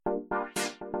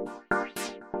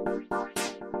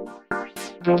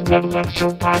The Level Up Show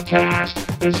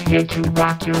podcast is here to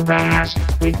rock your ass.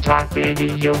 We talk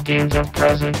video games of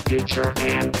present, future,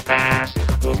 and past.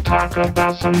 We'll talk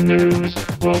about some news,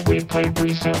 what we played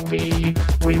recently.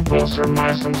 We will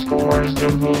surmise some scores,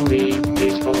 then we'll leave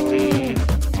peacefully.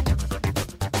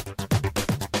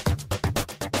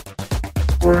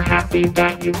 We're happy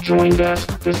that you've joined us.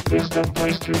 This is the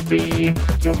place to be.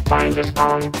 You'll find us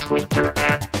on Twitter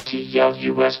at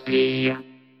TLUSB.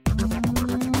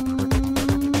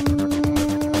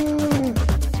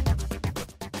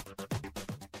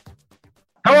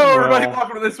 Hello, everybody.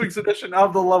 Welcome to this week's edition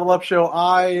of the Level Up Show.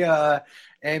 I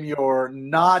am your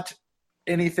not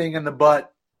anything in the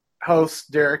butt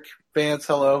host, Derek Vance.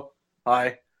 Hello.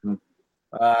 Hi.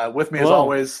 With me, as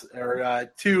always,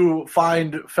 are two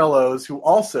fine fellows who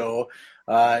also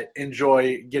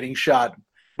enjoy getting shot,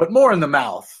 but more in the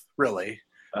mouth, really.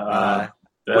 That's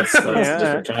a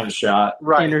different kind of shot.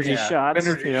 Right. Energy shots.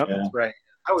 Energy shots, right.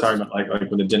 Talking about like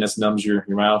when the dentist numbs your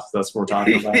mouth. That's what we're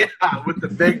talking about. Yeah, with the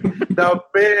big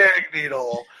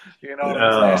needle. You know what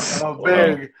I'm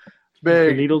saying?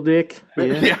 Big needle dick.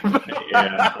 Yeah.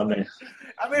 I mean,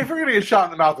 if we're gonna get shot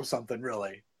in the mouth with something,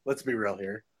 really, let's be real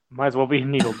here. Might as well be a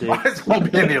needle dick. Might as well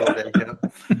be a needle dick.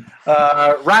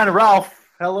 Yeah. Ryan and Ralph,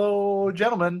 hello,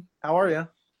 gentlemen. How are you?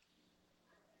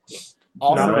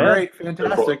 Awesome, great,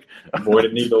 fantastic.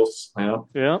 Avoided needles.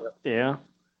 Yeah.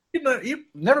 You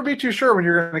never be too sure when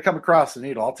you're going to come across a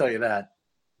needle. I'll tell you that.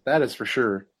 That is for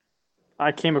sure.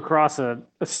 I came across a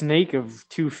snake of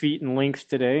 2 feet in length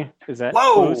today. Is that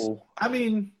Whoa! close? I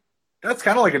mean, that's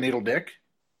kind of like a needle dick.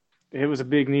 It was a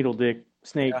big needle dick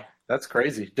snake. Yeah, that's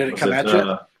crazy. Did it come at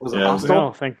you? Was it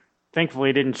hostile? No,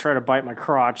 thankfully it didn't try to bite my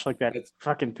crotch like that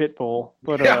fucking pit bull.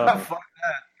 But fuck that.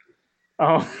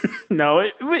 Oh no!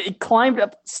 It climbed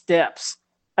up steps.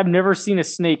 I've never seen a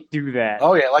snake do that.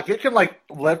 Oh yeah, like it can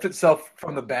lift itself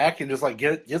from the back and just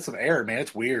get some air, man.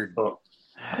 It's weird.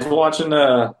 I was watching.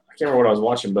 I can't remember what I was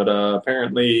watching, but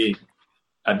apparently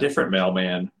a different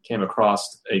mailman came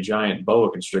across a giant boa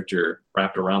constrictor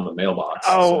wrapped around the mailbox.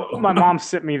 Oh, so. My mom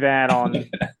sent me that on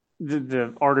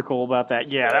the article about that.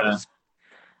 Yeah,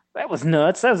 that was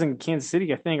nuts. That was in Kansas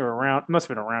City, I think, or around. Must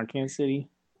have been around Kansas City.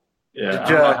 Yeah, I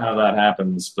don't know how that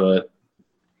happens, but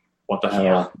what the hell?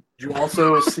 Yeah. Did you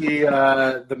also see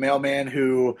the mailman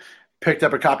who picked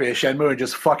up a copy of Shenmue and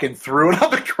just fucking threw it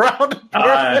on the ground?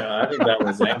 I think that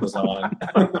was Amazon.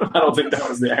 I don't think that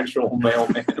was the actual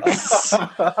mailman.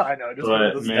 I know.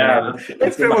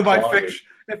 It fit with my fiction.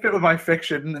 It fit with my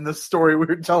fiction and the story we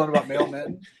were telling about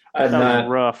mailmen. I had not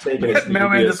rough. taken a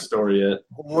mailman just story yet.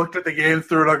 Looked at the game,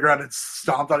 threw it on the ground, and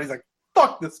stomped on it. He's like,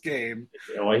 "Fuck this game."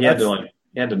 Yeah, well, he had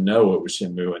to know it was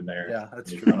Shenmue in there. Yeah,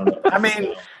 that's true. I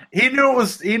mean, he knew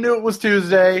it was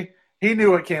Tuesday. He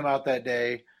knew it came out that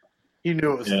day. He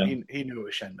knew it was. Yeah. He knew it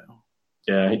was Shenmue.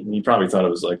 Yeah, he probably thought it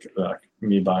was like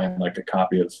me buying like a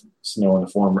copy of Snow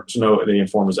the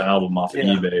Informer's album off of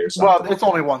eBay or something. Well, it's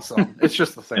only one song. It's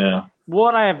just the thing. Yeah.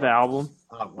 What? I have the album.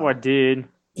 Oh, I did.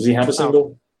 Does he have a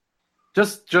single?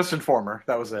 Just Informer.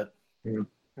 That was it. Mm-hmm.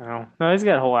 No, he's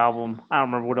got a whole album. I don't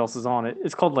remember what else is on it.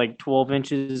 It's called like 12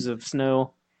 Inches of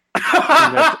Snow.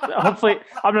 Hopefully,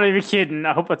 I'm not even kidding.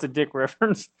 I hope that's a dick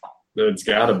reference. It's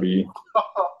got to be.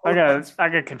 I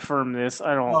gotta confirm this.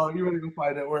 I don't. Oh, you better go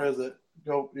find it. Where is it?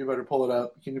 Go. You better pull it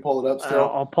up. Can you pull it up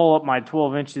still? I'll pull up my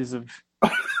 12 inches of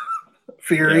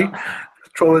Fury.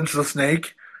 12 inches of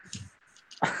snake.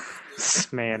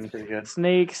 Man,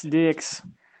 snakes, dicks.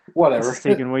 Whatever. It's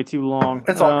taking way too long.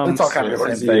 It's all kind of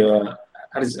the same thing.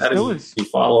 How does he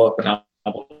follow up an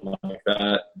album like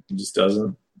that? He just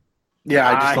doesn't. Yeah,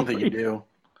 I just don't think you do.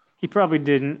 He probably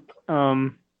didn't.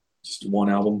 Just one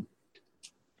album.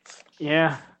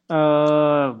 Yeah.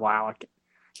 Wow.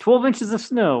 12 Inches of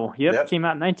Snow. Yep. Came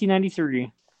out in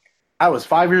 1993. I was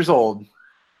 5 years old.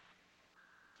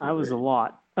 I was a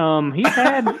lot. He's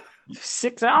had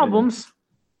 6 albums.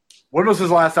 When was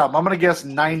his last album? I'm going to guess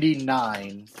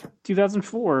 99.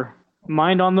 2004.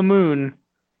 Mind on the Moon.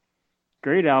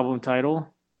 Great album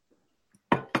title.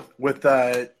 With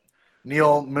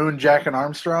Neil Moon, Jack, and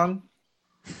Armstrong.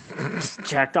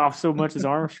 Jacked off so much as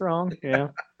Armstrong. Yeah.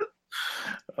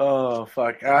 Oh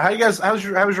fuck! How's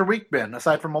your week been?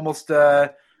 Aside from almost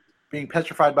being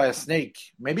petrified by a snake,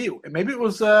 maybe it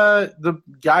was the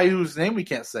guy whose name we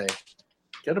can't say.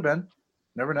 Could have been.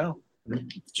 Never know.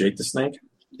 Jake the Snake.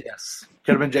 Yes,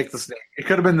 could have been Jake the Snake. It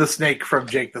could have been the snake from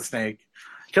Jake the Snake.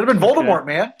 Could have been Voldemort,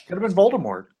 man. Could have been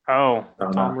Voldemort. Oh,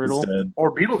 Tom Riddle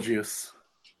or Beetlejuice.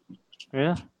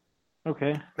 Yeah.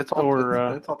 Okay. It's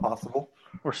all possible.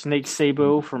 Or Snake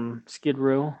Sabo from Skid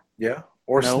Row. Yeah.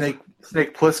 Or Snake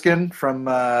Plissken from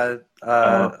that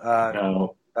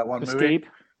one Escape.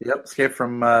 Yep, Escape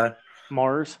from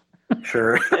Mars,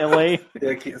 sure. LA. Yeah,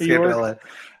 Escape New York. LA.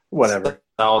 Whatever.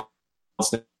 South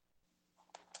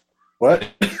What?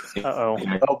 Uh-oh.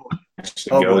 Oh,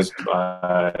 actually goes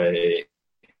by.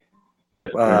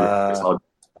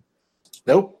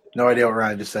 nope. No idea what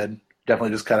Ryan just said.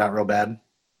 Definitely just cut out real bad.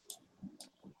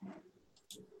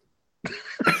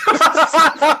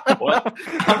 What?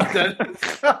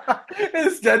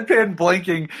 His deadpan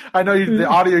blinking. I know the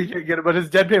audio you can't get it, but his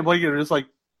deadpan blinking is just like.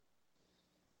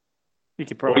 You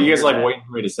could Well, probably. you guys hear like that. waiting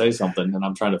for me to say something, and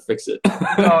I'm trying to fix it.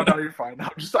 No, you're fine. I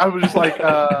was just like,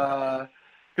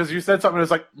 because you said something. It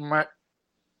was like,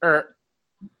 and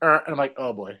I'm like,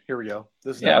 oh boy, here we go.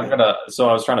 This is Yeah, not I'm good. gonna. So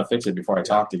I was trying to fix it before I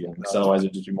talked again, because otherwise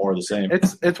it'd just be more of the same.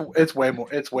 It's way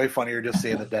more. It's way funnier just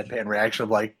seeing the deadpan reaction of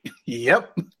like,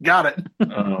 yep, got it.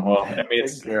 Well, I mean,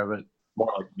 it's Take care of it.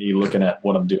 more like me looking at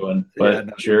what I'm doing, but Yeah,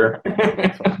 no. sure.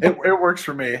 It works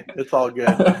for me. It's all good.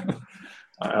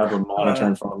 I have a monitor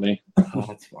in front of me. Oh,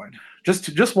 that's fine.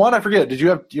 Just one. I forget. You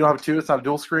don't have two? It's not a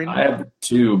dual screen. I have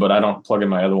two, but I don't plug in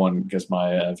my other one because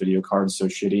my video card is so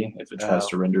shitty. If it tries Oh.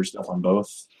 to render stuff on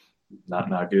both,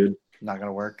 not good. Not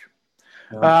gonna work.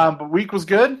 No. But week was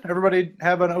good. Everybody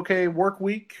have an okay work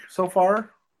week so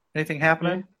far. Anything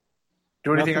happening?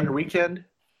 Do anything on your weekend?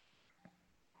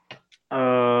 I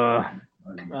I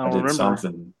don't did remember.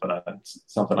 something, but it's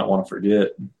something I want to forget.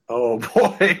 Oh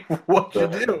boy, what'd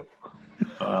you do?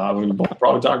 We'll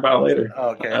probably talk about it later.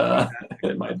 Okay.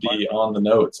 It might be on the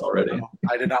notes already.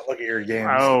 I did not look at your games.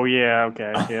 Oh yeah.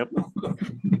 Okay. Yep.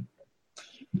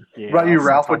 Yeah, What about you, I'll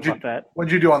Ralph? talk about that.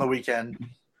 What'd you do on the weekend?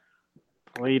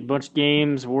 Played a bunch of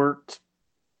games, worked,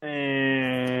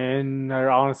 and I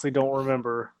honestly don't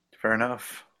remember. Fair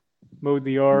enough. Mowed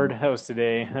the yard. That was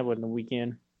today. That wasn't the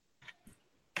weekend.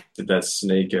 Did that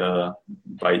snake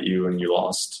bite you and you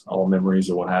lost all memories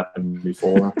of what happened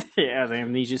before? Yeah, the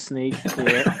amnesia snake.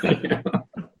 Yeah,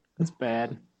 that's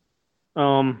bad.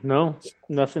 No,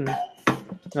 nothing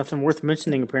worth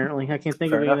mentioning. Apparently, I can't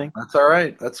think Fair of enough. anything. That's all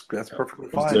right. That's perfectly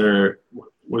fine.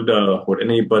 Would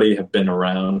anybody have been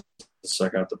around to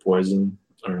suck out the poison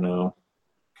or no?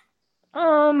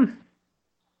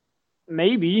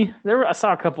 Maybe I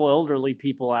saw a couple elderly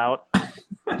people out.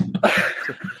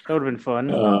 That would have been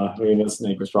fun. I mean, that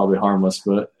snake was probably harmless,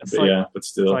 but like- yeah, but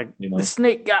still, It's like you know. the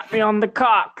snake got me on the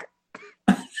cock.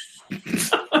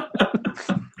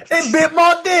 It bit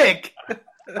my dick.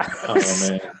 Oh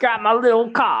man, Got my little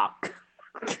cock.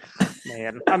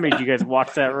 Man, I made you guys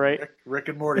watch that, right? Rick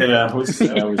and Morty. yeah, we saw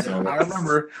I that.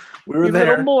 remember. We were Your there.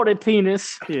 little Morty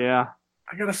penis. Yeah.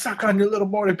 I gotta suck on your little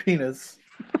Morty penis.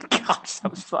 Gosh,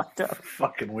 that was fucked up.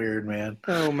 Fucking weird, man.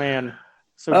 Oh man,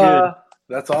 so good.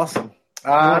 That's awesome. You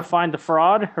want to find the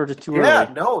fraud, or is it too Yeah,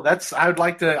 early? no, I would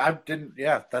like to. I didn't.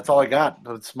 Yeah, that's all I got.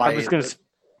 That's my. I'm just gonna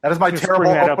that is my spring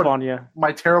terrible. that up on you.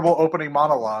 My terrible opening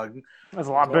monologue. That's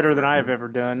a lot better than I have ever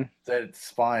done. It's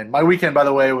fine. My weekend, by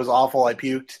the way, was awful. I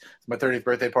puked. It's my 30th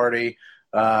birthday party.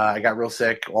 I got real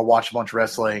sick. I watched a bunch of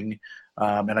wrestling,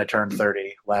 and I turned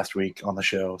 30 last week on the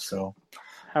show. So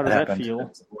How does That that happened.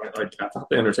 feel? Like, I thought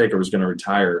the Undertaker was going to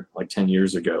retire like 10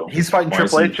 years ago. he's fighting Why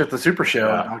is Triple he- H at the Super Show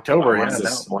Yeah. in October. Why Yeah,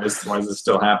 is this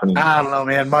still happening? I don't know,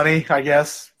 man. Money, I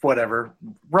guess. Whatever.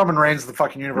 Roman Reigns is the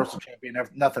fucking Universal Champion.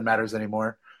 Nothing matters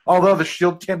anymore. Although the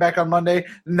Shield came back on Monday,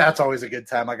 and that's always a good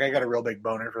time. Like, I got a real big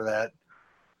boner for that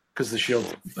because the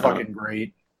Shield's fucking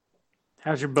great.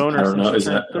 How's your I boner don't know. since Is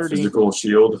you that turned a 30? physical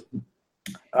shield?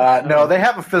 No, they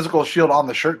have a physical shield on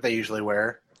the shirt they usually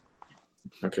wear.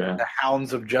 Okay. The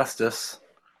Hounds of Justice.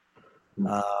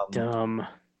 Dumb.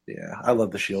 Yeah, I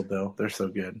love the Shield though; they're so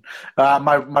good.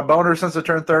 My boner since I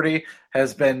turned 30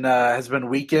 has been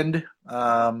weakened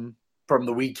from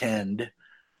the weekend.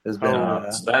 Has been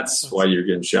So that's why you're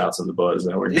getting shots in the butt. Is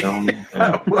that what you're telling me?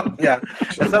 Yeah. well, yeah. To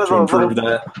Instead of a improve little,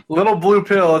 that. little blue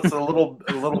pill, it's a little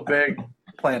big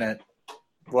planet.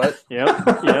 What? Yep.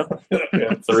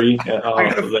 Yeah, 3. Yeah, I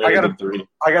gotta- 3.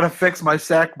 I gotta fix my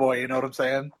sack boy. You know what I'm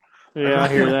saying? Yeah, I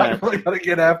hear I that. really gotta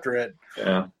get after it.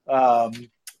 Yeah.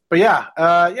 But yeah,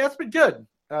 it's been good.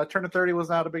 Turning 30 was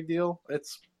not a big deal.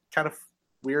 It's kind of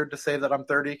weird to say that I'm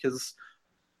 30 because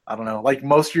I don't know. Like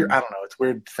most year, I don't know. It's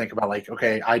weird to think about. Like,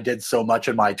 okay, I did so much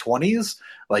in my 20s.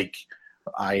 Like,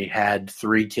 I had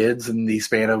 3 kids in the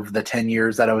span of the 10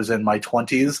 years that I was in my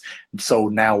 20s. So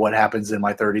now, what happens in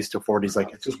my 30s to 40s?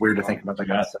 Like, it's just weird to think about that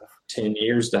kind of stuff. 10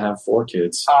 years to have 4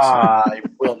 kids. I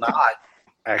will not.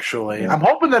 Actually, I'm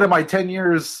hoping that in my 10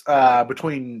 years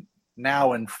between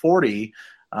now and 40,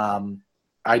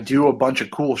 I do a bunch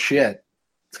of cool shit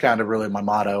It's kind of really my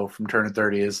motto from turning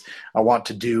 30 is I want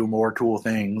to do more cool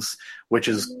things, which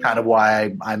is kind of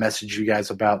why I messaged you guys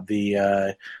about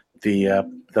the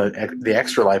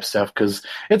Extra Life stuff, because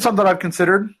it's something I've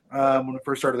considered when we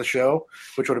first started the show,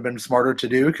 which would have been smarter to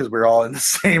do because we're all in the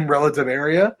same relative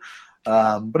area.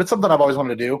 But it's something I've always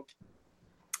wanted to do,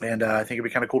 and I think it'd be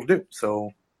kind of cool to do.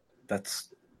 So that's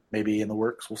maybe in the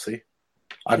works. We'll see.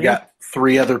 I've got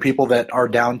 3 other people that are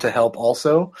down to help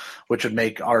also, which would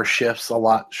make our shifts a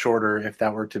lot shorter if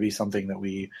that were to be something that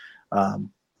we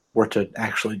were to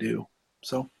actually do.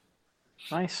 So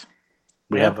nice.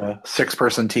 We have a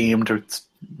 6-person team.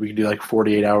 We can do like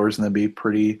 48 hours and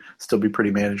then still be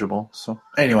pretty manageable. So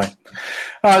anyway,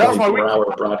 that was my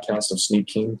 24-hour broadcast of Sneak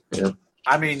King. Yeah.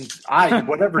 I mean,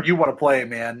 whatever you want to play,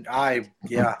 man.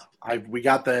 We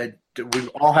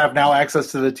all have now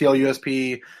access to the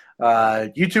TLUSP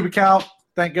YouTube account,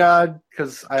 thank God,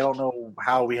 because I don't know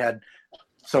how we had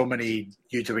so many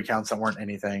YouTube accounts that weren't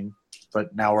anything,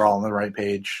 but now we're all on the right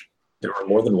page. There were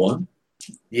more than one?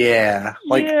 Yeah.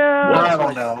 I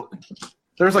don't know.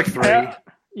 There's like 3.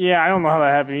 Yeah, I don't know how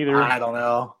that happened either. I don't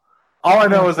know. All I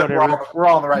know is that we're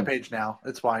all on the right page now.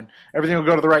 It's fine. Everything will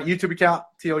go to the right YouTube account,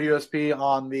 TLUSP,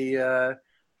 on the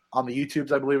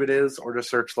YouTubes, I believe it is, or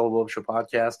just search the Level Up Show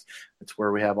podcast. It's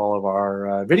where we have all of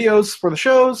our videos for the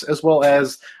shows, as well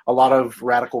as a lot of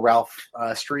Radical Ralph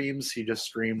streams. He just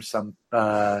streamed some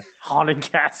Haunted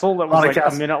Castle that was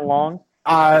a minute long.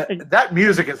 That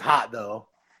music is hot, though.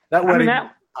 That wedding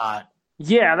hot.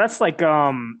 Yeah, that's like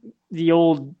the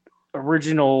old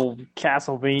original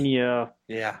Castlevania.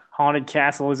 Yeah. Haunted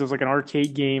Castle. It was like an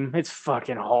arcade game. It's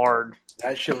fucking hard.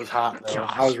 That shit was hot, though.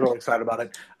 I was really excited about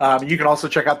it. You can also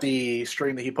check out the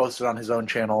stream that he posted on his own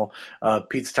channel,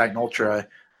 Pizza Titan Ultra,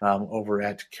 over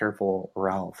at Careful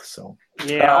Ralph. So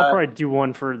yeah, I'll probably do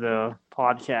one for the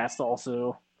podcast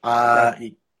also.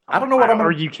 I don't know what I'm.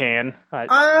 Or you can.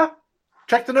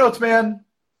 Check the notes, man.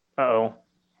 Uh-oh.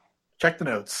 Check the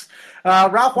notes.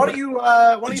 Ralph, why don't you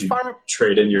fire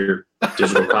trade in your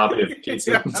digital copy of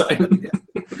Pizza Titan?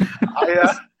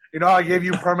 I gave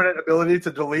you permanent ability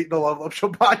to delete the Level Up Show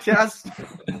podcast.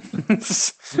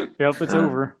 Yep, it's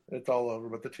over. It's all over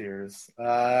but the tears.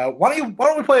 Why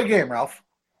don't we play a game, Ralph?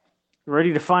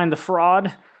 Ready to find the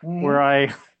fraud? Where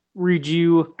I read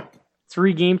you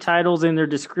 3 game titles and their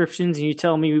descriptions, and you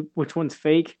tell me which one's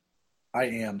fake? I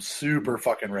am super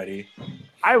fucking ready.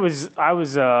 I was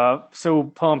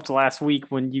so pumped last week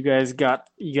when you guys got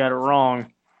it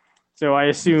wrong. So I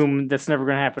assume that's never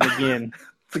going to happen again.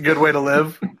 It's a good way to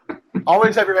live.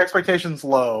 Always have your expectations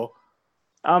low.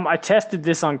 I tested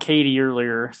this on Katie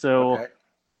earlier, so okay.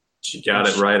 She got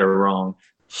it right or wrong.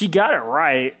 She got it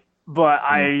right, but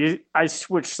I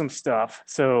switched some stuff.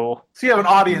 So you have an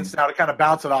audience now to kind of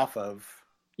bounce it off of.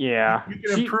 Yeah, you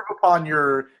can improve upon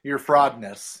your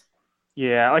fraudness.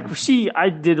 Yeah, like I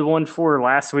did one for her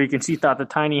last week, and she thought the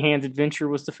Tiny Hands Adventure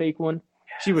was the fake one.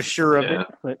 She was sure of it,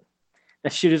 but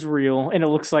that shit is real, and it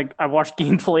looks like I watched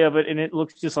gameplay of it, and it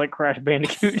looks just like Crash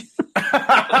Bandicoot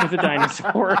with a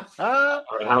dinosaur.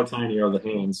 How tiny are the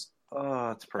hands?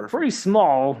 Oh, it's perfect. Pretty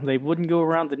small. They wouldn't go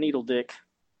around the needle dick.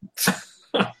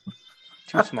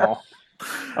 Too small.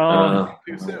 Well,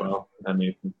 I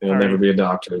mean, he'll never be a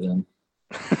doctor then.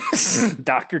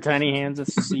 Dr. Tiny Hands,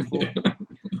 that's the sequel.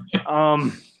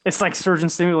 It's like Surgeon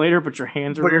Simulator, but your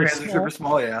hands are really small. Super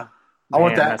small, yeah. I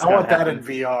want that in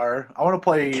VR. I want to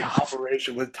play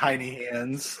Operation with tiny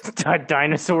hands.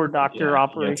 Dinosaur Doctor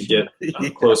Operation. You have to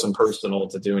get close and personal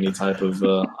to do any type of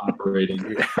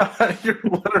operating. Yeah, you're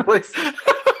literally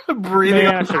breathing.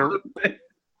 Man,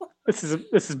 this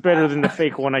is better than the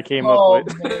fake one I came up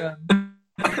with. Man.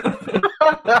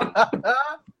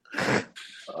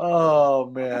 Oh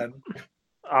man.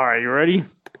 All right, you ready?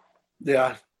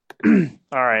 Yeah.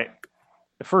 All right.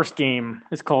 The first game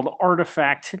is called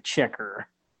Artifact Checker.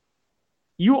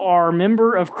 You are a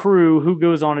member of crew who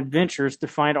goes on adventures to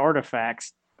find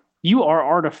artifacts. You are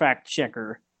Artifact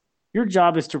Checker. Your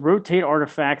job is to rotate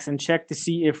artifacts and check to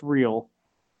see if real.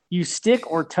 You stick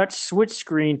or touch switch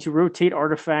screen to rotate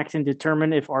artifacts and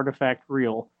determine if artifact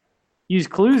real. Use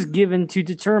clues given to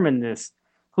determine this.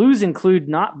 Clues include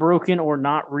not broken or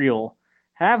not real.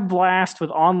 Have blast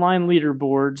with online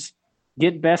leaderboards.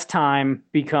 Get best time.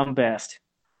 Become best.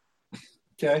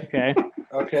 Okay.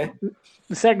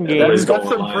 The second game.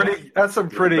 That's some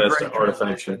pretty great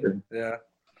artifact checker. Yeah.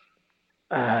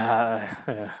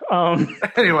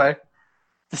 Anyway,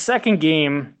 the second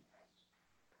game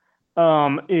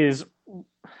is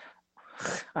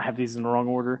I have these in the wrong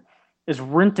order. Is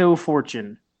Rento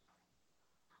Fortune.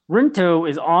 Rento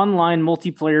is online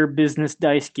multiplayer business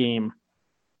dice game.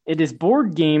 It is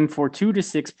board game for 2 to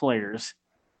 6 players.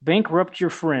 bankrupt your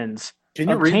friends. Can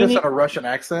you read this in a Russian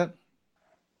accent?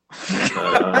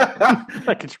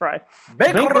 I could try.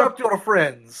 Bankrupt your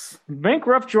friends.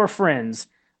 Bankrupt your friends.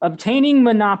 Obtaining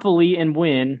monopoly and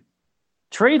win.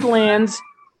 Trade lands.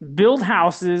 Build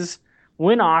houses.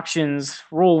 Win auctions.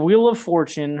 Roll Wheel of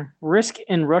Fortune. Risk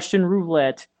in Russian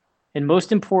roulette. And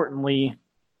most importantly,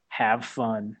 have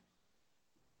fun.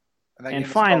 And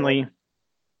finally,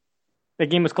 the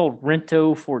game is called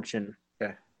Rento Fortune.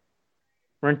 Okay.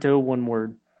 Rento, one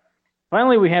word.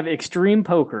 Finally, we have Extreme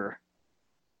Poker.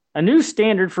 A new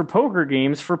standard for poker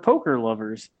games for poker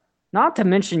lovers. Not to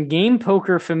mention Game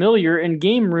Poker Familiar and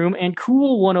Game Room and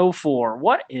Cool 104.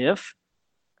 What if?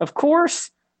 Of course,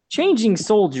 changing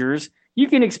soldiers, you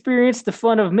can experience the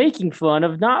fun of making fun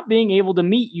of not being able to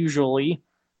meet usually.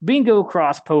 Bingo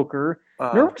Cross Poker.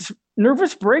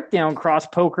 Nervous Breakdown Cross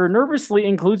Poker nervously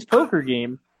includes poker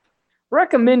game.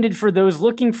 Recommended for those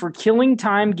looking for killing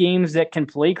time games that can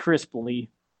play crisply.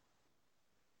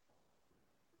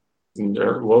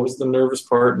 What was the nervous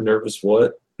part? Nervous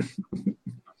what?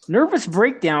 Nervous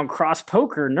Breakdown Cross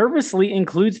Poker nervously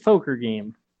includes poker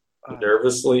game.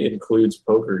 Nervously includes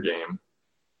poker game.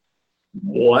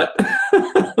 What?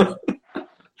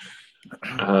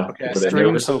 Okay, were they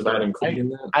nervous about including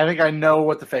that? I think I know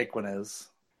what the fake one is.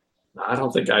 I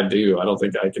don't think I do. I don't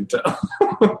think I can tell.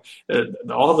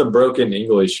 All the broken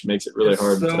English makes it really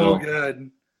hard to tell. So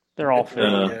good. They're all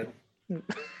Really fake.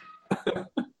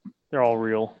 They're all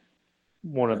real.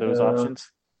 One of those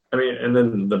options. I mean, and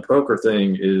then the poker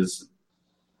thing is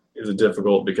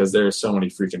difficult because there are so many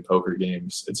freaking poker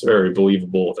games. It's very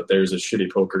believable that there's a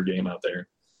shitty poker game out there.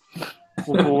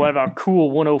 Well, what about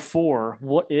Cool 104?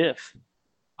 What if?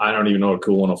 I don't even know what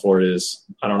Cool 104 is.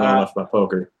 I don't know enough about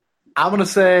poker. I'm gonna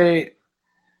say,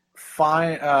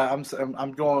 fine. I'm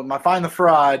going with my find the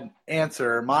fraud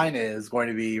answer. Mine is going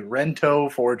to be Rento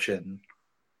Fortune.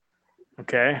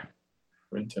 Okay,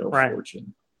 Rento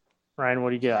Fortune. Ryan, what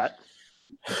do you got?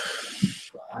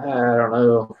 I don't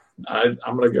know. I'm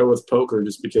gonna go with poker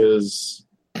just because.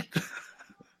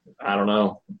 I don't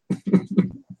know.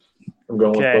 I'm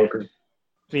going with poker.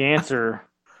 The answer,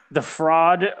 the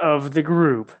fraud of the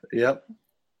group. Yep.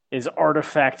 Is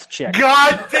artifact check.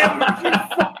 God damn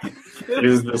it! It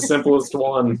is the simplest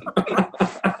one.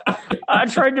 I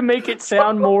tried to make it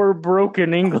sound more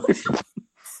broken English.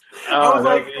 I was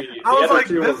like,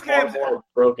 this game's more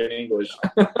broken English.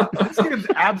 This game's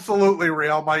absolutely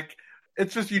real. I'm like,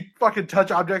 it's just you fucking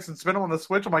touch objects and spin them on the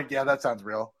Switch. I'm like, yeah, that sounds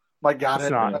real. I'm like, got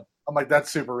it. I'm like,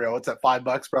 that's super real. It's at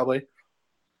 $5 probably.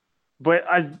 But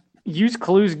I used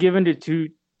clues given to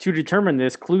determine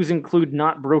this. Clues include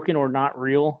not broken or not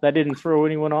real. That didn't throw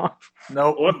anyone off.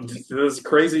 Nope. What? This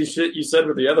crazy shit you said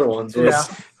with the other ones was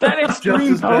that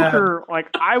extreme poker. Like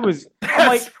I'm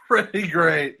like pretty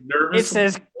great. Nervous. It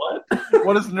says what?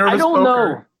 What is nervous? I don't poker?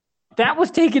 know. That was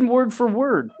taken word for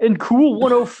word. In Cool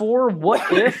 104,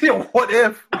 what if? What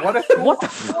if? What if? What the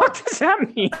fuck does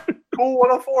that mean? Cool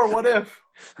 104, what if?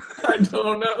 I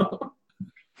don't know.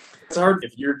 It's hard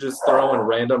if you're just throwing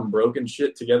random broken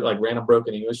shit together, like random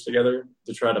broken English together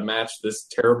to try to match this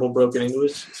terrible broken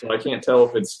English. So I can't tell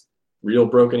if it's real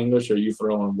broken English or you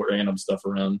throwing random stuff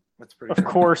around. That's pretty. Of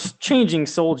course, changing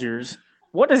soldiers.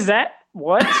 What is that?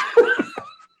 What? I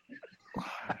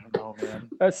don't know, man.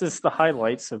 That's just the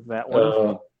highlights of that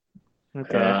one.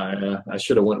 Okay. I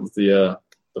should have went with the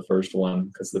first one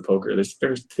because the poker.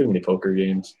 There's too many poker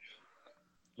games.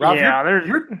 Rob, yeah,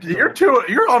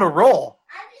 you're on a roll.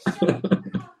 I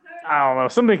don't know.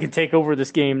 Somebody can take over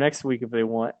this game next week if they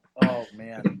want. Oh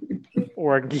man.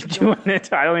 Or I can keep doing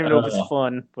it. I don't even know if it's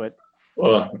fun, but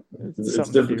it's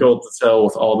difficult to tell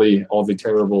with all the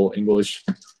terrible English.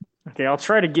 Okay, I'll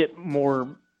try to get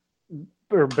more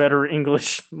better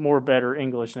English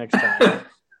next time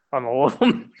on all of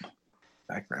them.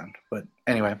 Background, but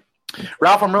anyway.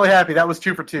 Ralph, I'm really happy. That was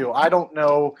 2 for 2. I don't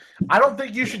know. I don't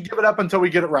think you should give it up until we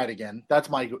get it right again. That's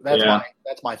my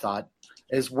thought.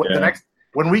 Is the next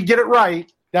when we get it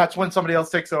right, that's when somebody else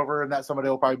takes over, and that somebody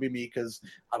will probably be me because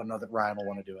I don't know that Ryan will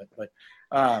want to do it. But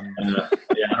I don't know if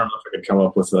I could come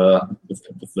up with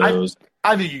those.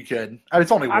 I think you could.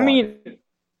 It's only one. I mean,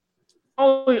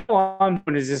 all I'm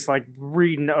doing is just like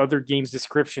reading other games'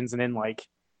 descriptions and then like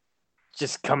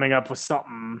just coming up with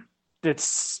something that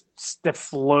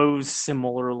flows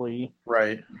similarly.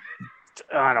 Right.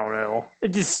 I don't know. It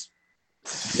just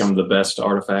become the best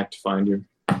artifact finder.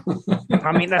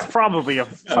 I mean, that's probably a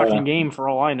fucking game for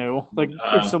all I know. Like,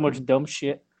 there's so much dumb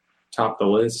shit. Top the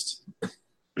list.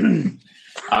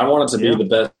 I want it to be the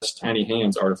best tiny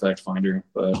hands artifact finder,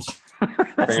 but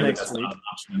apparently that's not an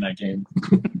option in that game.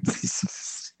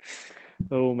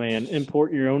 Oh man,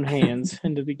 import your own hands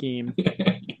into the game.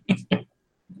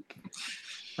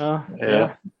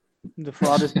 Yeah. The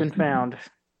fraud has been found.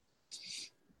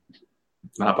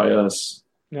 Not by us.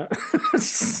 Yeah.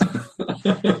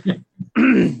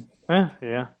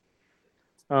 Yeah.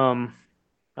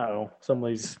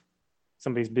 Somebody's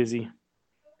busy.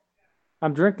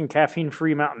 I'm drinking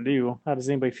caffeine-free Mountain Dew. How does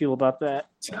anybody feel about that?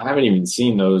 I haven't even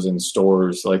seen those in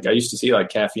stores. Like I used to see like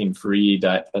caffeine-free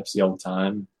Diet Pepsi all the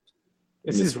time.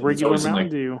 This is regular Mountain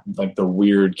Dew. Like the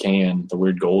weird can, the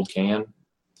weird gold can.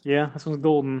 Yeah, this one's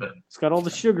golden. It's got all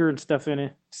the sugar and stuff in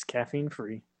it. It's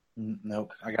caffeine-free.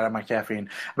 Nope, I got my caffeine.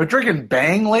 I've been drinking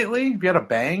Bang lately. Have you had a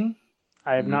Bang?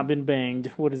 I have not been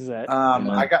banged. What is that?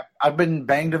 I've been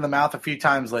banged in the mouth a few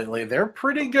times lately. They're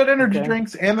pretty good energy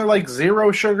drinks, and they're like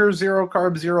 0 sugar, 0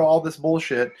 carbs, 0 all this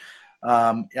bullshit.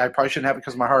 I probably shouldn't have it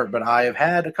because of my heart, but I have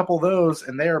had a couple of those,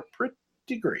 and they are pretty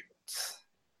great.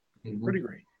 Pretty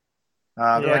great.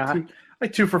 They're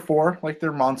like 2 for $4. Like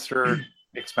they're monster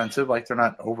expensive. Like they're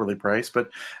not overly priced, but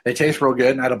they taste real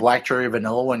good. And I had a black cherry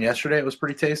vanilla one yesterday. It was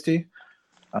pretty tasty.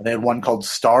 They had one called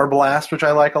Star Blast, which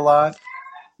I like a lot.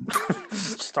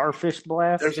 Starfish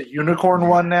Blast. There's a unicorn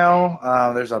one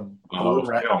now. There's a blue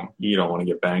you don't want to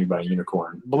get banged by a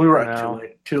unicorn. Blue rat. No.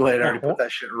 Too late. I already put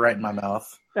that shit right in my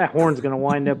mouth. That horn's gonna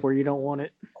wind up where you don't want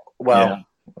it. Well,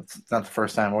 it's not the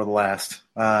first time or the last.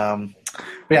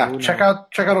 Check out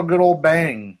a good old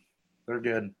Bang. They're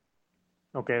good.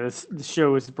 Okay, this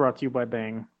show is brought to you by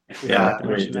Bang. Is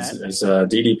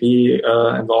DDP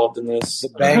involved in this? The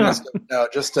Bang is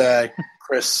just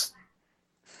Chris.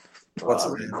 What's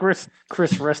his name? Chris,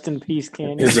 rest in peace,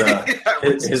 Canyon. His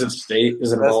estate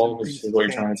is involved, is what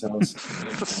you're trying to tell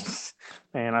us.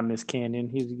 Man, I miss Canyon.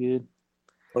 He was good.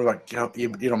 What about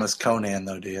you? You don't miss Conan,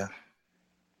 though, do you?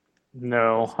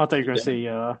 No. I thought you were going to say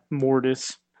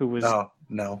Mortis, who was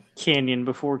Canyon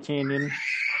before Canyon.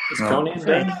 Is Conan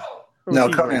dead? No,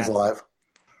 Conan's alive.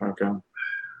 Okay.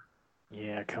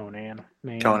 Yeah, Conan.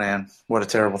 Man. Conan. What a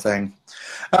terrible thing.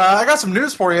 I got some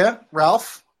news for you,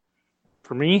 Ralph.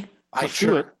 For me? I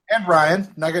should. And Ryan.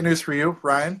 And I got news for you,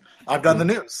 Ryan. I've done the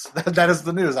news. That is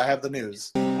the news. I have the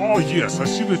news. Oh, yes. I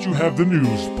see that you have the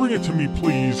news. Bring it to me,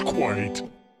 please. Quite.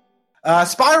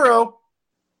 Spyro,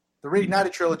 the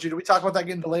Reignited trilogy. Did we talk about that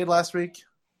getting delayed last week?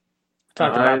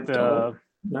 Talked about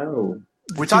No.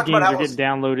 We talked about how getting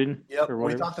downloaded. Yep.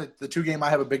 We talked about the 2 game. I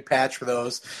have a big patch for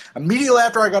those. Immediately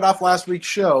after I got off last week's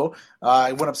show,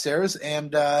 I went upstairs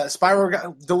and Spyro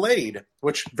got delayed,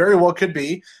 which very well could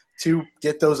be to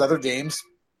get those other games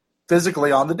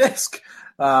physically on the disc.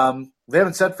 They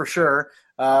haven't said for sure,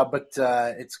 but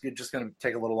it's just going to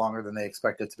take a little longer than they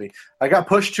expect it to be. I got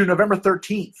pushed to November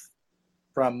 13th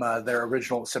from their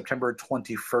original September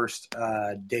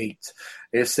 21st date.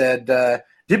 They said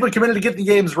deeply committed to getting the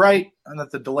games right, and that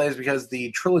the delay is because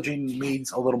the trilogy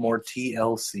needs a little more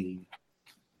TLC.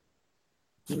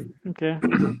 Okay.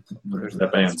 That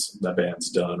band's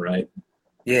done, right?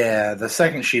 Yeah, the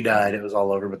second she died, it was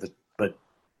all over. It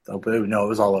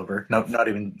was all over. No, not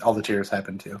even all the tears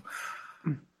happened too.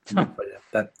 But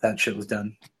yeah, that shit was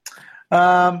done.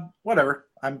 Whatever.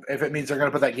 If it means they're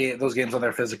going to put those games on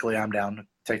there physically, I'm down.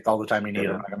 Take all the time you need.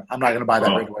 Yeah. I'm not going to buy that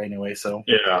right away anyway. So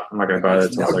yeah, I'm not going to buy that.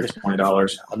 It's like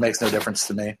 $20. It makes no difference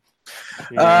to me.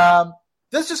 Yeah.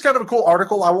 This is just kind of a cool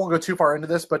article. I won't go too far into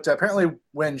this, but apparently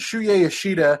when Shuya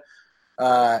Yoshida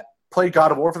played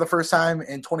God of War for the first time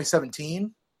in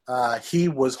 2017, he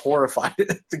was horrified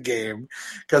at the game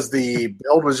because the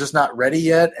build was just not ready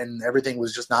yet and everything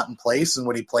was just not in place. And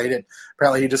when he played it,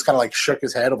 apparently he just kind of like shook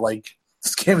his head of like,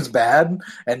 this game is bad,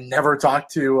 and never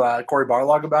talked to Cory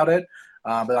Barlog about it.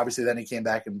 But obviously then he came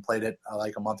back and played it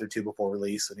like a month or two before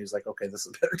release, and he was like, okay, this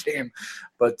is a better game.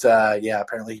 But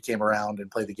apparently he came around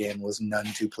and played the game and was none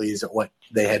too pleased at what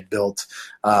they had built.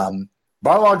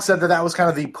 Barlog said that was kind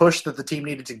of the push that the team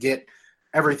needed to get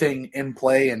everything in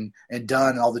play and done,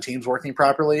 and all the teams working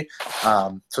properly.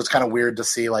 So it's kind of weird to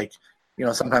see, like,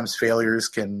 sometimes failures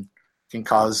can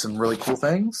cause some really cool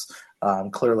things.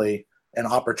 Clearly an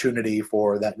opportunity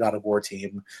for that God of War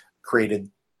team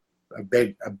created a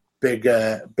big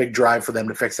drive for them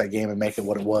to fix that game and make it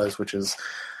what it was, which is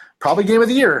probably game of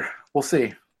the year. We'll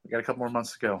see. We got a couple more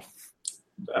months to go.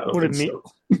 What did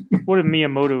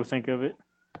Miyamoto think of it?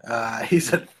 He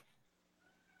said,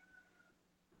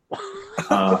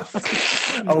 that's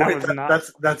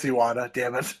Iwata.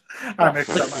 Damn it! I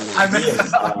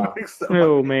mixed up.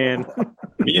 Oh man,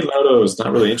 Miyamoto is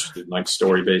not really interested in like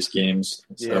story-based games,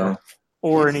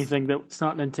 or anything that's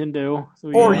not Nintendo,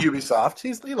 or Ubisoft.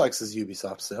 He likes his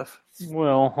Ubisoft stuff.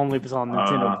 Well, only if it's on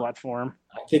Nintendo platform.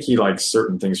 I think he likes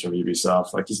certain things from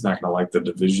Ubisoft. Like he's not going to like the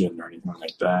Division or anything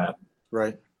like that.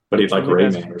 Right. But he'd like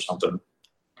Rayman or something.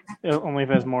 Only if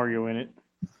it has Mario in it.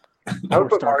 I would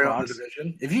put Star Mario on the Fox.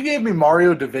 Division. If you gave me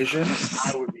Mario Division,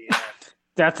 I would be in.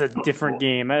 That's a different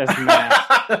game. That is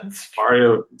math. That's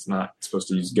Mario is not supposed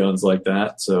to use guns like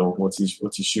that. So what's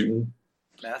he shooting?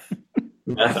 meth.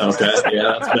 Okay,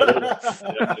 yeah, that's better.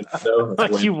 Yeah, so,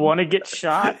 that's Like you way- want to get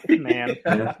shot, man.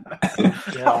 Yeah.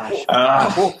 Gosh.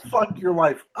 I will fuck your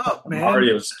life up, man.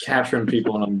 Mario's capturing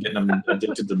people and I'm getting them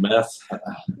addicted to meth.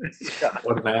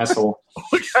 What an asshole!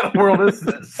 What kind of world is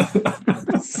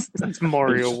this? It's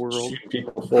Mario World. Shooting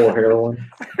people full of heroin.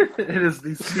 It is the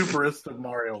superest of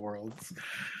Mario worlds.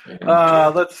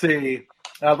 Let's see.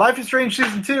 Life is Strange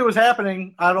Season 2 is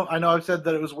happening. I know I've said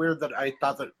that it was weird that I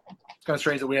thought that it's kind of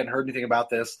strange that we hadn't heard anything about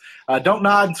this. Don't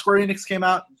Nod, Square Enix came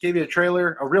out, gave you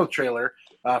a real trailer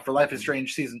for Life is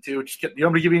Strange Season 2. You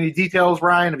want me to give you any details,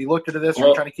 Ryan? Have you looked into this or are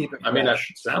you trying to keep it I mean, that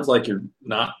fresh? sounds like you're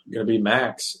not going to be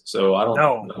Max, so I don't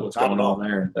know what's not going at all. on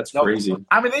there. That's Nope. crazy.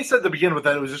 I mean, they said to begin with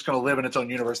that it was just going to live in its own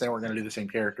universe. They weren't going to do the same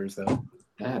characters, though.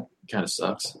 That kind of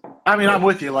sucks. I mean, I'm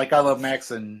with you. Like, I love Max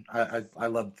and I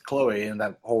love Chloe, and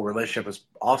that whole relationship is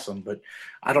awesome. But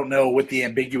I don't know with the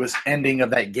ambiguous ending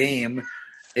of that game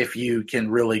if you can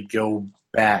really go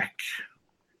back.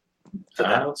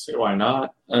 I don't see why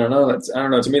not. I don't know. I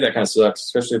don't know. To me, that kind of sucks,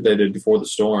 especially if they did Before the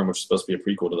Storm, which is supposed to be a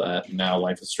prequel to that. And now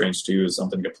Life is Strange 2 is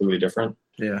something completely different.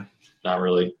 Yeah. Not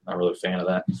really a fan of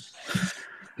that.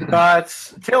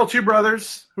 It's a tale of two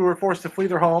brothers who were forced to flee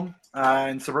their home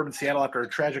in suburban Seattle after a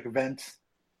tragic event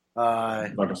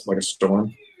Like a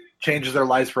storm. changes their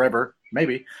lives forever.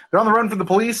 Maybe. They're on the run from the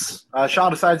police.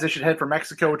 Sean decides they should head for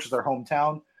Mexico, which is their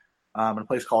hometown, in a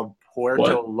place called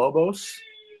Puerto Lobos.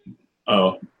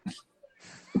 Oh.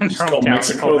 Just call Hometown,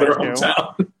 Mexico their Mexico.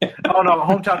 hometown. Oh, no,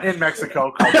 hometown in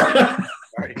Mexico.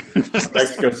 Sorry.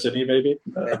 Mexico City, maybe.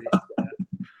 Maybe.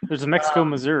 There's a Mexico,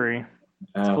 Missouri.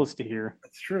 It's close to here.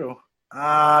 That's true.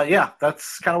 Yeah,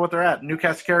 that's kind of what they're at. New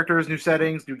cast of characters, new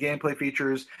settings, new gameplay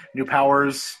features, new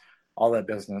powers, all that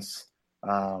business.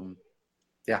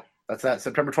 Yeah, that's that.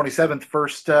 September 27th,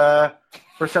 first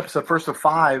episode, first of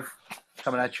 5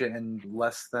 coming at you in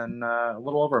less than a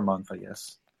little over a month, I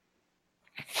guess.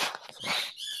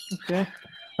 Okay.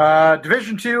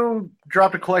 Division 2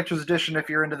 dropped a collector's edition if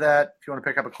you're into that. If you want to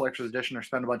pick up a collector's edition or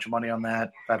spend a bunch of money on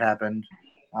that, that happened.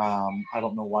 I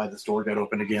don't know why this door got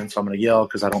opened again, so I'm going to yell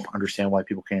because I don't understand why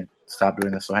people can't stop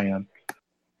doing this, so hang on.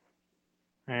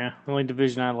 Yeah, the only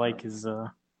division I like is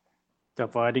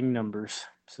dividing numbers.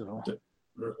 So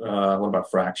What about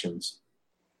fractions?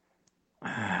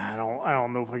 I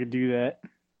don't know if I could do that.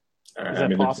 I that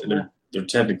mean, possible? they're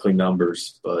technically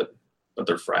numbers, but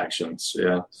they're fractions.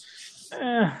 Yeah.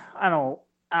 I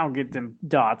don't get them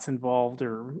dots involved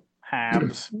or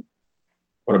halves.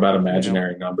 What about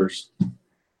imaginary numbers?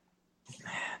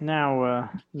 Now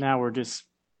we're just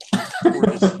I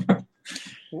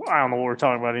don't know what we're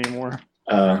talking about anymore.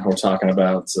 We're talking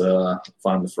about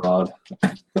find the fraud.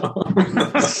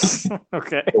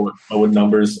 Okay. With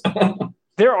numbers.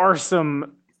 There are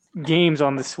some games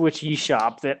on the Switch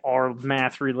eShop that are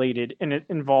math related, and it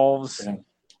involves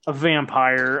a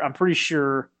vampire. I'm pretty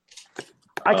sure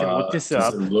I can look this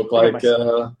up. Does it look like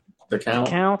the count?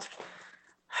 Count?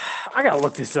 I gotta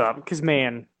look this up because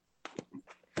man,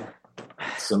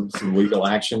 Some legal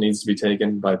action needs to be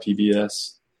taken by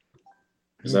PBS.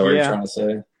 Is that what you're trying to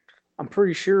say? I'm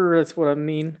pretty sure that's what I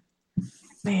mean.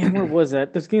 Man, where was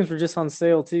that? Those games were just on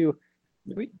sale too.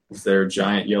 Is there a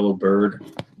giant yellow bird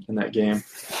in that game?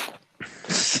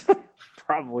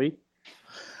 Probably.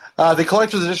 The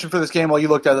collector's edition for this game, while you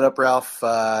looked at it up, Ralph,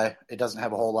 it doesn't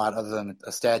have a whole lot other than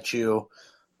a statue,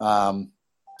 some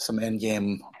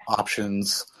in-game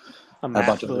options, A bunch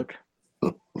math of book.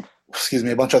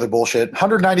 a bunch of other bullshit.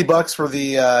 $190 for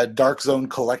the Dark Zone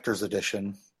collector's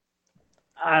edition.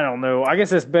 I don't know. I guess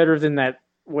that's better than that.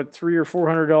 What $300 or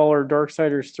 $400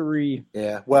 Darksiders 3?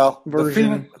 Yeah, well,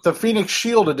 Version. the Phoenix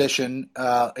Shield edition,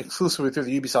 exclusively through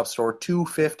the Ubisoft store,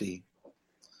 $250.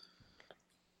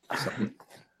 So,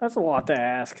 That's a lot to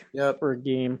ask yep, for a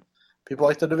game. people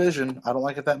like the Division. I don't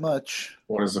like it that much.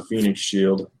 What is a Phoenix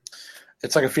Shield?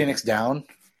 It's like a Phoenix Down.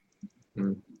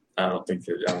 I don't think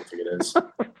it is.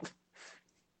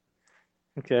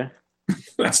 Okay.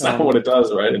 That's not what it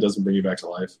does, right? It doesn't bring you back to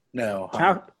life. No.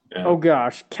 Yeah. Oh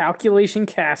gosh, Calculation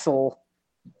Castle,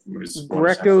 What is-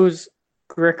 Greco's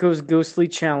Ghostly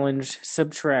Challenge,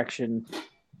 Subtraction.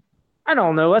 I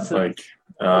don't know. That's like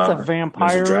a there's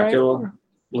vampire, a Dracula right?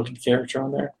 looking character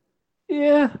on there.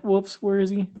 Yeah. Whoops. Where is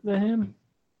he? Is that him?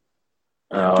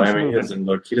 Oh, I mean, he doesn't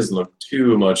look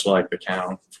too much like the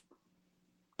Count.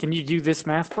 Can you do this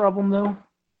math problem though?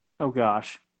 Oh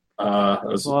gosh, It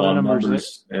was A lot of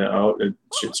numbers. Yeah.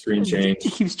 Screen change.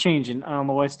 it keeps changing. I don't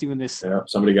know why it's doing this. Yeah.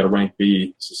 Somebody got a rank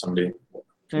B, so somebody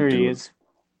There he is.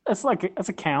 That's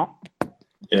a count.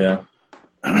 Yeah.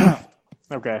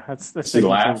 Okay, that's Does he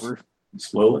laugh over.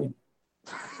 slowly?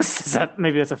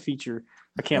 Maybe that's a feature.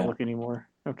 I can't Yeah. look anymore.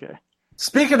 Okay.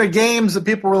 Speaking of games that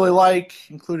people really like,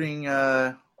 including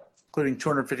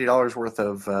 $250 worth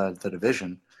of The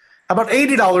Division, how about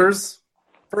 $80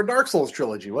 for a Dark Souls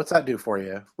trilogy? What's that do for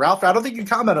you? Ralph, I don't think you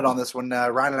commented on this when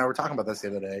Ryan and I were talking about this the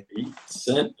other day. He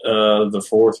sent the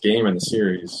fourth game in the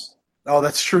series. Oh,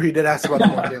 that's true. He did ask about the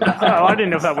one game. Oh, I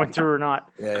didn't know if that went through or not.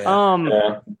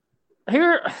 Yeah.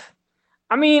 Here,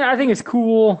 I mean, I think it's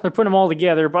cool. They're putting them all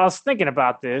together, but I was thinking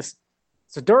about this.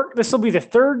 So this will be the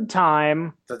third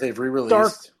time That they've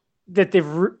re-released.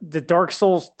 the Dark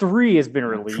Souls 3 has been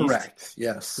released. Correct.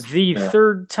 Yes. The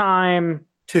third time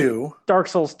 2. Dark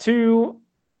Souls 2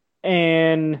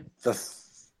 and The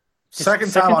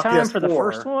second time on PS4. for the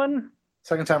first one.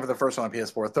 Second time for the first one on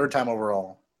PS4. Third time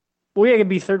overall. Well, yeah, it'd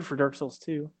be third for Dark Souls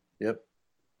 2. Yep.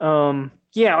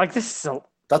 Yeah, like this is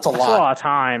That's a a lot. lot of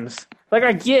times. Like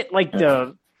I get like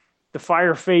the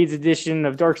Fire Fades edition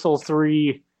of Dark Souls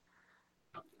 3.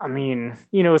 I mean,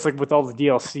 it's like with all the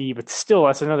DLC, but still,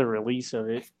 that's another release of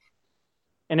it.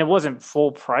 And it wasn't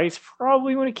full price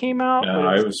probably when it came out. No,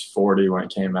 it was $40 when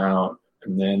it came out,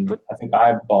 and then I think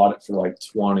I bought it for like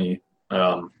 $20.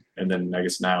 And then I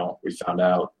guess now we found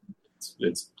out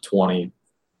it's $20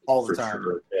 All the for time.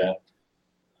 sure. Yeah.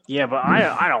 Yeah, but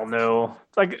I don't know.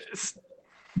 Like,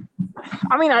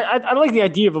 I mean, I like the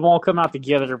idea of them all coming out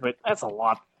together, but that's a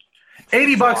lot.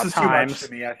 $80 is too much times.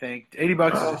 to me, I think.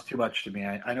 $80 is too much to me.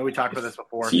 I know we talked about this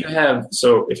before. If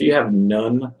you have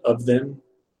none of them,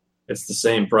 it's the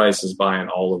same price as buying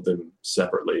all of them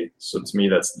separately. So to me,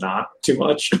 that's not too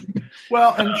much.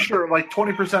 Well, and sure, like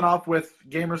 20% off with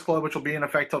Gamers Club, which will be in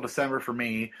effect till December for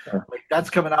me. Like that's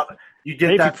coming out. You get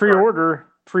Maybe that pre-order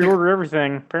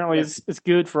everything. Apparently, it's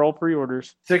good for all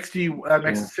pre-orders. makes it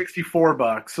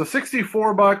 $64. So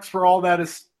 $64 for all that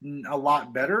is a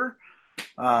lot better.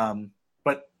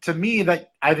 But to me,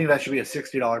 I think that should be a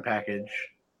 $60 package.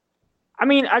 I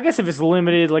mean, I guess if it's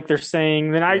limited, like they're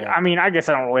saying, then I guess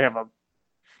I don't really have a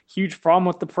huge problem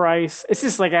with the price. It's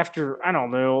just like I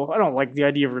don't know. I don't like the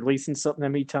idea of releasing something that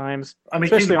many times. I mean,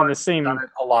 especially Kingdom on the Hearts same. done it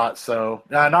a lot, so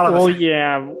not on Well, the same.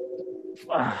 yeah.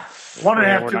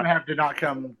 1.5, 2.5 did not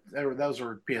come. Those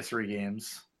were PS3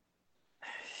 games.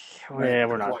 Yeah,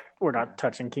 we're not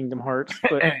touching Kingdom Hearts,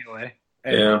 but Anyway.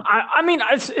 Yeah. I mean,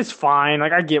 it's fine.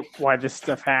 Like I get why this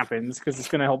stuff happens because it's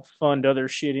gonna help fund other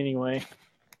shit anyway.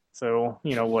 So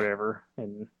whatever.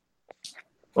 And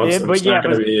Well, Yeah, it's but not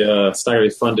going to be. It's not going to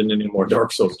be funding any more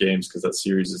Dark Souls games because that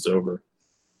series is over.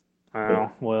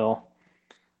 oh well,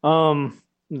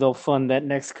 they'll fund that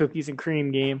next cookies and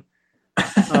cream game.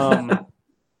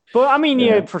 But I mean,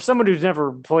 yeah, for someone who's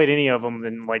never played any of them,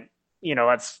 then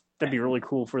that'd be really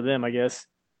cool for them, I guess.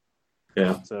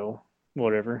 Yeah. So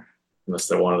whatever. Unless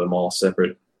they wanted them all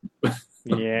separate.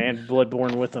 Yeah, and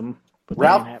Bloodborne with them. But that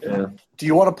Ralph? didn't happen. Do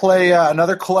you want to play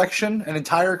another collection, an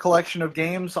entire collection of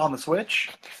games on the Switch?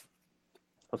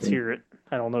 Let's hear it.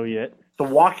 I don't know yet. The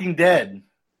Walking Dead.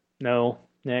 No.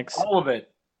 Next. All of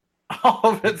it. All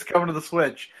of it's coming to the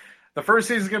Switch. The first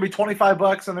season's going to be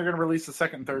 $25, and they're going to release the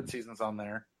second and third seasons on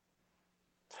there.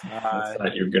 I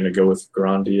thought you were going to go with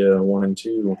Grandia 1 and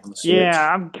 2 on the Switch.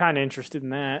 Yeah, I'm kind of interested in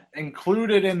that.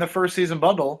 Included in the first season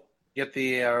bundle, get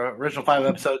the original 5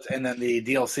 episodes and then the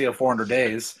DLC of 400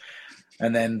 Days.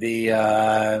 And then the,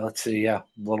 a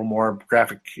little more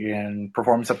graphic and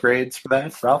performance upgrades for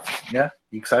that. Ralph, yeah?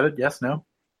 You excited? Yes? No?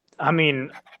 I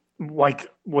mean,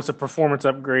 what's a performance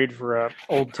upgrade for a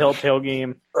old Telltale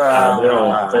game? They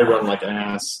run like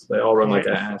ass. They all run like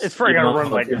ass. It's probably going to run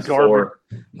like PS4.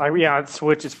 garbage. On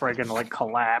Switch, it's probably going to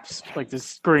collapse. Like the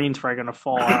screen's probably going to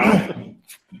fall out.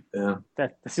 Yeah.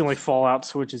 That's the only Fallout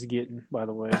Switch is getting, by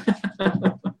the way.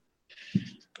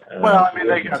 Well, I mean,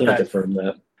 they got can't that. confirm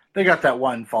that. They got that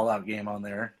one Fallout game on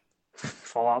there.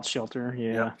 Fallout Shelter,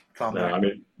 yeah. It's on No, there. I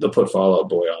mean they'll put Fallout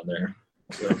Boy on there.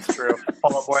 So, It's true.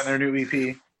 Fallout Boy and their new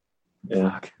EP.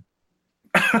 yeah.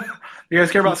 You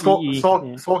guys care about Soul Yeah.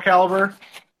 Calibur?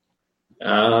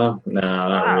 No, I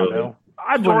not don't really. know.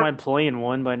 I wouldn't mind playing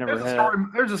one, but I never had.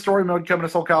 There's a story mode coming to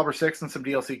Soul Calibur 6 and some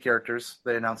DLC characters.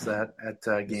 They announced that at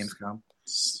Gamescom.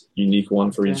 Unique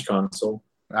one for Okay. each console.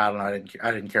 I don't know.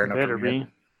 I didn't care enough. Better to read be.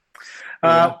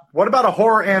 it. What about a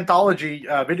horror anthology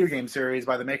video game series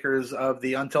by the makers of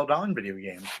the Until Dawn video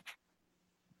game?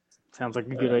 Sounds like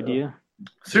a good idea.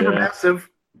 Supermassive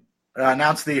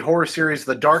announced the horror series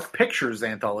The Dark Pictures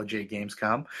anthology at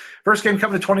Gamescom. First game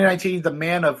coming to 2019, The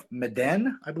Man of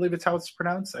Medan, I believe it's how it's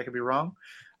pronounced. I could be wrong.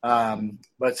 But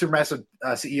Supermassive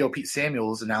CEO Pete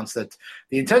Samuels announced that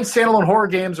the intense standalone horror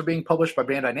games are being published by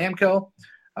Bandai Namco.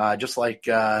 Just like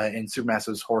in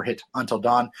Supermassive's Horror Hit Until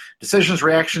Dawn, decisions,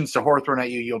 reactions to horror thrown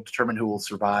at you, you'll determine who will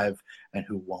survive and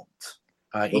who won't.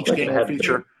 Each game will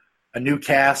feature a new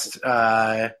cast,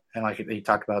 and like he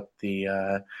talked about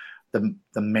the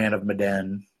Man of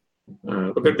Medan.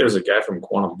 Look like there's a guy from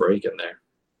Quantum Break in there.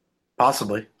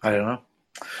 Possibly, I don't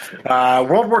know.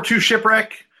 World War II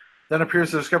shipwreck then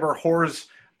appears to discover horrors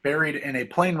buried in a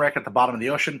plane wreck at the bottom of the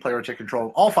ocean. Player will take control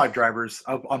of all five divers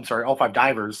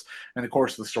in the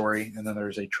course of the story, and then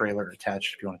there's a trailer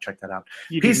attached if you want to check that out.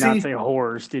 You did not say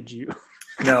horrors, did you?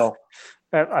 No.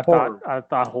 I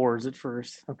thought horrors at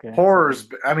first. Okay. Horrors.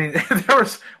 I mean, there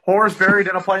was horrors buried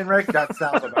in a plane wreck. That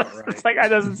sounds about right. It's like that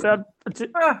doesn't sound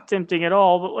tempting at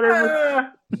all, but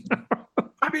whatever.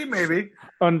 I mean, maybe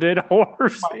undead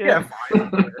horrors. Yeah,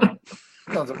 fine.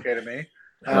 Sounds okay to me.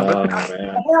 But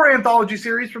a horror anthology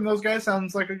series from those guys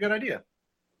sounds like a good idea.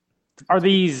 Are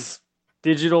these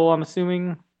digital? I'm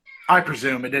assuming. I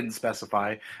presume it didn't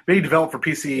specify. Being developed for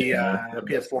PC,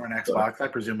 PS4, and Xbox. I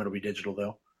presume it'll be digital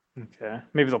though. Okay,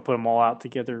 maybe they'll put them all out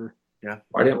together. Yeah.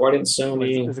 Why didn't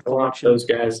Sony lock those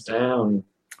guys down?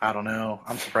 I don't know.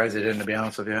 I'm surprised they didn't. To be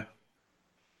honest with you,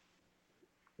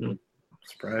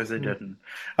 surprised they didn't.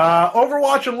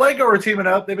 Overwatch and Lego are teaming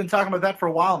up. They've been talking about that for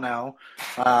a while now.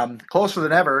 Closer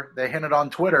than ever. They hinted on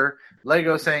Twitter.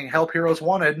 Lego saying "Help Heroes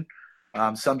Wanted."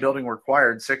 Some building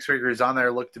required. 6 figures on there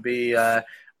look to be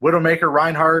Widowmaker,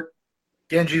 Reinhardt,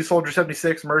 Genji, Soldier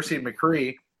 76, Mercy, and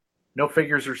McCree. No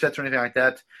figures or sets or anything like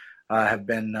that have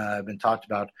been talked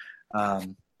about.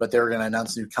 But they were going to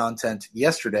announce new content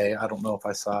yesterday. I don't know if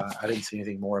I didn't see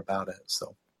anything more about it.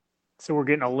 So we're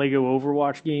getting a Lego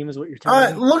Overwatch game is what you're telling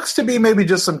me? It looks to be maybe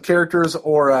just some characters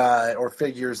or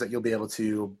figures that you'll be able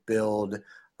to build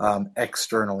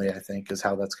externally, I think, is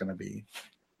how that's going to be.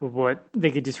 What?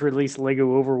 They could just release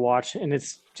Lego Overwatch, and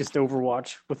it's just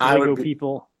Overwatch with Lego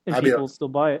people, and people still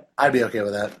buy it. I'd be okay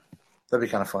with that. That'd be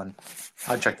kind of fun.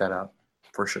 I'd check that out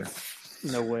for sure.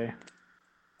 No way.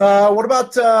 What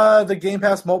about the Game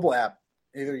Pass mobile app?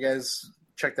 Either you guys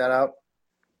check that out?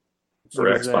 For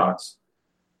Xbox.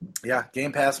 Yeah,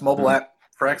 Game Pass mobile app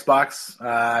for Xbox.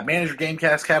 Manage your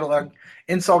Gamecast catalog.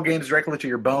 Install games directly to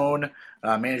your phone.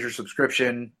 Manage your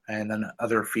subscription, and then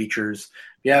other features.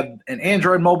 If you have an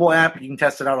Android mobile app, you can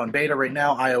test it out on beta right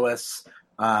now. iOS,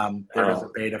 there is a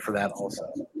beta for that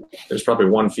also. There's probably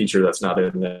one feature that's not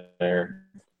in there,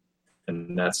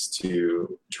 and that's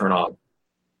to turn off.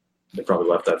 They probably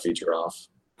left that feature off.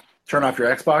 Turn off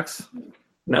your Xbox?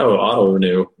 No, auto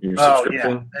renew your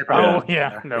subscription.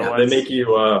 No, they make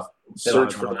you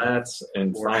search for that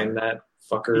and find that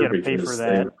fucker. You gotta pay for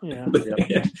that.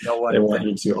 They want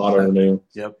you to auto renew.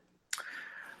 Yep.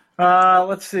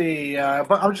 Let's see.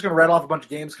 But I'm just going to rattle off a bunch of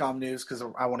Gamescom news because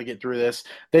I want to get through this.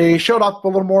 They showed off a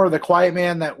little more of the Quiet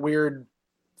Man, that weird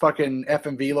fucking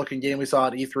FMV looking game we saw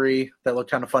at E3 that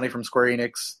looked kind of funny from Square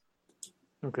Enix.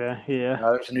 Okay, yeah.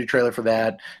 There's a new trailer for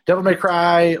that. Devil May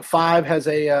Cry 5 has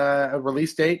a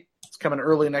release date. It's coming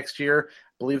early next year. I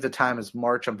believe the time is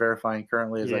March. I'm verifying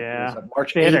currently. Is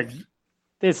March 8th.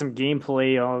 They had some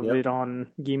gameplay of it on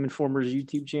Game Informer's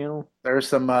YouTube channel. There's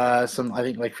some I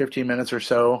think like 15 minutes or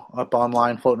so up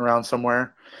online floating around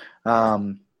somewhere.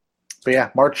 But yeah,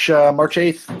 March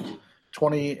 8th,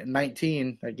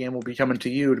 2019. That game will be coming to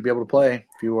you to be able to play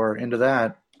if you are into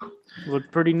that.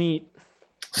 Looked pretty neat.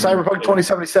 Cyberpunk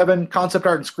 2077 concept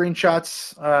art and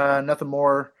screenshots. Nothing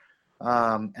more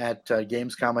at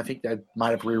Gamescom. I think that might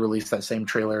have re-released that same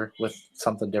trailer with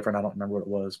something different. I don't remember what it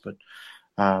was, but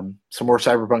some more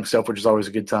Cyberpunk stuff, which is always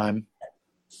a good time.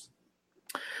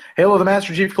 Halo: The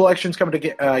Master Chief Collection is coming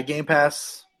to Game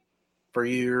Pass for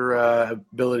your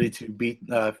ability to beat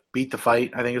the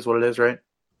fight. I think is what it is, right?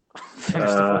 It's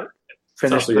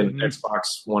actually an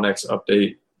Xbox One X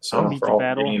update, so for all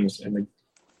games and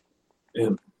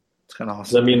it's kind of awesome.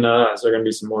 Does that mean is there going to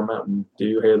be some more Mountain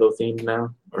Dew Halo themed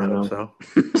now? Or no? So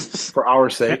for our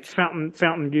sake,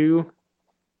 Fountain Dew.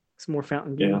 Some more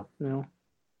Fountain Dew. Yeah.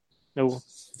 No.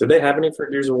 Did they have any for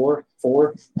Gears of War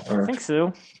 4? I think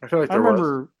so. I feel like I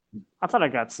remember. I thought I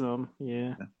got some.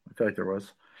 Yeah. I feel like there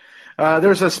was.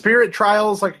 There's a Spirit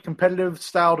Trials, like a competitive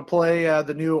style to play.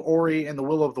 The new Ori and the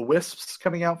Will of the Wisps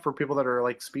coming out for people that are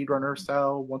like speedrunner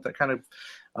style, want that kind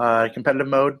of competitive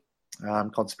mode.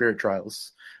 Called Spirit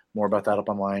Trials. More about that up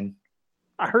online.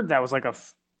 I heard that was like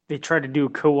they tried to do a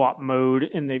co-op mode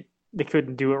and they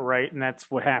couldn't do it right, and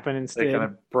that's what happened instead. They kind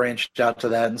of branched out to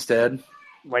that instead.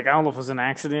 Like, I don't know if it was an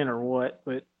accident or what,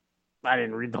 but I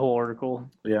didn't read the whole article.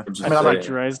 Yeah. I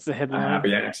plagiarized the headline. A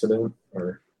happy accident?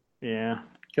 Or... Yeah.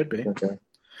 Could be. Okay.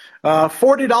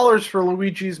 $40 for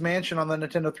Luigi's Mansion on the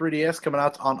Nintendo 3DS coming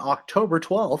out on October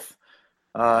 12th.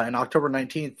 And October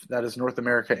 19th, that is North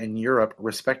America and Europe,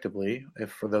 respectively.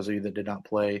 If for those of you that did not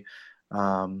play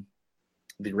the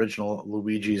original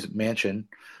Luigi's Mansion,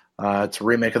 it's a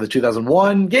remake of the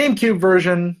 2001 GameCube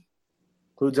version.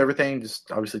 Includes everything,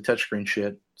 just obviously touchscreen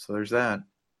shit. So there's that.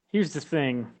 Here's the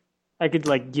thing. I could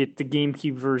get the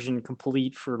GameCube version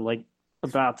complete for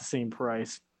about the same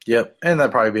price. Yep, and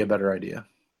that'd probably be a better idea.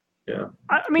 Yeah.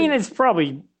 I mean, it's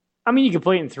probably. I mean, you can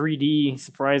play it in 3D,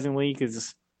 surprisingly,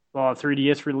 because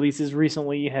 3DS releases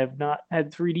recently have not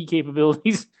had 3D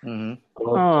capabilities. Mm-hmm.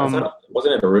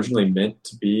 Wasn't it originally meant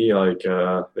to be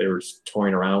they were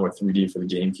toying around with 3D for the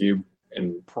GameCube?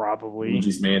 And probably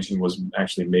Luigi's Mansion was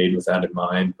actually made with that in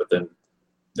mind, but then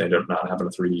they ended up not having a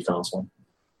 3D console.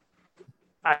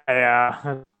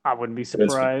 I wouldn't be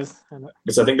surprised.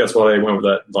 Because I think that's why they went with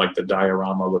that, the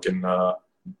diorama looking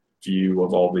view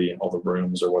of all the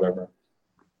rooms or whatever.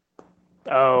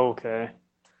 Oh, okay.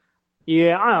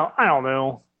 Yeah, I don't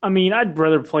know. I mean, I'd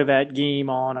rather play that game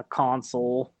on a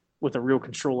console with a real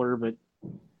controller, but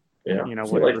yeah,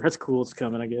 whatever. That's cool. It's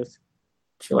coming, I guess.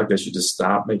 I feel like they should just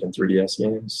stop making 3DS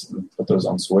games and put those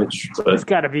on Switch. But it's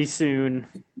got to be soon.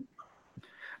 I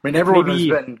mean, everyone has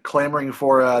been clamoring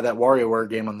for that WarioWare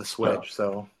game on the Switch.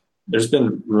 So there's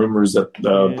been rumors that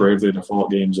Bravely Default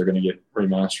games are going to get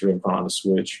remastered and put on the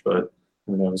Switch, but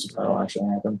who knows if that'll actually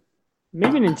happen.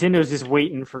 Maybe Nintendo's just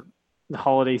waiting for the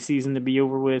holiday season to be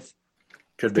over with.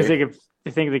 Could be. Because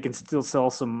they think they can still sell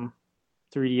some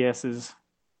 3DSs.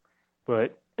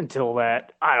 But until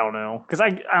that, I don't know. Because I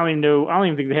don't even know. I don't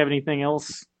even think they have anything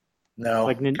else. No,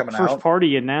 coming first out.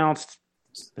 Party announced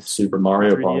Super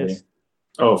Mario 3DS. Party.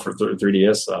 Oh, for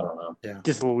 3DS? I don't know. Yeah.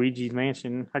 Just Luigi's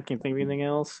Mansion. I can't think of anything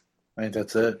else. I think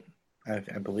that's it. I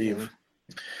believe.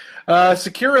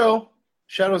 Sekiro,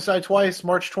 Shadows Die Twice,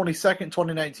 March 22nd,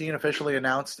 2019, officially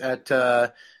announced at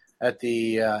the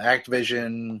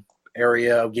Activision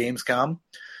area of Gamescom.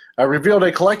 Revealed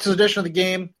a collector's edition of the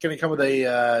game, going to come with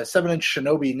a 7-inch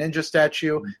Shinobi Ninja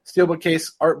statue, steelbook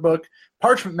case, art book,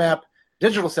 parchment map,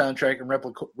 digital soundtrack, and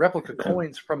replica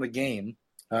coins from the game.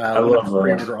 I love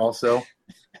pre-order also.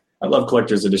 I love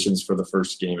collector's editions for the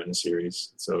first game in the series.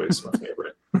 It's always my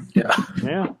favorite.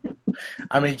 Yeah.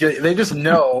 I mean, they just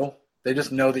know that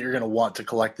you're going to want to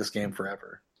collect this game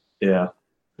forever. Yeah.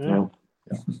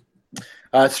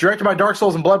 It's directed by Dark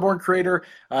Souls and Bloodborne creator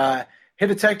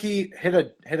Hidetaka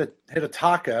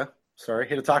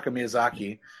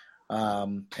Miyazaki.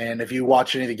 And if you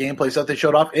watch any of the gameplay stuff they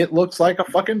showed off, it looks like a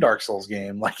fucking Dark Souls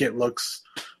game. Like, it looks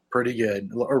pretty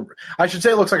good. Or I should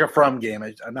say it looks like a From game.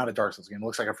 Not a Dark Souls game. It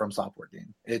looks like a From Software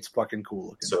game. It's fucking cool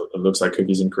looking. So it looks like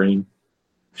cookies and cream?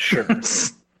 Sure.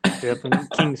 Yep, in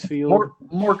Kingsfield.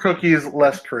 More cookies,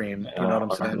 less cream. You know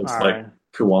what I'm saying? It looks like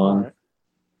Kuan. Right.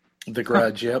 The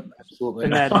Grudge, yep, absolutely.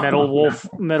 And that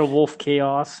Metal Wolf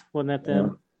Chaos, wasn't that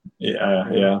them?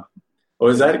 Yeah. Oh,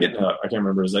 is that getting I can't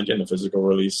remember. Is that getting a physical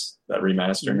release, that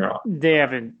remastering? Or? They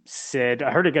haven't said.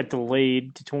 I heard it got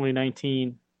delayed to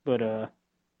 2019, but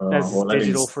that's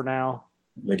digital for now.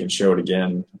 They can show it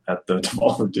again at the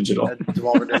Devolver Digital. At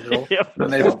Devolver Digital. Yep.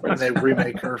 When they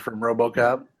remake her from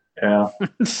RoboCop. Yeah.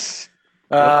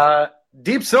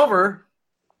 Deep Silver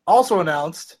also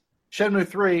announced Shenmue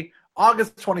 3,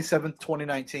 August 27th,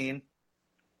 2019.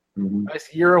 Mm-hmm.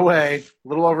 Nice year away, a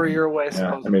little over a year away.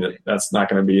 Yeah, I mean, that's not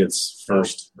going to be its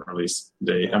first release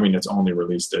date. I mean, its only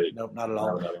release date. Nope, not at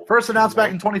all. First announced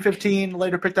back in 2015,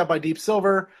 later picked up by Deep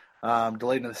Silver,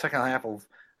 delayed in the second half of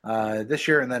this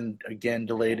year, and then again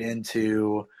delayed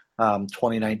into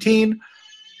 2019.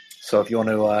 So if you want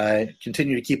to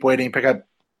continue to keep waiting, pick up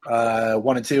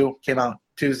 1 and 2, came out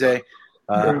Tuesday.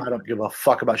 I don't give a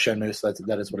fuck about Shenmue, so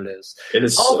that is what it is. It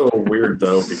is so weird,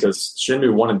 though, because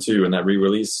Shenmue 1 and 2 and that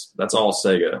re-release, that's all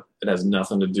Sega. It has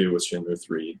nothing to do with Shenmue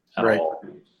 3 at all.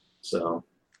 So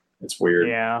it's weird.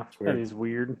 Yeah, that is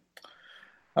weird.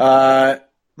 The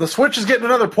Switch is getting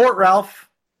another port, Ralph,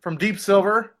 from Deep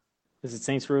Silver. Is it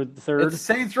Saints Row the Third? It's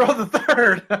Saints Row the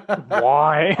Third.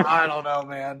 Why? I don't know,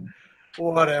 man.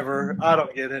 Whatever. I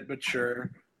don't get it, but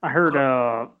sure. I heard.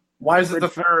 Why is it the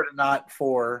third and not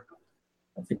 4?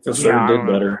 I think the third did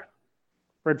better.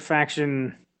 Red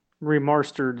Faction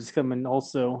Remastered is coming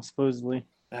also, supposedly.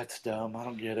 That's dumb. I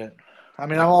don't get it. I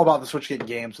mean, I'm all about the Switch getting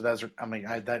games, so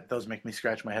those make me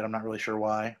scratch my head. I'm not really sure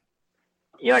why.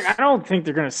 Yeah, I don't think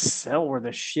they're gonna sell worth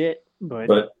a shit, but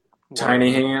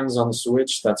Tiny Hands on the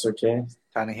Switch, that's okay.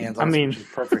 Tiny Hands on the Switch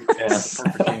is perfect. Yeah, it's a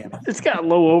perfect game. It's got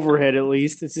low overhead at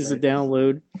least. It's just a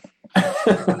download.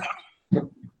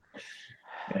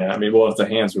 Yeah, I mean, well, if the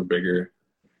hands were bigger.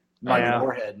 My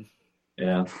forehead.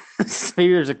 Yeah.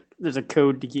 Maybe there's a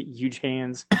code to get huge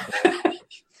hands.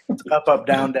 Up,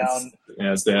 down, down. Yeah,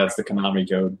 that's the Konami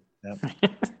code. And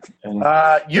It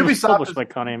was Ubisoft published by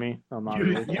Konami. I'm not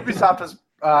really. Ubisoft has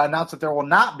announced that there will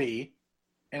not be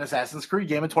an Assassin's Creed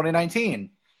game in 2019.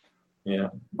 yeah.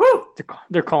 Woo!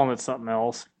 They're calling it something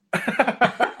else.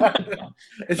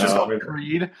 It's just called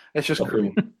Creed. It's just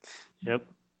Creed. Yep.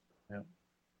 I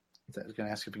was going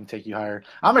to ask if we can take you higher.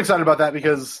 I'm excited about that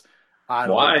because Why?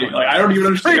 Like, I don't even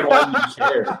understand why you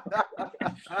care.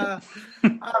 I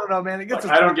don't know, man. It gets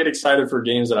I don't get excited for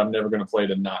games that I'm never going to play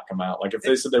to not come out. Like if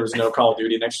they said there was no Call of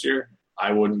Duty next year,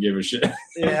 I wouldn't give a shit.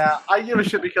 Yeah, I give a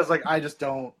shit because like I just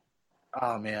don't.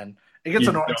 Oh man, it gets You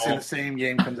annoying to see don't. the same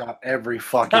game comes out every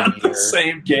fucking Not year. the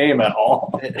same game at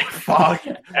all. Fuck,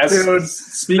 Dude,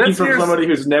 speaking this from year's- somebody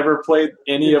who's never played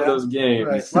any of those games,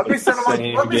 Right. Let me sit on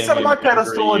same my game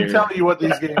pedestal every and year. tell you what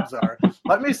these games are.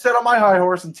 Let me sit on my high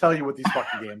horse and tell you what these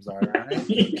fucking games are.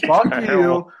 Right? Fuck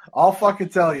you. I'll fucking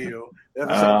tell you. They're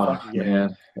the same Oh fucking game.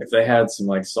 man, if they had some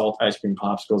like salt ice cream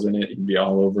popsicles in it, you'd be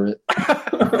all over it.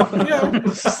 Yeah.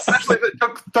 Especially if it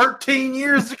took 13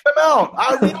 years to come out.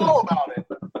 I would know about it.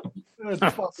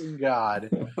 Good fucking God.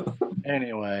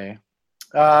 Anyway.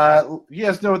 You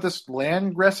guys know what this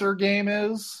Landgresser game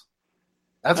is?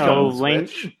 That's going to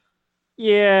Switch.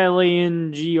 Yeah,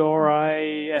 Lane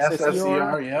GRISSER.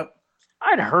 SSER, yep.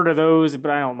 I'd heard of those,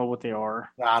 but I don't know what they are.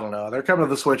 I don't know. They're coming to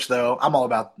the Switch, though.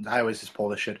 I always just pull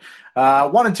this shit.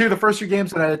 1 and 2, the first 2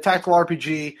 games in a tactical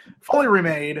RPG, fully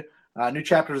remade. New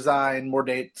chapter design, more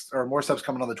dates, or more stuff's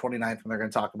coming on the 29th when they're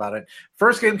going to talk about it.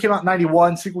 First game came out in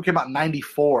 91, sequel came out in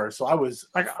 94, so I was...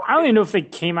 I don't even know if they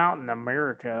came out in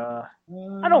America.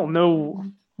 I don't know.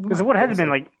 Because it would have been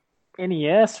like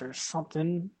NES or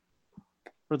something.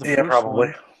 For the first probably.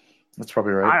 one. That's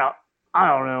probably right. I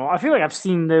don't know. I feel like I've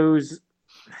seen those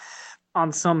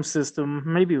on some system.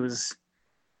 Maybe it was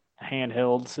a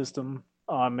handheld system.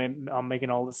 I'm making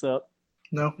all this up.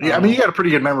 No. Yeah, I mean, you got a pretty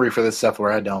good memory for this stuff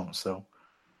where I don't, so.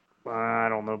 I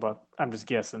don't know about. I'm just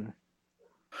guessing.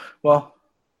 Well,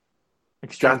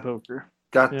 Extreme Poker.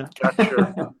 got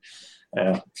sure.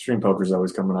 Yeah, Extreme Poker's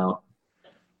always coming out.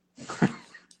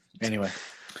 Anyway,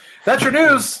 that's your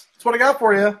news. That's what I got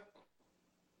for you.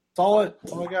 That's all I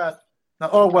got. Now,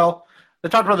 oh, well, they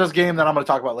talked about this game that I'm going to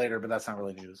talk about later, but that's not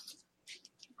really news.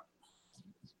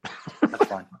 That's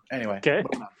fine. Anyway, Okay.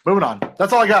 moving on.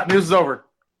 That's all I got. News is over.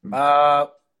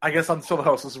 I guess I'm still the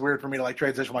host. This is weird for me to like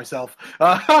transition myself.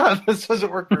 This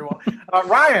doesn't work very well.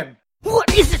 Ryan.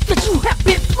 What is it that you have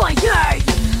been playing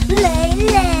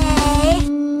lately?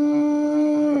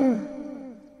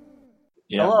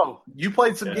 Yeah. Hello. You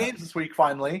played some games this week,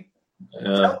 finally.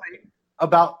 Uh, Tell me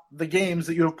about the games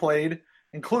that you have played,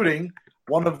 including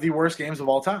one of the worst games of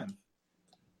all time.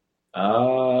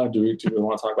 do we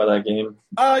want to talk about that game?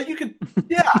 You could,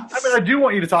 yeah. I mean, I do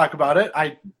want you to talk about it.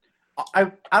 I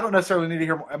don't necessarily need to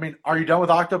hear more. I mean, are you done with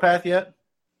Octopath yet?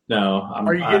 No.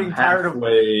 Are you getting tired of? Are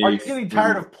you getting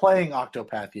tired of playing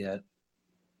Octopath yet?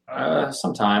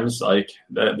 Sometimes, like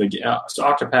so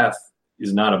Octopath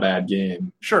is not a bad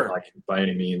game. Sure. Like by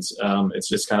any means. It's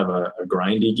just kind of a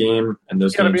grindy game, and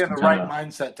those You got to games be in the can right kinda-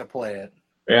 mindset to play it.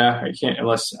 Yeah, I can't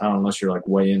unless you're like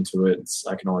way into it.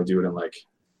 I can only do it in like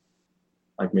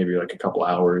maybe like a couple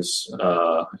hours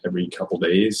every couple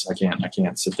days. I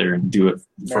can't sit there and do it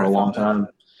for a long time.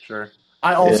 Sure.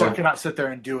 I also Yeah. cannot sit there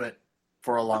and do it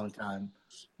for a long time.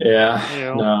 Yeah.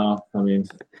 Yeah. No, I mean,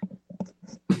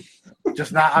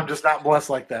 I'm just not blessed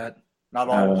like that. Not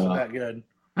all of us are that good.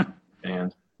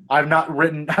 man. I've not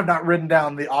written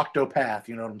down the Octopath.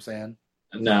 You know what I'm saying?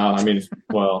 No, I mean,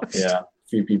 well, yeah.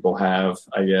 Few people have,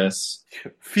 I guess.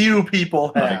 Few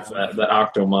people Like have. that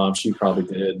Octo Mom, she probably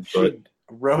did, but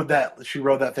She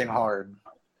rode that thing hard.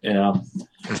 yeah.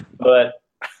 But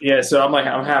yeah, so I'm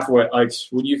halfway. Like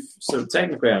so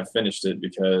technically I finished it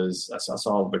because I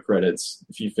saw the credits.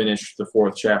 If you finish the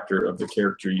 4th chapter of the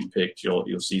character you picked, you'll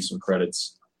see some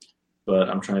credits. But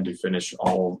I'm trying to finish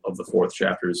all of the 4th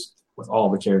chapters with all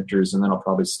the characters, and then I'll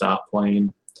probably stop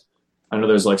playing. I know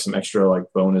there's like some extra like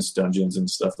bonus dungeons and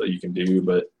stuff that you can do,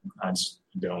 but I'm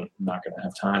not going to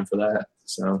have time for that.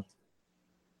 So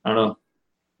I don't know.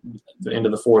 The end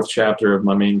of the 4th chapter of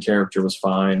my main character was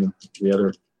fine. The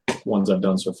other ones I've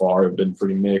done so far have been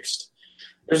pretty mixed.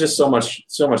 There's just so much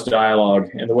dialogue,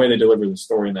 and the way they deliver the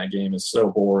story in that game is so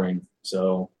boring.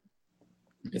 So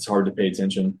it's hard to pay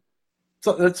attention.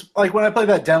 So it's like when I played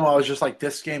that demo, I was just like,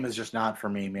 this game is just not for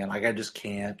me, man. Like I just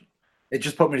can't. It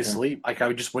just put me to sleep. Like I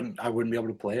wouldn't be able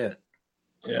to play it.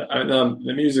 Yeah,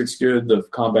 the music's good, the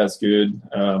combat's good,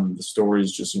 the story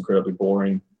is just incredibly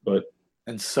boring. But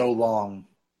And so long.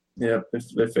 yeah,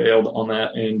 they failed on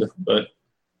that end, but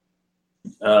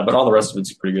all the rest of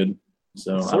it's pretty good.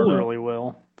 So I don't Sold know. really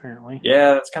well. apparently.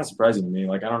 Yeah, that's kind of surprising to me.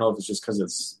 Like, I don't know if it's just because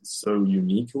it's so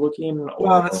unique looking or,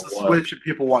 Well, it's or the what. Switch and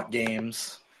people want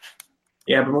games.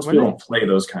 Yeah, but most people don't play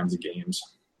those kinds of games.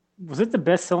 Was it the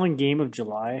best-selling game of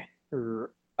July?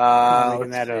 Or am I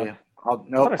making Let's that see. up?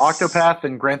 No, I thought Octopath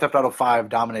and Grand Theft Auto 5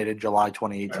 dominated July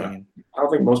 2018. I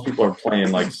don't think most people are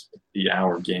playing like the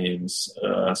hour games.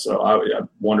 So I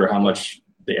wonder how much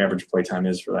the average playtime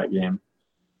is for that game.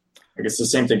 I guess the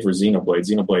same thing for Xenoblade.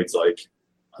 Xenoblade's like,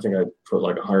 I think I put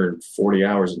like 140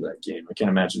 hours into that game. I can't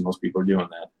imagine most people are doing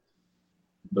that.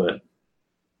 But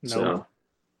so,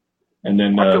 and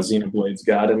then Xenoblade's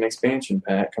got an expansion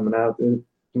pack coming out in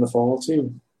the fall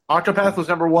too. Octopath was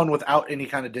number one without any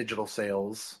kind of digital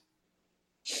sales.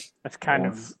 That's kind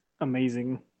of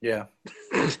amazing. Yeah.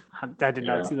 I did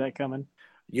not see that coming.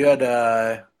 You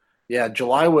had,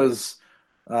 July was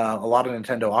a lot of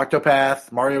Nintendo.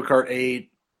 Octopath, Mario Kart 8,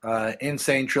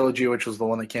 Insane Trilogy, which was the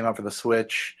one that came out for the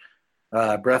Switch,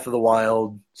 Breath of the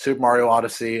Wild, Super Mario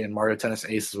Odyssey, and Mario Tennis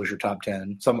Aces was your top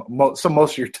 10. Most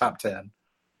of your top 10.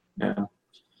 Yeah.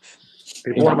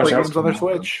 People want to play games on their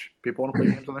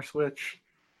Switch.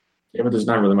 Yeah, but there's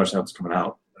not really much else coming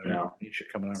out right now.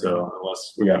 So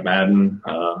unless we got Madden,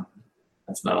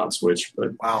 that's not on Switch. But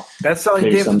wow, best-selling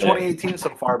games in 2018 so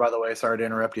far. By the way, sorry to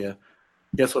interrupt you.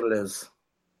 Guess what it is?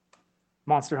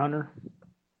 Monster Hunter.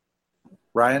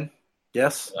 Ryan,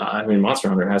 yes. I mean, Monster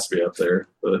Hunter has to be up there,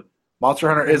 but Monster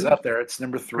Hunter is up there. It's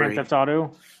number 3. Grand Theft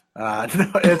Auto. No,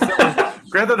 it's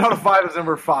Grand Theft Auto 5 is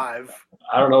number 5.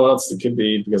 I don't know what else it could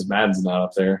be because Madden's not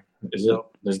up there. Is it?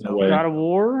 There's no way. God of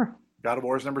War. God of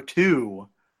War is number 2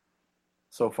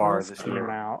 so far this year.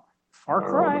 Out. Far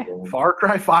Cry. Far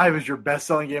Cry 5 is your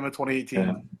best-selling game of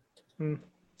 2018. Yeah.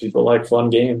 People like fun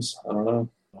games. I don't know.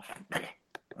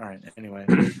 All right. Anyway,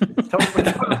 tell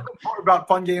me more about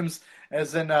fun games,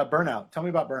 as in Burnout. Tell me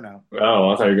about Burnout. Oh,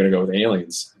 I thought you were going to go with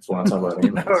Aliens. If you want to talk about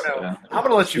Aliens. No. I'm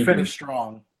going to let you finish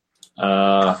strong.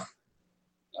 So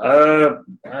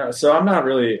I don't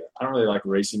really like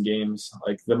racing games.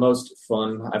 Like the most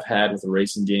fun I've had with a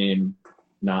racing game,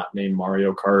 not named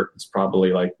Mario Kart, is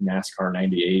probably like NASCAR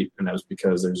 98, and that was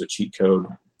because there's a cheat code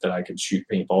that I could shoot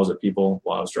paintballs at people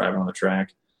while I was driving on the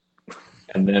track.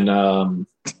 And then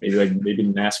maybe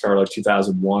NASCAR like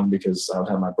 2001 because I would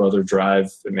have my brother drive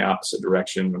in the opposite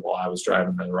direction while I was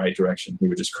driving in the right direction. He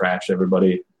would just crash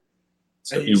everybody.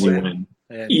 So easy win.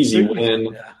 Easy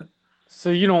win. Yeah. So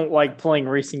you don't like playing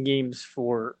racing games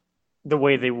for the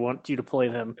way they want you to play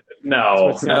them? No.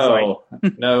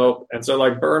 And so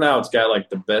like Burnout's got like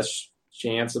the best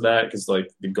chance of that because like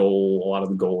a lot of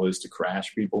the goal is to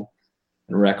crash people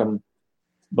and wreck them.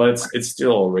 But it's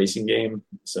still a racing game.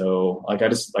 So like I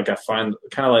find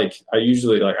kind of like I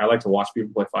usually like I like to watch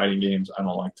people play fighting games. I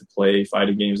don't like to play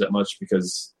fighting games that much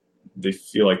because they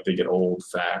feel like they get old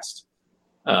fast.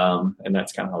 And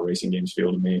that's kind of how racing games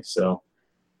feel to me. So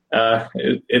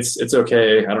it's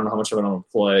okay. I don't know how much of it I'm gonna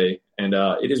play, and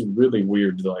it is really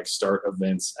weird to like start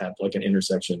events at like an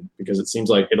intersection because it seems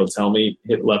like it'll tell me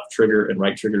hit left trigger and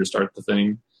right trigger to start the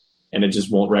thing, and it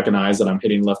just won't recognize that I'm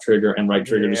hitting left trigger and right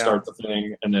trigger to start the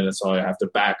thing, and then so I have to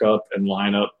back up and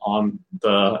line up on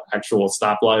the actual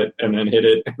stoplight and then hit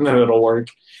it, and then it'll work.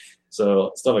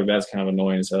 So stuff like that's kind of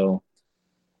annoying as hell.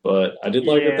 But I did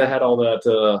like that they had all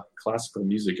that classical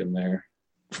music in there.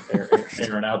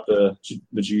 Airing out the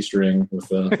G string with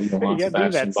the you gotta do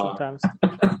that sometimes.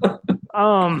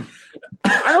 I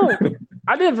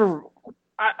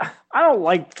don't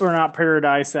like Burnout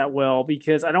Paradise that well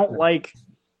because I don't like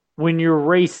when you're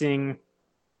racing,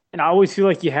 and I always feel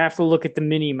like you have to look at the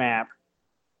mini map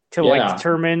to like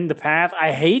determine the path.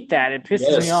 I hate that. It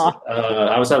pisses me off.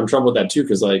 I was having trouble with that too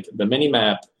because like the mini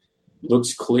map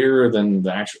looks clearer than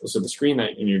the actual. So the screen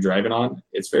that you're driving on,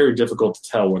 it's very difficult to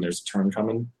tell when there's a turn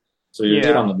coming. So you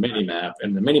hit on the mini map,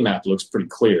 and the mini map looks pretty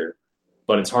clear,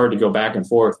 but it's hard to go back and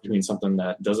forth between something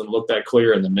that doesn't look that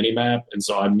clear and the mini map, and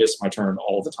so I miss my turn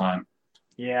all the time.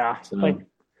 Yeah, so, like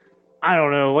I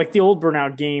don't know, like the old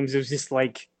Burnout games, it was just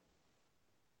like,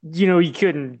 you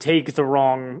couldn't take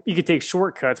you could take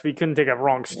shortcuts, but you couldn't take a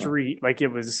wrong street. Like it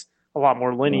was a lot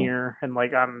more linear, and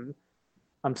like I'm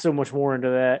so much more into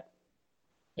that.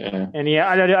 Yeah. And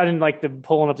I didn't like the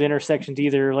pulling up the intersections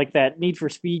either. Like that Need for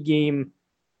Speed game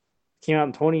came out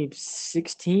in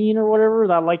 2016 or whatever.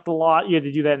 That I liked a lot. You had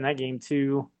to do that in that game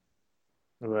too.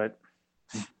 But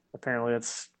apparently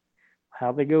that's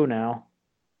how they go now.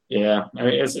 Yeah. I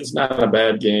mean, it's not a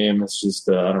bad game. It's just,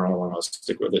 I don't know when I'll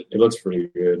stick with it. It looks pretty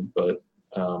good, but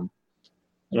and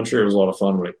I'm sure it was a lot of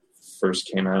fun when it first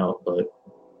came out, but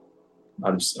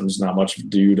I'm just not much of a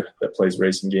dude that plays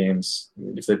racing games. I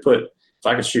mean, if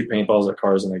I could shoot paintballs at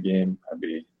cars in a game, I'd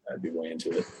be I'd be way into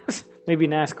it. Maybe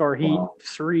NASCAR Heat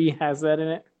 3 has that in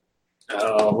it.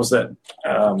 What's that?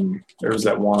 There was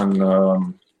that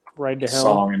one Ride to Hell.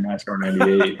 song in NASCAR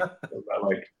 '98 about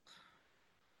like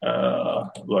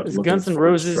Is looking Guns N' for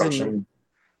Roses destruction.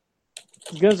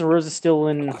 Guns N' Roses still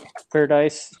in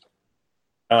Paradise?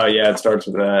 Yeah, it starts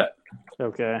with that.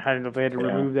 Okay, I don't know if they had to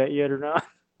remove that yet or not.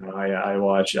 I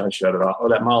watched. I shut it off. Oh,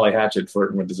 that Molly Hatchet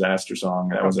flirting with disaster song.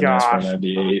 That was in NASCAR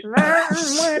 '98.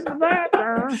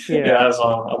 Yeah,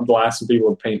 I'm blasting people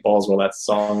with paintballs while that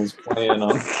song is playing.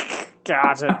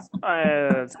 Gosh,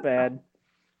 that's bad.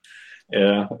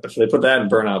 Yeah, if they put that in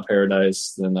Burnout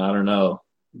Paradise, then I don't know.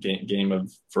 Game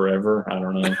of Forever. I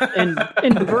don't know. And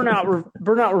in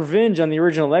Burnout Revenge on the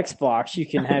original Xbox, you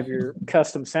can have your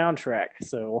custom soundtrack,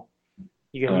 so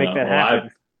you can make that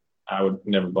happen. I would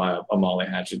never buy a Molly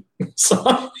Hatchet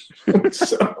song.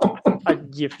 So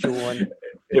I'd gift you one.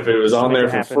 If it was on there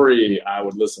for free, I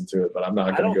would listen to it, but I'm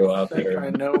not going to go out there.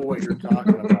 I know what you're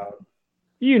talking about.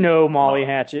 You know Molly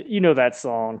Hatchet. You know that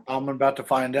song. I'm about to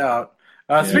find out.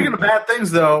 Speaking of bad things,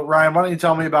 though, Ryan, why don't you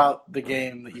tell me about the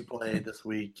game that you played this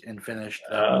week and finished?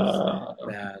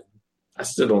 Bad. I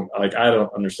still don't I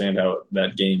don't understand how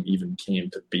that game even came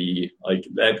to be. Like,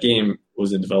 that game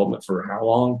was in development for how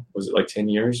long? Was it like 10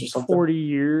 years or something? 40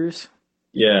 years.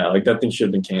 Yeah, like that thing should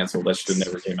have been canceled. That should have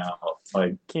never came out.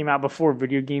 Like, came out before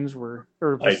video games were,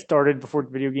 or started before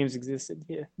video games existed.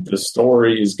 Yeah. The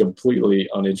story is completely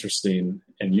uninteresting,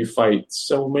 and you fight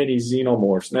so many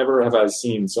xenomorphs. Never have I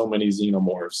seen so many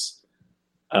xenomorphs.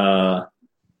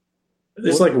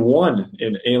 There's like one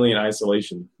in Alien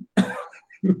Isolation,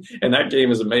 and that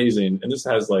game is amazing. And this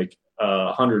has like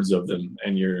hundreds of them,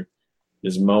 and you're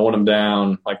just mowing them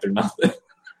down like they're nothing.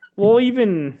 Well,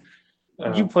 even.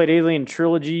 You played Alien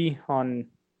Trilogy on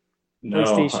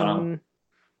PlayStation.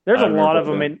 There's a lot of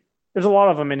them there's a lot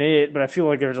of them in it, but I feel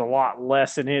like there's a lot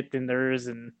less in it than there is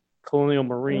in Colonial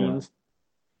Marines.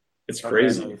 It's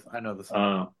crazy. I know this.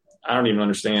 I don't even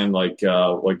understand. Like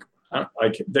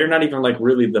they're not even like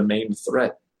really the main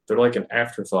threat. They're like an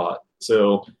afterthought.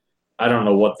 So I don't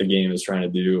know what the game is trying to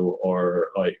do, or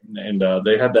like. And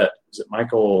they had that. Is it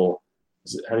Michael?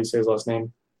 How do you say his last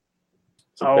name?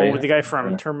 The guy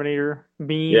from Terminator,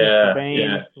 Bean. Yeah,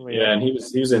 Bane. yeah, and he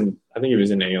was in. I think he was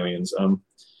in Aliens.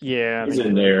 Yeah, he's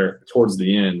in there towards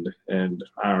the end, and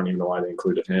I don't even know why they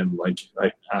included him. Like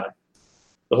the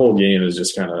whole game is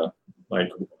just kind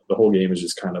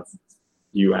of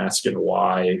you asking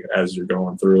why as you're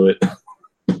going through it.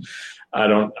 I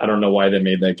don't know why they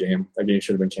made that game. That game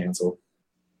should have been canceled.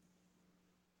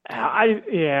 I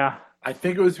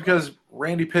think it was because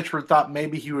Randy Pitchford thought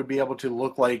maybe he would be able to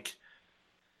look like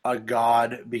a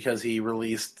god because he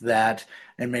released that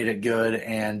and made it good,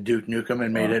 and Duke Nukem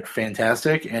and made it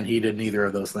fantastic, and he did neither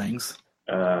of those things.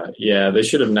 They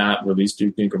should have not released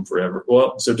Duke Nukem Forever.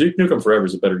 Well, so Duke Nukem Forever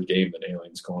is a better game than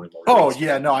Aliens Colonial Marines. Oh,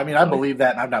 yeah, no, I mean, I believe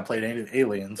that, and I've not played any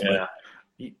Aliens. Yeah.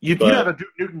 But you have a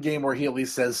Duke Nukem game where he at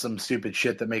least says some stupid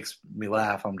shit that makes me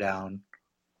laugh, I'm down.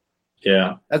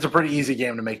 Yeah. That's a pretty easy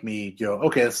game to make me go,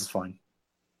 okay, this is fun.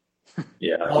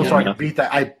 Yeah. Also, I can beat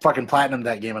that. I fucking platinumed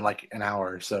that game in like an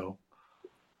hour. So,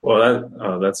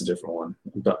 well, that's a different one.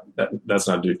 That's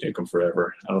not Duke Nukem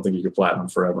Forever. I don't think you could platinum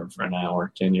Forever for an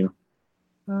hour, can you?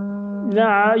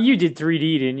 Nah, you did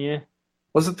 3D, didn't you?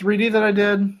 Was it 3D that I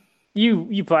did?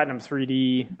 You platinum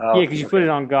 3D. Because you put it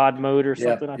on God mode or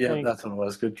something. I think. That's what it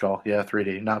was. Good call. Yeah,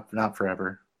 3D, not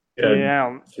Forever.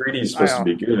 Yeah, 3D is supposed to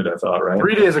be good, I thought, right?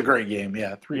 3D is a great game,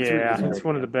 yeah. 3D it's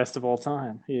one of the best of all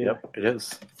time. Yeah. Yep, it is.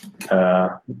 Duke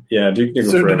Nukem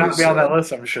Soon Forever. to not be on that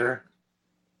list, I'm sure.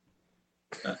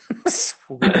 But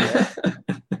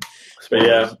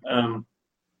yeah,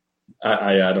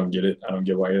 I don't get it. I don't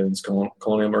get why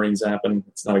Colonial Marines happen.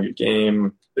 It's not a good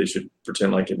game. They should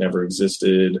pretend like it never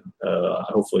existed.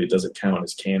 Hopefully it doesn't count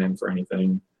as canon for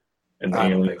anything. And I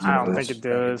don't think it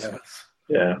does.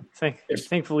 Yeah.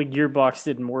 Thankfully, Gearbox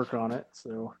didn't work on it,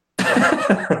 so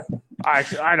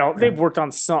I don't. They've worked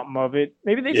on something of it.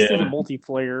 Maybe they just did a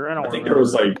multiplayer. I think there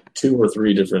was like 2 or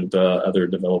 3 different other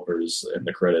developers in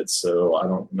the credits, so I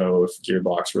don't know if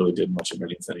Gearbox really did much of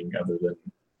anything other than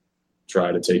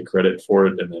try to take credit for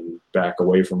it and then back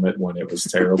away from it when it was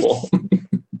terrible.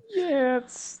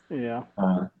 If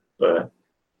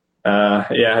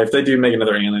they do make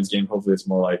another Aliens game, hopefully it's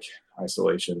more like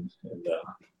Isolation and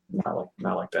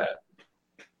not like that.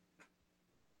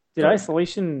 Did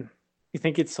Isolation, you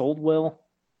think it sold well?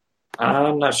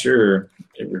 I'm not sure.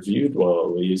 It reviewed well,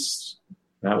 at least.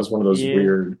 That was one of those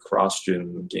weird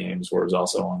cross-gen games where it was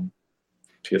also on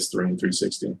PS3 and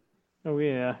 360. Oh,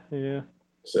 yeah.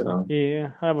 So,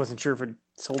 yeah, I wasn't sure if it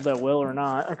sold that well or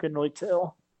not. I couldn't really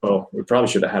tell. Well, we probably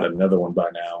should have had another one by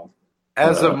now.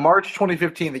 As of March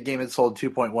 2015, the game had sold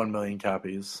 2.1 million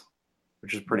copies,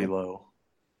 which is pretty low.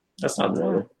 That's not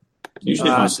low. Usually,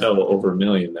 if you sell over 1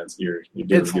 million, that's you're doing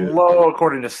It's good. low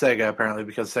according to Sega, apparently,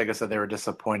 because Sega said they were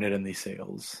disappointed in these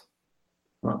sales.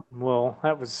 Well,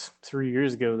 that was 3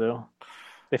 years ago, though.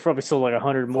 They probably sold like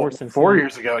 100 more since 4 then.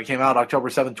 years ago. It came out October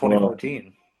 7th,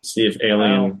 2014. See if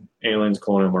Aliens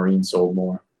Colonial Marines sold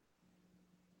more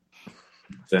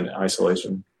than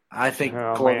Isolation. I think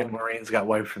Colonial Marines got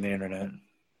wiped from the internet.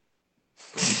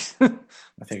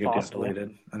 I think it got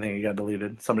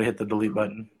deleted. Somebody hit the delete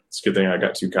button. It's a good thing I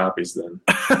got 2 copies then.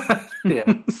 Yeah.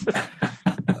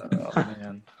 Oh,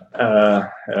 man.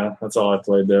 Yeah, that's all I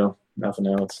played, though. Nothing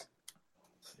else.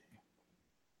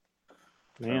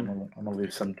 Man. I'm going to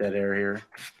leave some dead air here.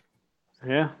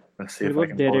 Yeah. Let's see if I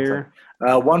can pull it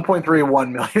up.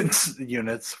 1.31 million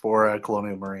units for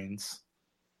Colonial Marines.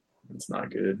 It's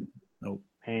not good. Nope.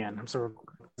 Man, I'm sorry.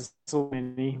 So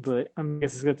many, but I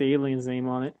guess it's got the alien's name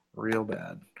on it. Real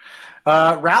bad.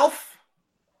 Ralph?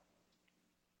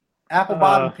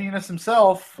 Applebottom penis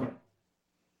himself.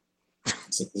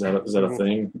 Is that a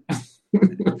thing?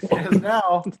 It is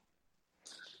now.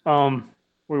 What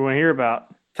do you want to hear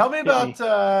about? Tell me about.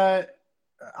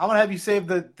 I'm gonna have you save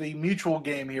the mutual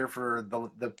game here for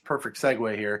the perfect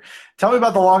segue here. Tell me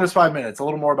about the longest 5 minutes. A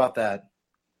little more about that.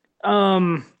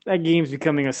 That game's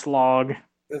becoming a slog.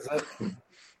 Is it?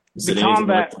 Is it anything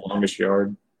like the longest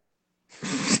yard?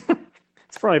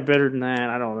 It's probably better than that.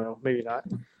 I don't know. Maybe not.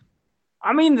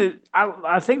 I mean,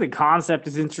 I think the concept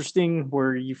is interesting,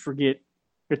 where you forget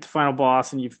you're at the final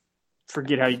boss and you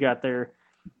forget how you got there.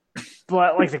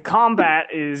 But like the combat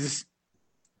is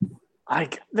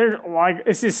like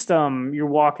it's just you're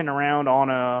walking around on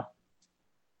a.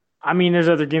 I mean, there's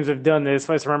other games that have done this. If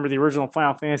I just remember the original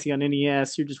Final Fantasy on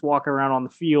NES, you're just walking around on the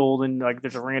field and like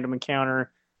there's a random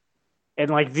encounter,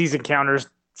 and like these encounters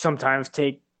sometimes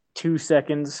take 2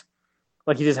 seconds.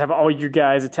 Like you just have all your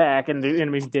guys attack and the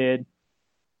enemy's dead.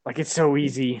 Like it's so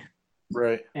easy,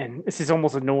 right? And this is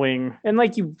almost annoying. And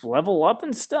like you level up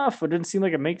and stuff, but it doesn't seem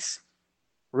like it makes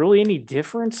really any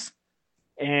difference.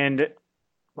 And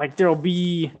like you'll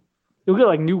get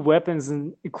like new weapons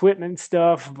and equipment and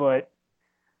stuff, but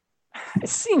it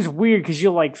seems weird because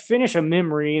you'll like finish a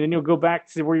memory and then you'll go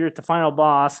back to where you're at the final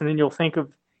boss and then you'll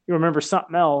remember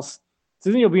something else.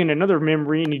 So then you'll be in another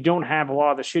memory and you don't have a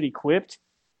lot of the shit equipped.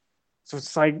 So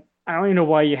it's like, I don't even know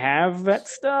why you have that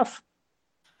stuff.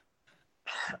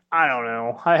 I don't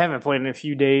know. I haven't played in a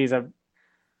few days. I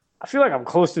feel like I'm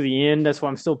close to the end. That's why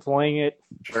I'm still playing it.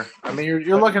 Sure. I mean,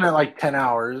 you're looking at like 10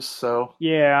 hours, so.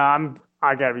 Yeah,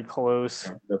 I gotta be close.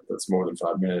 That's more than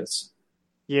 5 minutes.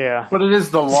 Yeah. But it is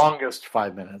the longest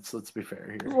 5 minutes, let's be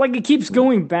fair here. Like it keeps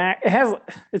going back.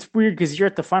 It's weird because you're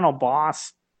at the final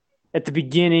boss at the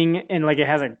beginning and like it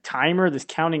has a timer that's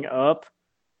counting up.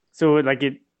 So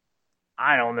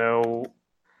I don't know.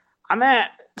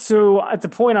 So at the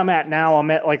point I'm at now, I'm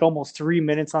at like almost 3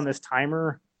 minutes on this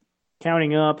timer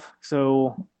counting up.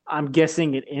 So I'm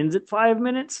guessing it ends at 5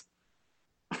 minutes.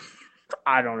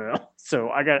 I don't know. So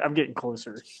I'm getting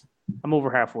closer. I'm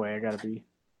over halfway. I gotta be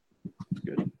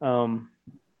good.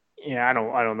 Yeah, I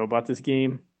don't know about this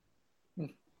game.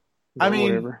 I mean,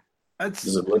 whatever.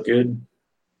 Does it look good?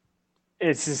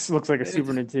 It just looks like a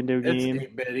Super Nintendo game.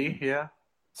 It's 8-bitty, yeah.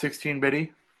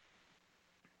 16-bitty.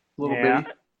 Little yeah.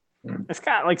 bitty. It's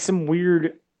got like some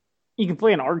weird. You can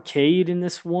play an arcade in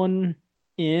this one.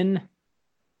 And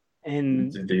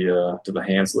did the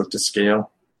hands look to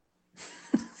scale?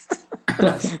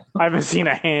 I haven't seen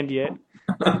a hand yet.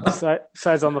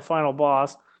 Besides on the final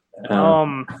boss.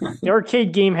 The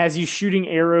arcade game has you shooting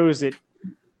arrows at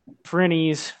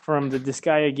Prinnies from the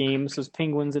Disgaea games, those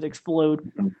penguins that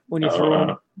explode when you throw them.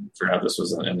 I forgot this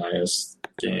was an NIS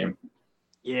game.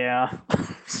 Yeah.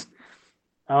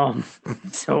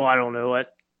 So I don't know.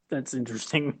 That's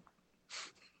interesting.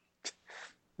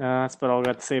 That's about all I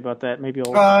got to say about that. Maybe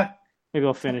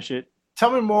I'll finish it.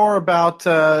 Tell me more about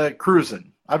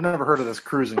Cruisin'. I've never heard of this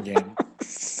Cruisin' game.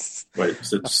 Wait,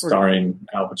 is it starring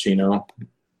Al Pacino?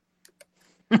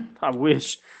 I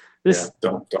wish.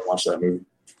 Don't watch that movie.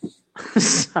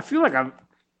 I feel like I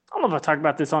don't know if I talked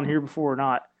about this on here before or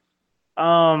not.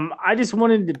 I just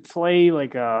wanted to play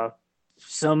like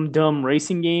some dumb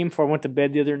racing game before I went to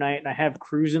bed the other night, and I have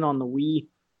Cruisin' on the Wii,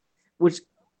 which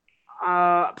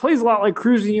plays a lot like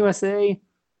Cruisin' USA,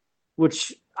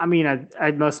 which, I mean,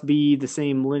 I must be the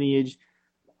same lineage.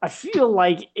 I feel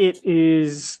like it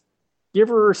is. You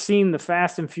ever seen the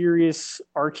Fast and Furious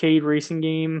arcade racing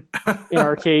game in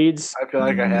arcades? I feel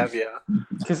like I have, yeah.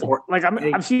 Because like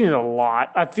I've seen it a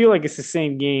lot. I feel like it's the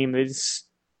same game.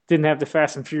 They didn't have the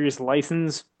Fast and Furious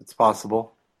license It's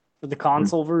possible. for the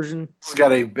console version. It's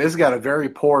got a very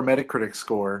poor Metacritic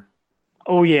score.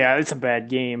 Oh yeah, it's a bad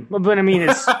game. But I mean,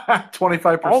 it's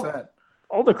 25%.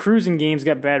 all the cruising games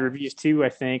got bad reviews too. I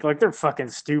think like they're fucking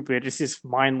stupid. It's just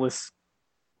mindless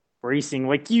racing.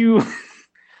 Like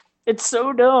it's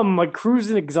so dumb. Like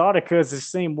Cruising Exotica is the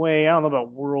same way. I don't know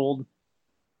about World,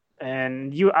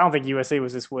 and I don't think USA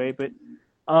was this way, but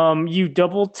you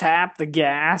double tap the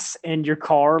gas and your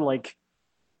car like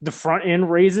the front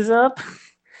end raises up,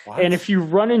 and if you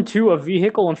run into a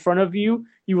vehicle in front of you,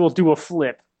 you will do a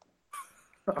flip.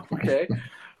 Okay.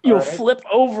 You'll flip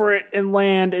over it and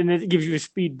land, and it gives you a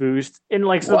speed boost. And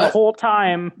like so, the whole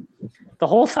time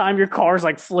your car's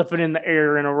like flipping in the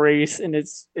air in a race, and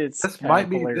it's This might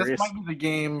be the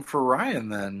game for Ryan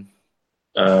then.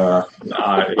 Nah,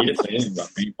 he didn't say anything about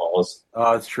paintballs.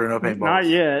 Oh, it's true. No paintballs. Not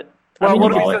yet. Well,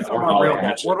 what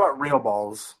Hatchet. about real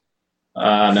balls?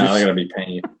 No, they gotta be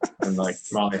paint, and like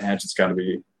Molly Hatchet's got to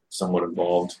be somewhat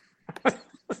involved.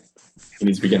 He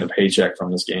needs to be getting a paycheck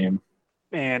from this game.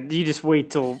 Man, you just wait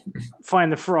till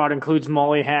Find the Fraud includes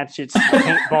Molly Hatchet's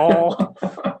paintball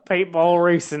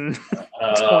racing.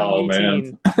 Oh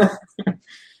man. Can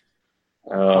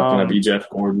I be Jeff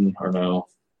Gordon or no?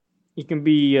 You can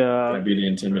be. Can I be the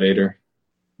Intimidator?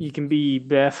 You can be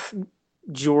Beth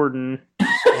Jordan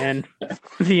and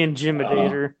the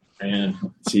Intimidator. And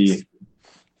see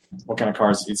what kind of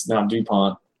cars? It's not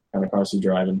DuPont. What kind of cars he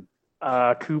driving?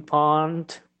 Coupon.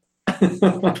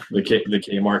 the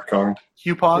Kmart car.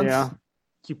 Coupons? Yeah.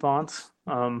 Coupons.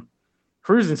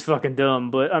 Cruising's fucking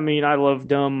dumb, but I mean, I love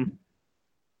dumb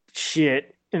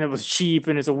shit, and it was cheap,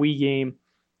 and it's a Wii game,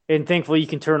 and thankfully you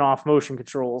can turn off motion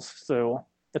controls, so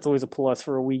that's always a plus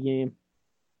for a Wii game.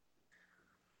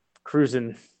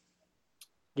 Cruising,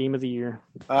 game of the year.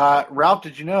 Ralph,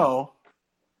 did you know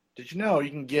you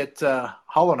can get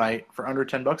Hollow Knight for under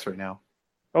 $10 right now?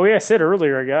 Oh yeah, I said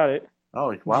earlier I got it.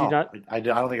 Oh wow! I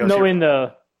don't think I was no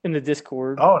here. in the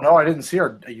Discord. Oh no, I didn't see I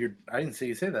didn't see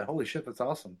you say that. Holy shit, that's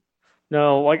awesome.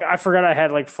 No, like I forgot I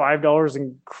had like $5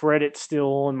 in credit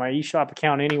still in my eShop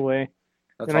account anyway.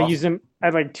 That's and awesome. I used them. I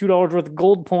had like $2 worth of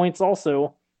gold points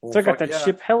also. Well, so I got that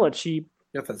ship hella cheap.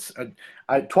 Yeah, that's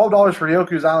 $12 for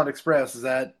Yoku's Island Express. Is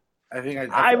that?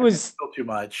 I was still too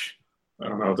much. I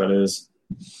don't know what that is.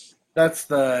 That's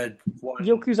the one.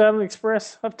 Yoku's Island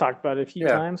Express. I've talked about it a few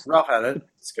times. Ralph had it.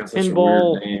 It's got such a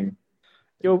weird name.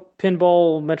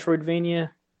 Pinball Metroidvania.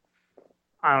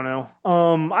 I don't know.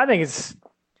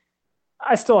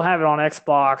 I still have it on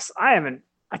Xbox.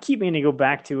 I keep meaning to go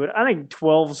back to it. I think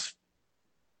 12's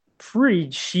pretty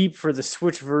cheap for the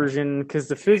Switch version because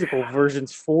the physical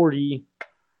version's $40.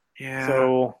 Yeah.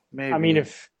 So maybe. I mean,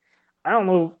 I don't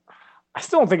know. I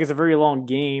still don't think it's a very long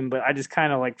game, but I just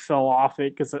kind of like fell off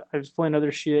it because I was playing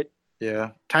other shit. Yeah,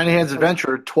 Tiny Hands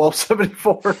Adventure,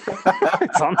 $12.74.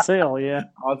 It's on sale, yeah.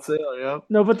 On sale, yeah.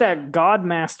 No, but that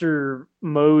Godmaster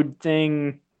mode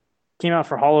thing came out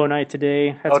for Hollow Knight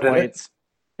today. That's why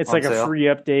it's like a free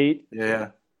update.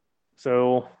 Yeah.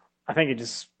 So I think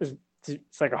it's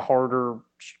like a harder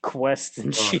quest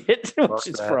and shit, which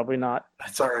is probably not.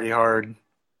 It's already hard.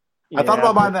 Yeah, I thought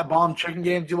about buying that Bomb Chicken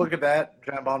game. Did you look at that?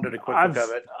 Giant Bomb did a quick look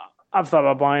of it. I've thought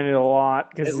about buying it a lot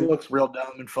because it looks real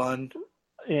dumb and fun.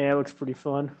 Yeah, it looks pretty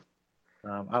fun.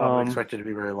 I don't expect it to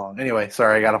be very long. Anyway,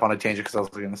 sorry, I got up on a tangent because I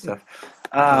was looking at stuff.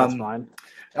 That's fine.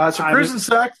 So Cruising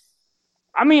sucks.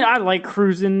 I mean, I like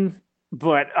Cruising,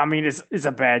 but I mean, it's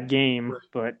a bad game.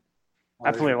 But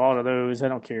I play a lot of those. I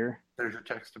don't care. There's your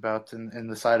text about in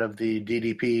the side of the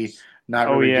DDP, not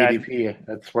really DDP.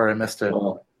 That's where I missed it.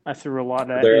 I threw a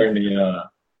lot at it. Are there any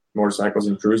motorcycles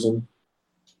in Cruising?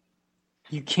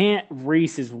 You can't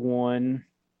race as one.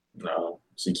 No.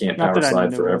 So you can't power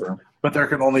slide forever. But there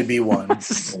can only be one.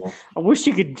 I wish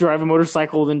you could drive a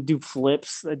motorcycle and do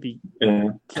flips. That'd be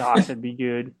gosh, that'd be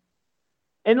good.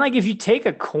 And like if you take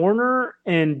a corner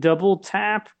and double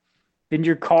tap, then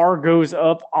your car goes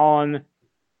up on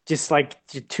just like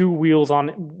the two wheels on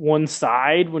one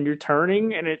side when you're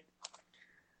turning, and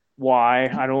why?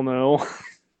 I don't know.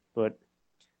 But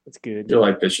it's good. I feel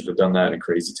like they should have done that in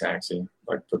Crazy Taxi.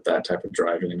 Like put that type of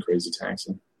driving in Crazy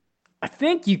Taxi. I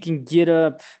think you can get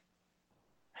up.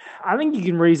 I think you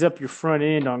can raise up your front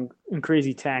end in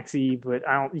Crazy Taxi, but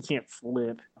you can't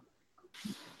flip.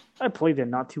 I played that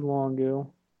not too long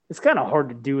ago. It's kind of hard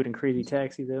to do it in Crazy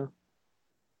Taxi though.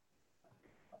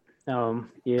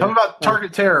 Yeah. Tell me about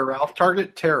Target Terror, Ralph.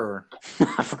 Target Terror.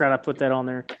 I forgot I put that on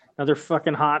there. Another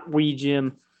fucking hot Wii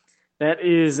gem. That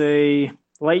is a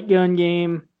light gun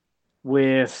game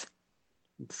with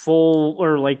full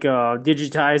or like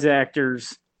digitized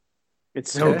actors.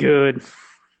 It's so good.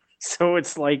 So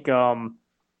it's like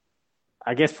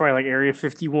I guess probably like Area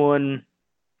 51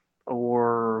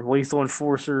 or Lethal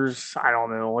Enforcers. I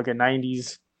don't know, like a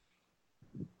 90s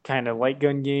kind of light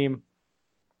gun game.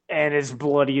 And it's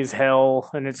bloody as hell,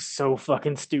 and it's so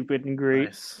fucking stupid and great.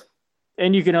 Nice.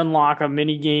 And you can unlock a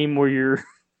mini game where you're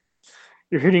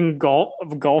hitting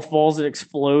golf balls that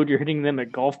explode. You're hitting them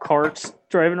at golf carts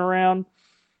driving around.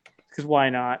 Because why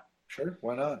not? Sure,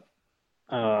 why not?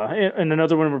 And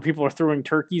another one where people are throwing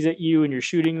turkeys at you and you're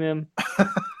shooting them.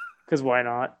 Because why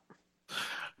not?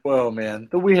 Whoa, man.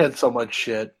 We had so much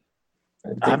shit.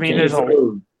 I mean,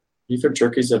 you throw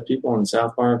turkeys at people in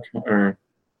South Park, or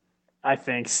I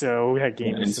think so. That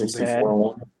game is so bad.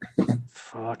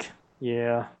 Fuck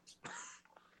yeah.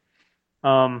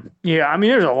 Yeah. I mean,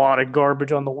 there's a lot of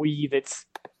garbage on the Wii.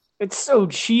 It's so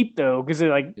cheap though, because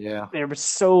there was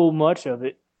so much of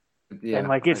it,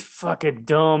 and it's fucking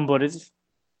dumb, but it's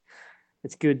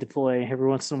good to play every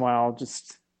once in a while.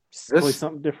 Just play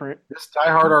something different. This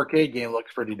Die Hard arcade game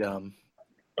looks pretty dumb.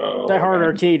 Die Hard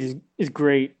arcade is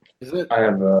great. Is it? I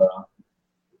have a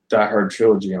Die Hard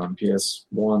trilogy on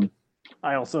PS1.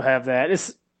 I also have that.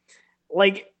 It's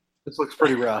like this looks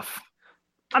pretty rough.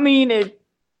 I mean,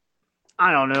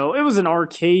 I don't know. It was an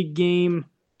arcade game.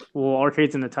 Well,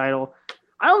 arcade's in the title.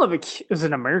 I don't know if it was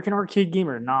an American arcade game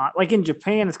or not. Like in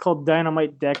Japan, it's called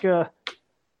Dynamite Deca.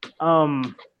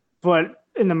 But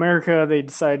in America, they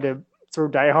decided to throw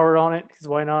Die Hard on it because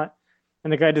why not?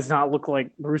 And the guy does not look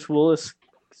like Bruce Willis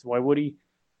because why would he?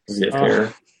 Does he have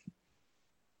hair?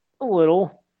 A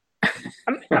little.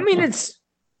 I mean, it's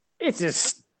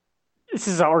just this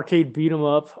is an arcade beat 'em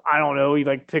up. I don't know. You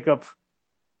pick up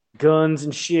guns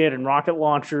and shit and rocket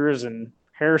launchers and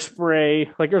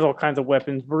hairspray. There's all kinds of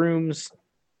weapons, brooms.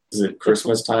 Is it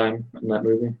Christmas time in that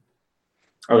movie?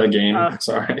 Or that game?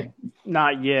 Sorry.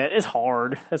 Not yet. It's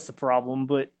hard. That's the problem.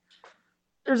 But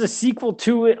there's a sequel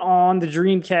to it on the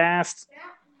Dreamcast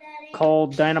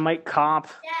called Dynamite Cop,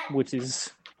 which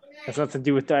has nothing to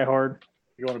do with Die Hard.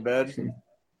 You going to bed?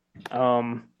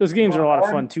 Those games are a lot of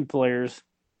fun, 2 players.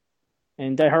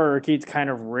 And Die Hard Arcade's kind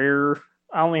of rare.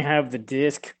 I only have the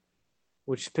disc,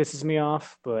 which pisses me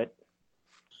off, but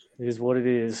it is what it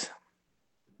is.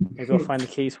 Maybe I'll find the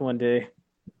case one day.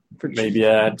 Maybe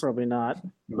at probably not.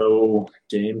 No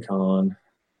Game Con.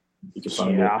 You can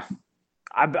find it.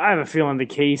 I have a feeling the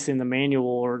case in the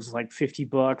manual is like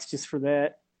 $50 just for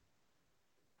that.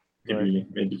 Maybe you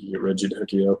can get Reggie to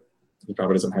hook you up. He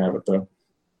probably doesn't have it though.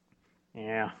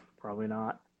 Yeah, probably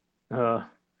not. I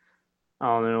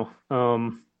don't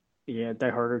know. Yeah, Die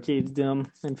Hard Arcade's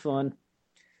dumb and fun.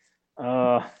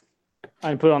 I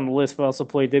didn't put it on the list, but I also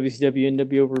played WCW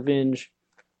NWO Revenge.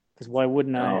 Because why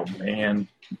wouldn't I? Oh man.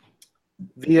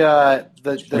 The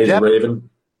Raven.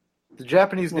 The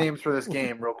Japanese names for this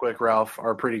game, real quick, Ralph,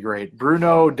 are pretty great.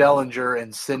 Bruno Dellinger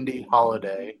and Cindy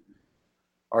Holiday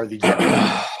are the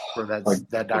Japanese for that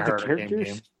Die Hard arcade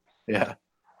game. Yeah.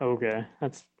 Okay,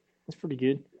 that's pretty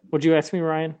good. What'd you ask me,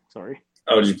 Ryan? Sorry.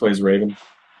 Oh, did you play as Raven?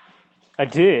 I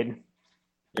did.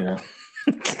 Yeah.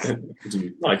 Did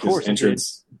you like his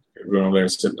entrance? Going over there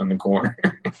sitting in the corner.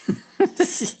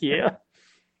 Yeah.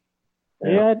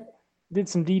 Yeah, did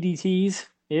some DDTs.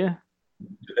 Yeah.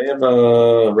 Do they have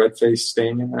a red face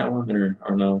stain in that one,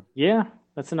 or no? Yeah,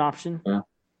 that's an option. Yeah.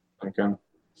 Okay.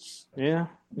 Yeah.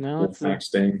 No, it's a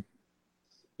stain.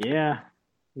 Yeah.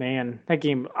 Man, that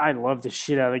game, I loved the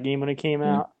shit out of the game when it came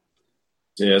out.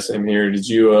 Yeah, same here. Did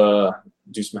you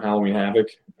do some Halloween Havoc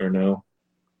or no?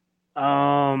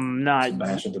 Not some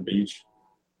Bash at the Beach.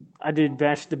 I did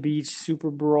Bash at the Beach, Super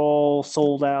Brawl,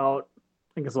 Sold Out. I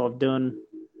think that's all I've done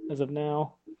as of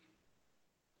now.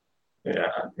 Yeah,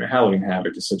 Halloween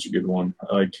Havoc is such a good one.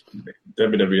 Like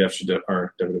WWE should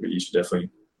definitely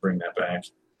bring that back.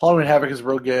 Halloween Havoc is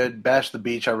real good. Bash the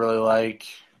Beach I really like.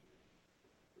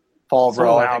 Fall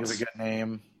Brawl I think is a good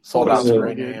name. Sold Out's a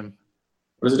great name.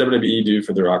 What does the WWE do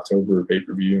for their October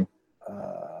pay-per-view?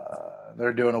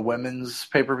 They're doing a women's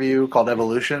pay-per-view called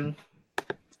Evolution.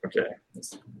 Okay.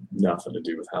 It's nothing to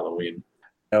do with Halloween.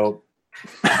 Nope.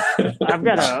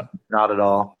 Not at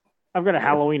all. I've got a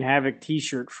Halloween Havoc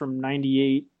t-shirt from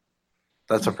 '98.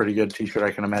 That's a pretty good t-shirt,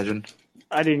 I can imagine.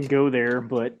 I didn't go there,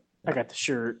 but I got the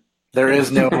shirt. There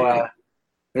is no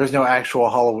there's no actual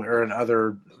Halloween or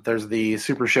another. There's the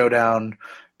Super Showdown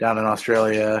down in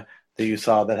Australia that you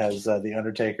saw that has the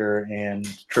Undertaker and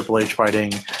Triple H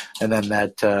fighting, and then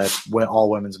that all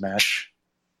women's match.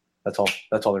 That's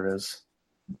all there is.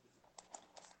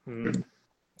 And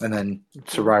then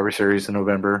Survivor Series in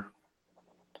November.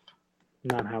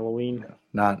 Not Halloween.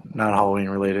 Not Halloween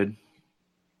related.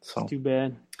 So too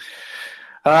bad.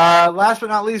 Last but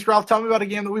not least, Ralph, tell me about a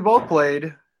game that we both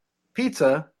played.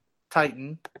 Pizza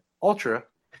Titan Ultra.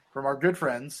 from our good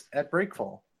friends at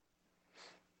Breakfall.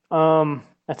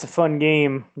 That's a fun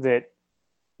game that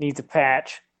needs a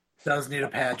patch. Does need a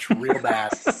patch real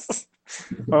bad. It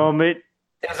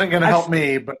isn't going to help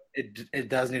me, but it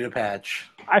does need a patch.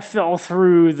 I fell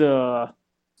through the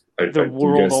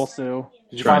world also.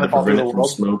 Did you find the fall through the world?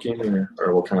 Smoking,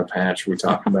 or what kind of patch are we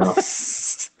talking about?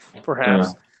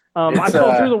 Perhaps. I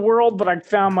fell through the world, but I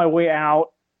found my way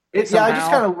out. I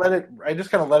just kind of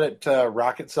let it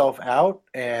rock itself out,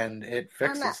 and it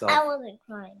fixed itself. I wasn't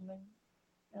crying.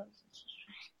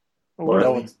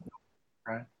 No one's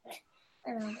crying.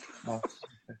 Oh, okay.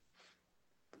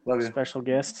 Love you. Special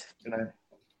guest. Good night.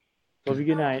 Love you.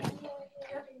 Good night.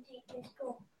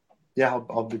 Yeah,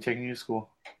 I'll be taking you to school.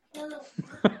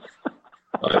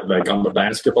 Like on the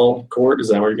basketball court? Is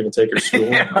that where you're going to take her to school?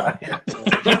 Yeah.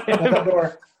 That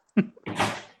door.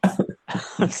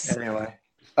 Anyway.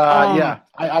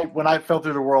 I when I fell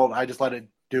through the world, I just let it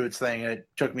do its thing, and it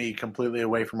took me completely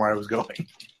away from where I was going.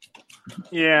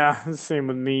 Yeah, the same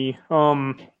with me.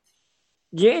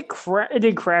 It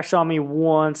did crash on me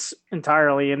once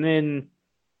entirely, and then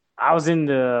I was in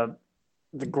the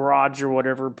garage or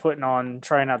whatever,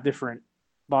 trying out different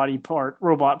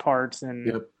robot parts,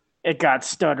 and it got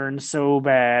stuttering so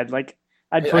bad. Like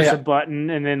I'd push a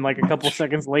button, and then like a couple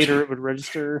seconds later, it would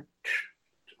register.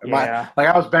 I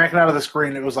was backing out of the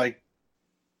screen. It was like,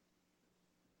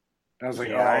 I was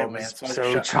like, oh man,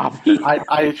 so choppy.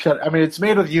 I mean, it's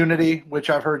made with Unity,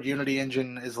 which I've heard Unity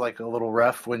engine is like a little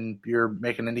rough when you're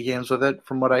making indie games with it,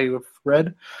 from what I've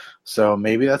read. So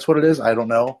maybe that's what it is. I don't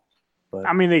know. But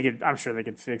I mean, I'm sure they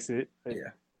could fix it.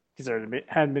 Yeah, because there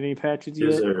hadn't been any patches yet.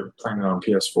 Because they're playing on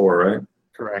PS4, right?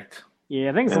 Correct. Yeah,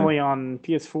 I think it's only on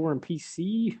PS4 and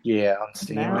PC. Yeah, on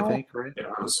Steam, I think, right? Yeah,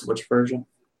 on the Switch version.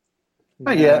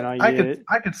 Not yet.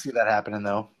 I could see that happening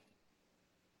though.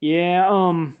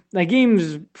 Yeah, that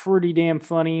game's pretty damn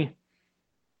funny.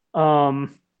 And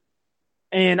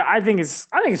I think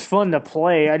it's fun to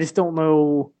play. I just don't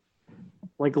know,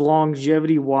 like,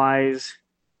 longevity wise,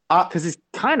 because it's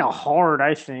kind of hard.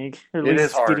 I think at least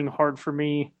it's getting hard for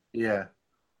me. Yeah.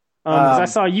 'Cause I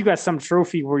saw you got some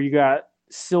trophy where you got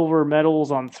silver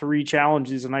medals on 3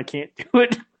 challenges, and I can't do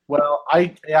it. Well,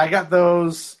 I got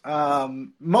those.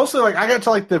 Mostly, like, I got to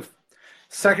like the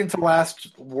second to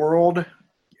last world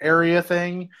area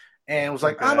thing, and was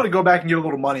like, I'm gonna go back and get a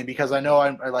little money because I know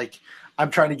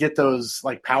I'm trying to get those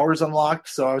like powers unlocked.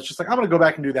 So I was just like, I'm gonna go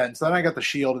back and do that. And so then I got the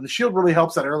shield, and the shield really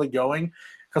helps that early going,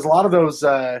 because a lot of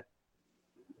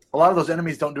those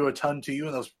enemies don't do a ton to you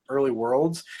in those early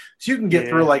worlds, so you can get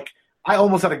through. Like, I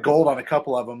almost had a gold on a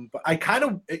couple of them, but it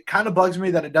kind of bugs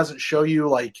me that it doesn't show you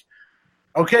like,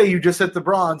 okay, you just hit the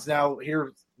bronze now.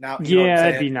 You know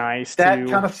that'd be nice. That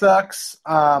kind of sucks.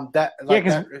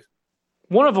 Because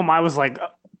one of them I was like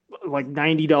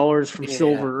 $90 from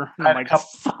silver. And I'm like,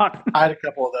 fuck. I had a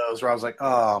couple of those where I was like,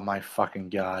 oh my fucking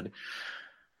god.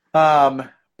 But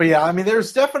yeah, I mean,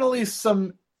 there's definitely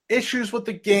some issues with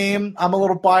the game. I'm a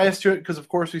little biased to it because, of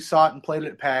course, we saw it and played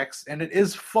it at PAX, and it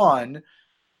is fun.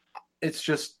 It's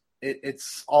just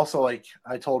it's also like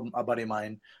I told a buddy of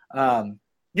mine. I'm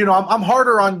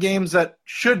harder on games that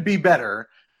should be better.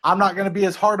 I'm not going to be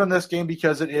as hard on this game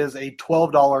because it is a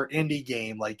 $12 indie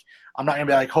game. Like, I'm not going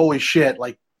to be like, holy shit,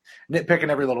 like nitpicking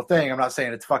every little thing. I'm not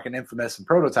saying it's fucking Infamous and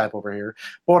Prototype over here.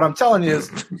 But what I'm telling you is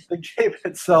the game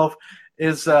itself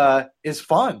is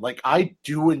fun. Like, I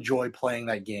do enjoy playing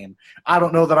that game. I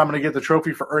don't know that I'm going to get the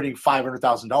trophy for earning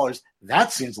 $500,000.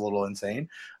 That seems a little insane.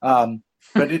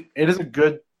 But it is a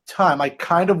good time. I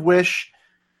kind of wish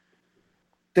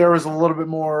there was a little bit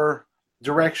more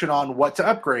direction on what to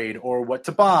upgrade or what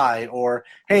to buy, or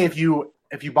hey, if you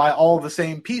buy all the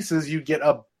same pieces, you get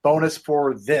a bonus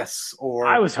for this. Or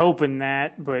I was hoping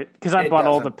that, but because I bought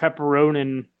all the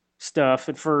pepperoni stuff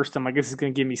at first, I'm like, this is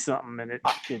going to give me something, and it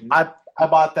didn't. I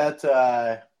bought that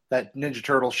Ninja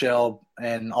Turtle shell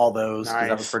and all those because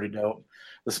that was pretty dope.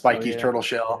 The spiky turtle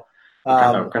shell.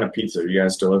 What kind of pizza are you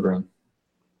guys delivering?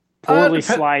 Poorly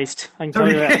sliced. I can tell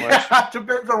you that much.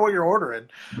 Depends on what you're ordering.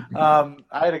 I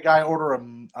had a guy order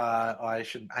them. I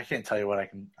can't tell you what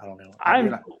I don't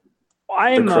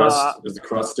know. Is the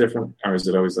crust different, or is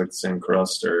it always like the same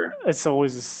crust? Or it's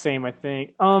always the same, I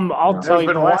think. I'll tell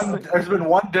you. There's been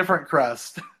one different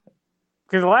crust.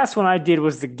 Because the last one I did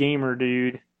was the gamer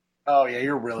dude. Oh yeah,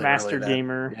 you're really master early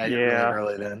gamer. Yeah, you're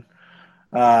really early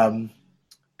then.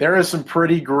 There is some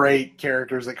pretty great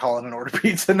characters that call in an order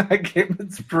pizza in that game.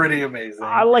 It's pretty amazing.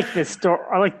 I like the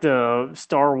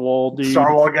Star Wall dude.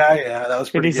 Star Wall guy, yeah, that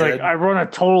was pretty good. And he's like, I run a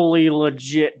totally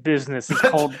legit business. It's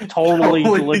called Totally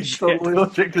Legit. Totally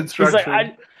legit construction. He's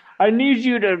like, I need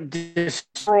you to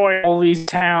destroy all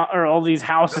these all these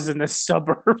houses in this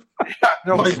suburb.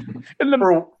 They're like, And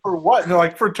for what? And they're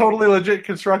like, for totally legit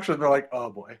construction. They're like,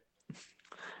 oh boy,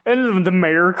 then the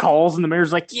mayor calls, and the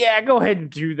mayor's like, "Yeah, go ahead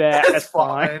and do that. That's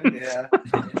fine." Yeah,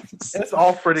 it's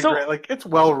all pretty great. Like it's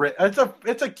well written.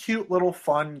 It's a cute little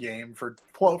fun game for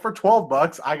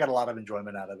 $12. I got a lot of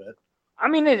enjoyment out of it. I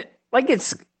mean,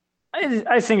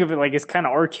 I think of it like it's kind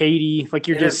of arcadey. Like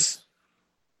you're just,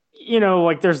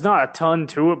 like there's not a ton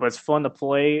to it, but it's fun to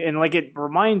play, and like it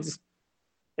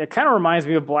kind of reminds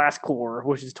me of Blast Core,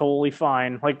 which is totally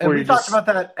fine. Like and where we talked about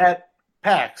that at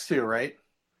PAX too, right?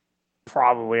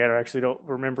 Probably. I actually don't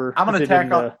remember. I'm gonna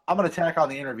tack on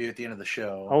the interview at the end of the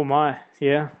show. Oh my,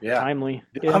 yeah. Timely.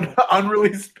 Yeah.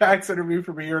 Unreleased PAX interview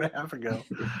from a year and a half ago,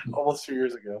 almost 2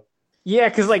 years ago. Yeah,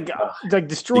 because like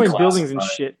destroying buildings and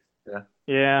shit.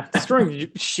 Yeah,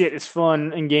 destroying shit is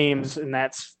fun in games, and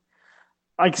that's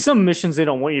like some missions they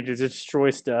don't want you to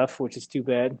destroy stuff, which is too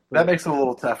bad. That makes it a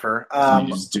little tougher. You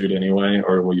just do it anyway,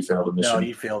 or will you fail the mission? No,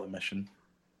 you fail the mission.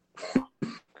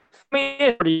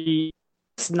 I mean,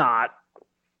 it's not.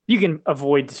 You can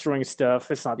avoid destroying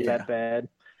stuff. It's not that bad.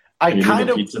 Can you leave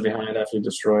a pizza behind after you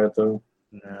destroy it, though?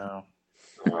 No.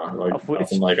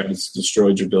 Nothing like I just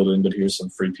destroyed your building, but here's some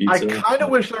free pizza. I kind of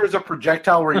wish there was a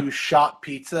projectile where you shot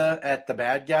pizza at the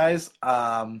bad guys.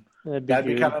 That'd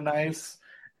be kind of nice.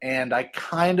 And I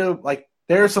kind of like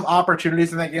there are some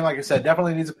opportunities in that game. Like I said,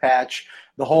 definitely needs a patch.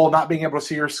 The whole not being able to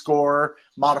see your score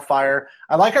modifier.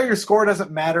 I like how your score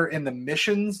doesn't matter in the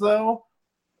missions, though.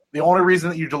 The only reason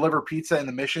that you deliver pizza in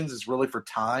the missions is really for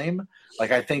time.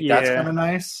 Like I think that's kind of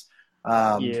nice.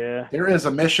 There is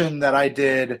a mission that I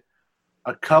did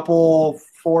a couple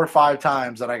 4 or 5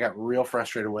 times that I got real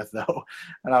frustrated with, though.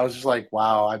 And I was just like,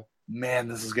 wow,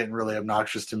 this is getting really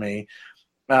obnoxious to me.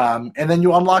 And then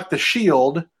you unlock the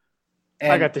shield.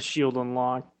 And I got the shield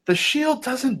unlocked. The shield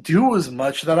doesn't do as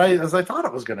much as I thought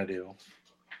it was going to do.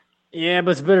 Yeah,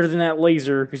 but it's better than that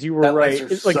laser because you were right.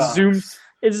 It's like zoomed.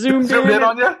 It zoomed in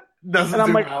on you. And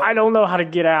I'm like, out. I don't know how to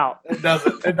get out. It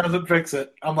doesn't fix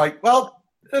it. I'm like, well,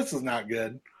 this is not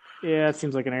good. Yeah, it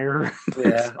seems like an error.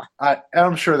 Yeah,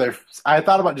 I'm sure I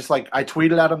thought about just like I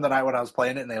tweeted at them the night when I was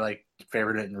playing it, and they like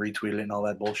favored it and retweeted it and all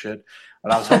that bullshit.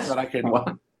 But I was hoping that I could.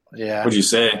 Yeah. What'd you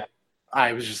say?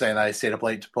 I was just saying that I stayed up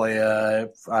late to play. I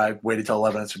waited till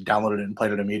 11 and downloaded it and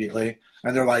played it immediately.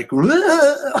 And they're like,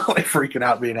 like freaking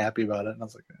out, being happy about it. And I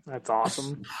was like, that's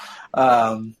awesome.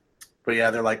 But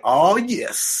yeah, they're like, oh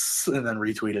yes, and then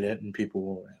retweeted it, and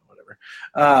people whatever.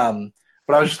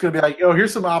 But I was just gonna be like,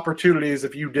 here's some opportunities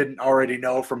if you didn't already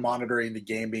know from monitoring the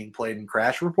game being played in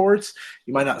crash reports.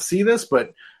 You might not see this,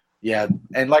 but yeah.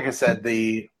 And like I said,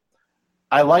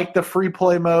 I like the free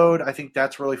play mode. I think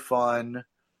that's really fun.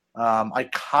 I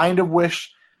kind of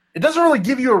wish it doesn't really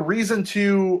give you a reason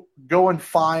to go and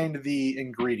find the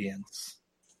ingredients.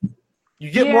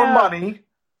 You get more money.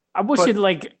 I wish it'd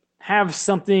like have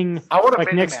something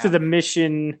like next to the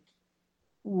mission,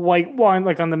 like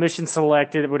on the mission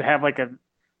selected, it would have like a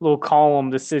little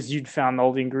column that says you'd found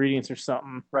all the ingredients or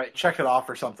something. Right, check it off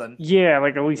or something. Yeah,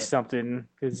 like at least something,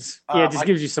 because it just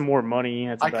gives you some more money.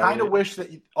 I kind of wish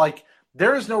that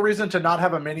there is no reason to not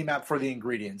have a mini map for the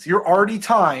ingredients. You're already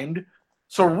timed,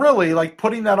 so really like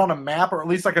putting that on a map or at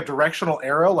least like a directional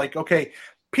arrow, like okay,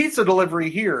 pizza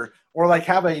delivery here. Or like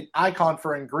have an icon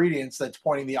for ingredients that's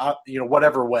pointing the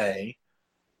whatever way.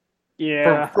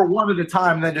 Yeah. For one at a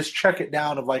time, and then just check it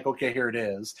down of like, okay, here it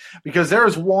is. Because there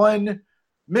is one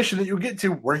mission that you get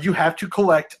to where you have to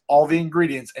collect all the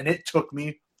ingredients, and it took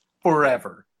me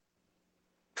forever.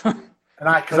 And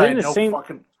I had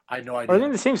no idea. Are they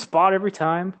in the same spot every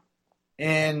time?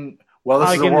 And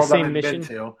this is a world I haven't been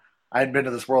to. I hadn't been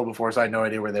to this world before, so I had no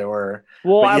idea where they were.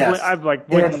 Well, I've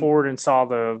went forward and saw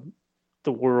the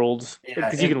worlds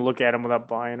because you can look at them without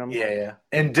buying them. Yeah.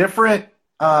 And different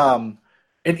in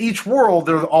each world,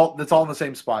 that's all in the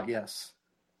same spot. Yes.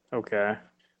 Okay.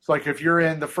 So like if you're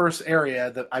in the first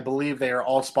area, that I believe they are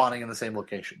all spawning in the same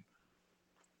location.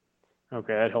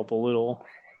 Okay, that'd help a little.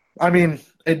 I mean,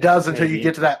 it does until you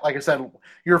get to that. Like I said,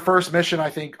 your first mission, I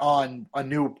think, on a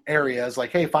new area is like,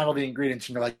 hey, find all the ingredients,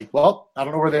 and you're like, well, I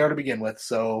don't know where they are to begin with,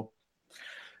 so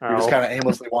you're just kind of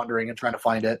aimlessly wandering and trying to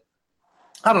find it.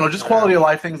 I don't know, just quality of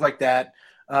life, things like that.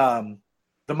 The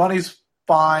money's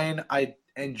fine. I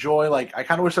enjoy, I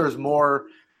kind of wish there was more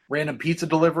random pizza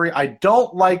delivery. I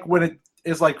don't like when it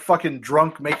is like fucking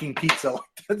drunk making pizza.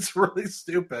 That's really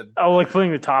stupid. Oh, like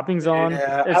putting the toppings on?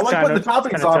 Yeah, I like putting the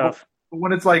toppings on, but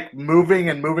when it's like moving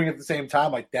and moving at the same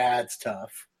time, like that's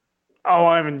tough. Oh,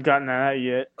 I haven't gotten that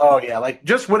yet. Oh yeah, like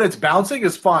just when it's bouncing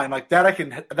is fine. Like that I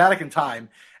can time.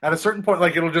 At a certain point,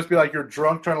 like it'll just be like you're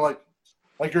drunk trying to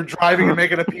Like you're driving and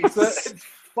making a pizza. It's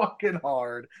fucking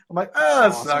hard. I'm like,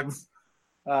 that sucks.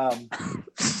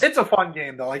 It's a fun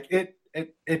game though. Like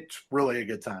it's really a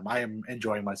good time. I am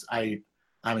enjoying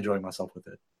I'm enjoying myself with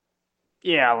it.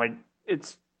 Yeah, like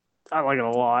I like it a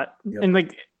lot. Yep. And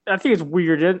like I think it's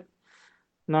weird.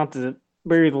 Not to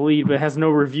bury the lead, but it has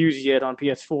no reviews yet on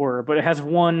PS4. But it has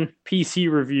one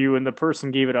PC review, and the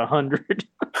person gave it 100.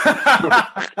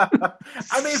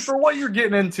 I mean, for what you're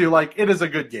getting into, like it is a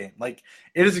good game. Like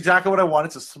it is exactly what I want.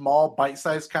 It's a small,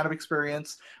 bite-sized kind of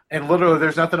experience, and literally,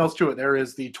 there's nothing else to it. There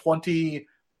is the 23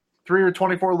 or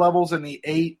 24 levels and the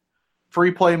 8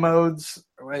 free play modes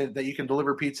that you can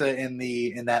deliver pizza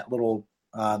in that little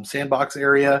sandbox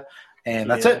area, and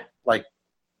that's it. Like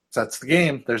that's the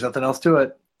game. There's nothing else to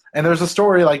it. And there's a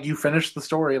story. Like you finish the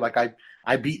story. Like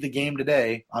I beat the game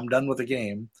today. I'm done with the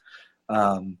game.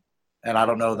 And I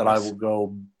don't know that I will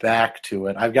go back to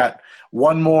it. I've got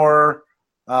one more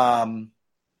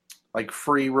like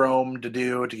free roam to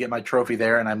do to get my trophy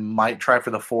there, and I might try for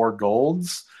the 4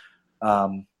 golds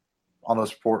on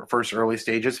those first early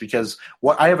stages because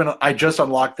I just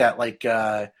unlocked that like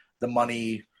the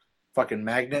money fucking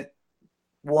magnet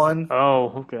one.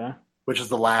 Oh, okay. Which is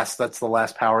that's the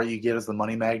last power you get is the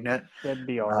money magnet. That'd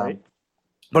be all right.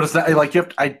 But it's not like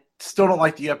I still don't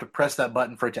like that you have to press that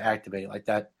button for it to activate like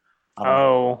that.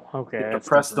 Oh, okay. You have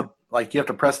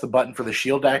to press the button for the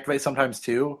shield to activate sometimes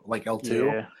too, like L2.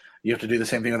 Yeah. You have to do the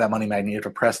same thing with that money magnet. You have to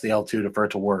press the L2 for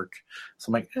it to work. So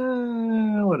I'm like,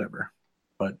 whatever.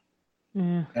 But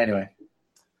anyway,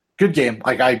 good game.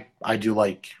 Like I do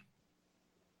like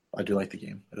the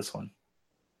game. It is fun.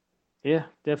 Yeah,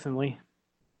 definitely.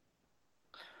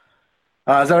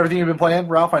 Is that everything you've been playing,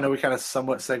 Ralph? I know we kind of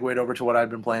somewhat segued over to what I've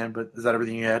been playing, but is that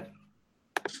everything you had?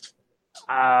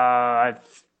 I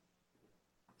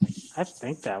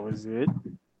think that was it.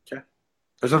 Okay.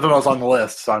 There's nothing else on the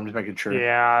list, so I'm just making sure.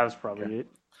 Yeah, that's probably it.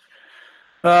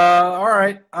 All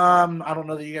right. I don't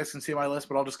know that you guys can see my list,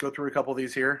 but I'll just go through a couple of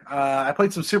these here. I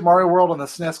played some Super Mario World on the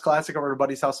SNES Classic over at a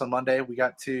buddy's house on Monday. We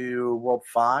got to World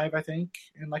 5, I think,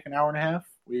 in like an hour and a half.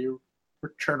 We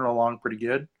were churning along pretty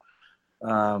good.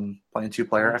 Playing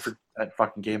 2-player. That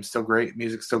fucking game's still great.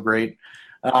 Music's still great.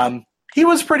 He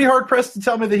was pretty hard pressed to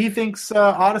tell me that he thinks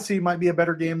Odyssey might be a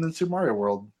better game than Super Mario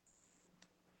World.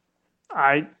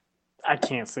 I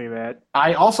can't say that.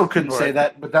 I also couldn't say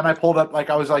that, but then I pulled up,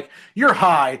 like, I was like, you're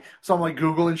high. So I'm like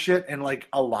Googling shit, and like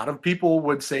a lot of people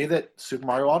would say that Super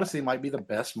Mario Odyssey might be the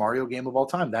best Mario game of all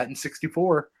time. That in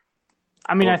 64.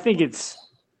 I mean, I think it's.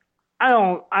 I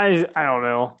don't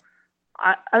know.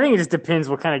 I think it just depends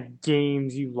what kind of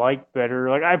games you like better.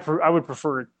 Like I would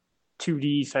prefer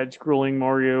 2D side-scrolling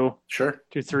Mario Sure.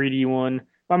 to 3D one.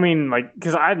 I mean, like,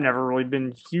 because I've never really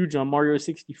been huge on Mario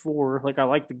 64. Like, I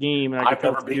like the game, and I've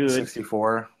never beaten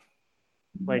 64.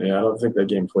 Like, yeah, I don't think that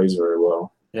game plays very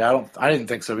well. Yeah, I didn't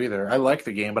think so either. I liked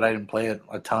the game, but I didn't play it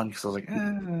a ton because I was like,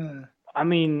 I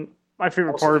mean, my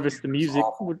favorite Also, part of it's the music.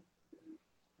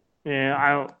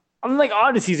 I'm like,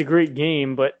 Odyssey's a great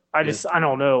game, but I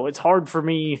don't know. It's hard for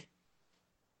me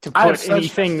to I have put such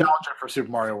anything. nostalgia for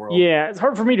Super Mario World. Yeah, it's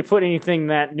hard for me to put anything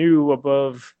that new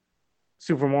above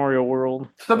Super Mario World.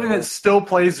 Something that still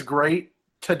plays great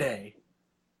today.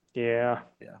 Yeah.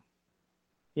 Yeah.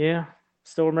 Yeah.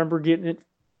 Still remember getting it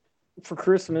for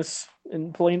Christmas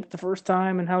and playing it the first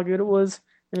time and how good it was.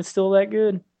 And it's still that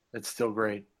good. It's still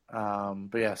great. But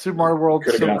yeah, Super Mario World.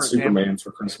 Could have got Superman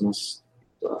for Christmas.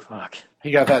 Fuck. He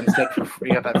got that instead.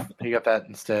 He got that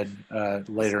instead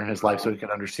later in his life, so he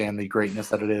could understand the greatness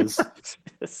that it is.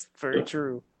 That's very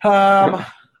true.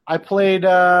 I played.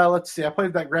 Let's see. I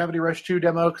played that Gravity Rush 2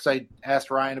 demo because I asked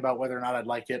Ryan about whether or not I'd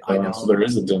like it. I know So there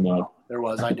is a demo. there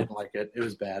was. I didn't like it. It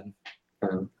was bad.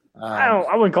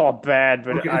 I wouldn't call it bad,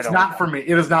 but it's not for me.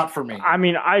 It is not for me. I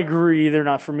mean, I agree. They're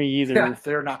not for me either. Yeah,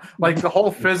 they're not. Like the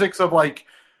whole physics of like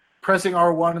pressing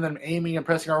R1 and then aiming and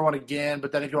pressing R1 again,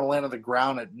 but then if you want to land on the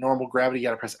ground at normal gravity, you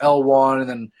got to press L1 and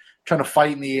then trying to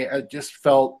fight in the air. It just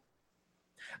felt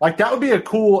like that would be a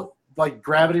cool like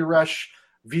Gravity Rush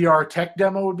VR tech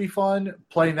demo would be fun.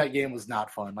 Playing that game was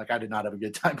not fun. Like I did not have a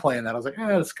good time playing that. I was like,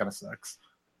 this kind of sucks.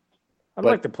 I'd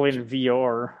like to play it in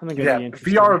VR. I think Yeah, that'd be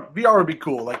interesting. VR would be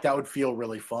cool. Like that would feel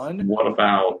really fun. What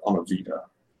about on a Vita?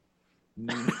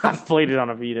 I've played it on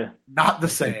a Vita. Not the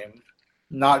same.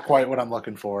 Not quite what I'm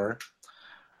looking for.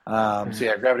 So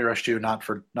yeah, Gravity Rush 2, not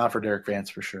for Derek Vance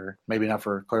for sure. Maybe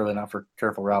clearly not for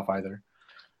Careful Ralph either.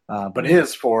 But it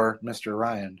is for Mr.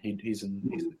 Ryan. He's in.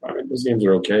 I mean, those games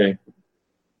are okay.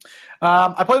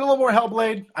 I played a little more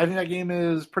Hellblade. I think that game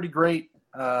is pretty great.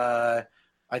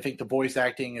 I think the voice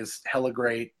acting is hella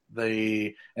great.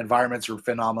 The environments are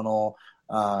phenomenal.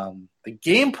 The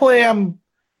gameplay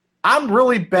I'm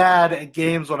really bad at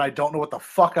games when I don't know what the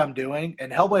fuck I'm doing,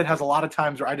 and Hellblade has a lot of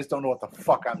times where I just don't know what the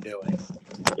fuck I'm doing.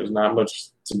 There's not much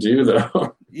to do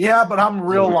though. Yeah, but I'm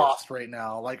real lost right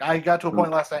now. Like, I got to a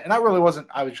point last night, and I really wasn't.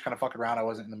 I was just kind of fucking around. I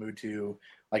wasn't in the mood to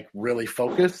like really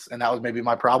focus, and that was maybe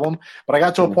my problem. But I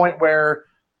got to a point where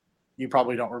you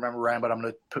probably don't remember, Ryan, but I'm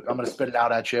gonna spit it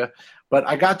out at you. But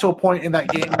I got to a point in that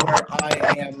game where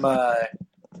I am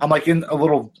I'm like in a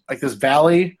little like this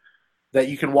valley that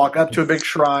you can walk up to a big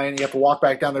shrine. You have to walk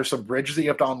back down. There's some bridges that you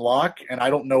have to unlock, and I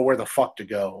don't know where the fuck to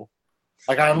go.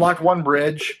 Like, I unlocked one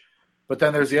bridge, but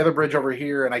then there's the other bridge over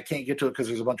here, and I can't get to it because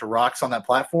there's a bunch of rocks on that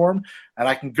platform. And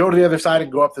I can go to the other side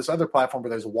and go up this other platform, but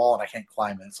there's a wall, and I can't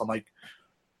climb it. So I'm like,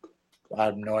 I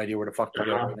have no idea where the fuck to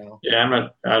go right now. Yeah,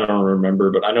 I don't remember,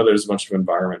 but I know there's a bunch of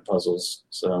environment puzzles.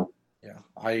 So yeah,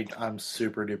 I'm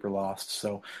super duper lost.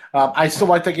 So I still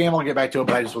like the game. I'll get back to it,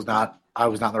 but I was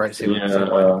not in the right state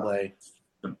to play.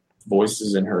 The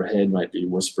voices in her head might be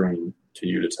whispering to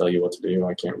you to tell you what to do.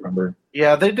 I can't remember.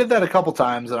 Yeah, they did that a couple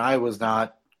times, and I was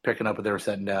not picking up what they were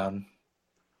setting down.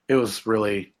 It was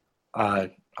really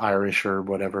Irish or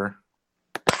whatever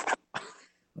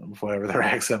their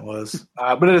accent was.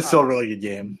 But it is still a really good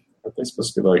game. Are they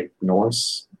supposed to be like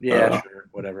Norse? Yeah, sure,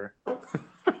 whatever.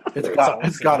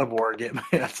 It's God of War game.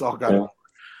 Yeah, it's all God of War.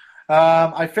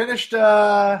 I finished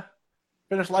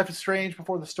Life is Strange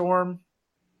Before the Storm.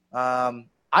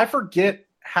 I forget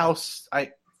how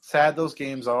sad those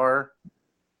games are.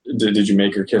 Did you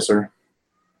make her kiss her?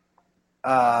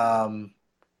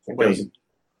 Wait,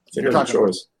 you're talking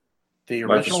choice. The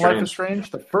original Life is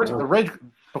Strange? The first, the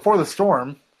Before the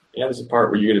Storm. Yeah, there's a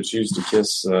part where you get to choose to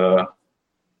kiss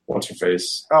what's her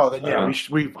face. Oh, then yeah,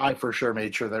 I for sure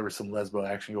made sure there was some lesbo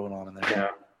action going on in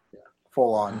there. Yeah.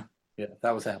 Full on. Yeah,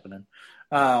 that was happening.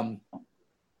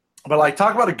 But like,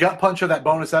 talk about a gut punch of that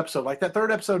bonus episode. Like, that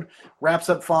third episode wraps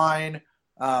up fine.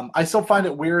 I still find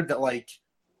it weird that, like,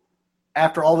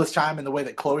 after all this time and the way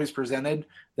that Chloe's presented,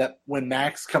 that when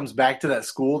Max comes back to that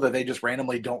school, that they just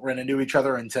randomly don't run into each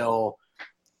other until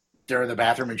they're in the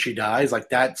bathroom and she dies. Like,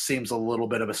 that seems a little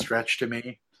bit of a stretch to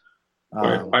me.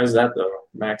 Why is that, though?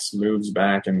 Max moves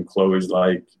back and Chloe's,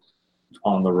 like,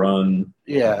 on the run.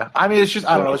 Yeah. I mean, it's just,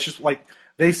 I don't know. It's just, like,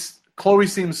 Chloe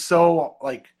seems so,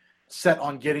 like, set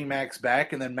on getting Max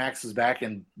back, and then Max is back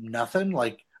and nothing.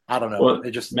 Like, I don't know. Well,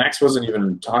 it just Max wasn't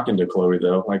even talking to Chloe,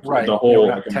 though. Like, right. the whole,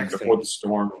 like, before the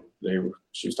storm,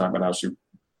 she was talking about how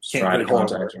she tried to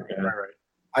contact her. Yeah.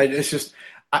 Right. It's just,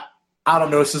 I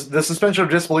don't know. It's just the suspension of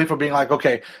disbelief of being like,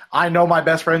 okay, I know my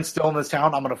best friend's still in this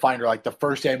town. I'm going to find her. Like, the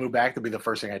first day I move back, that'll be the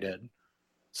first thing I did.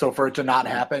 So for it to not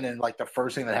happen, and like the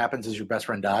first thing that happens is your best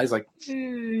friend dies, like,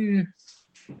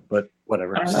 but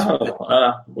whatever. I don't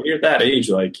know. When you're that age,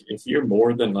 like, if you're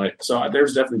more than like, so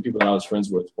there's definitely people that I was friends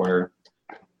with where,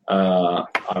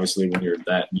 obviously when you're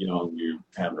that young, you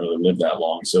haven't really lived that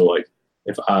long. So like,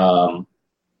 if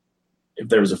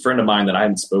there was a friend of mine that I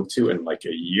hadn't spoke to in like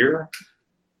a year,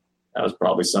 that was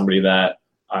probably somebody that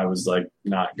I was like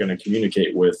not going to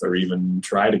communicate with or even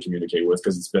try to communicate with,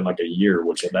 because it's been like a year,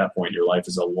 which at that point your life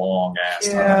is a long ass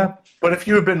time. Yeah, but if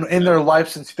you have been in their life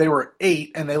since they were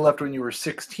 8 and they left when you were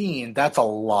 16, that's a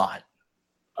lot.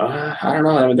 I don't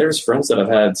know. I mean, there's friends that I've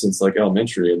had since like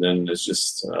elementary, and then it's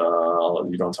just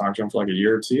you don't talk to them for like a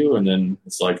year or two, and then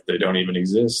it's like they don't even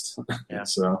exist. Yeah.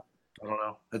 So I don't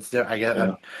know. I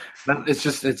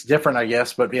guess it's different, I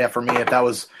guess. But yeah, for me, if that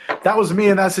was me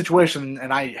in that situation,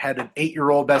 and I had an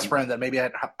 8-year-old best friend that maybe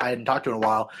I hadn't talked to in a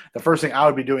while, the first thing I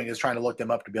would be doing is trying to look them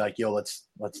up to be like, yo, let's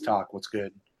talk. What's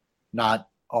good? Not,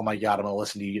 oh my God, I'm gonna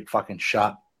listen to you get fucking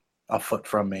shot a foot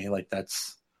from me. Like,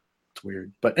 it's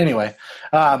weird. But anyway,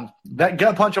 that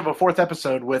gut punch of a 4th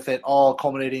episode with it all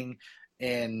culminating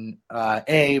in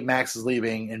A, Max is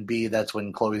leaving, and B, that's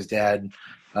when Chloe's dad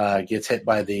gets hit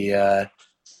by the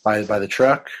by the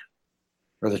truck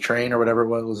or the train or whatever it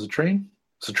was. Was it a train?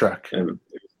 It's a truck.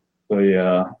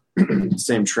 The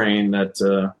same train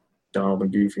that Donald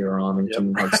and Goofy are on in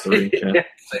Kingdom Hearts 3. Yeah.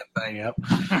 Same thing.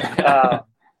 Yep.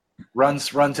 Runs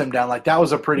him down. Like, that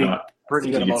was a pretty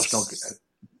good emotional.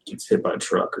 Gets hit by a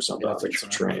truck or something. I think it's a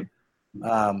train.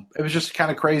 It was just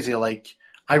kind of crazy. Like,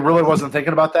 I really wasn't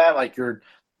thinking about that. Like, the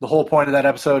whole point of that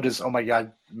episode is, oh my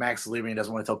God, Max is leaving. He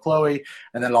doesn't want to tell Chloe.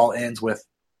 And then it all ends with,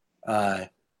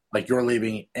 like, you're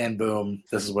leaving, and boom,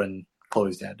 this is when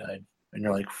Chloe's dad died. And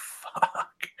you're like,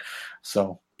 fuck.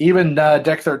 So even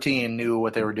Deck 13 knew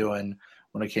what they were doing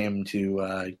when it came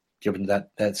to giving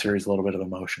that series a little bit of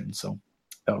emotion. So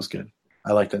that was good.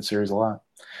 I like that series a lot.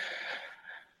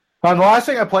 The last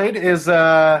thing I played is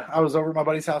I was over at my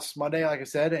buddy's house Monday, like I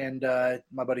said, and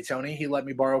my buddy Tony, he let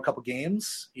me borrow a couple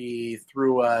games. He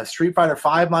threw Street Fighter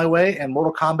V my way and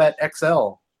Mortal Kombat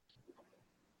XL.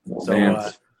 So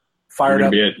You're fired gonna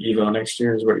up. be at Evo next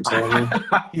year, is what you're telling me?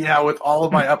 Yeah, with all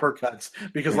of my uppercuts.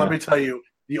 Because let Yeah. me tell you,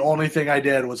 the only thing I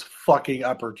did was fucking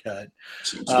uppercut.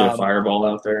 Did you get a fireball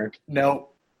out there? No,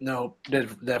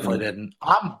 definitely didn't.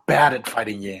 I'm bad at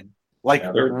fighting game. Like,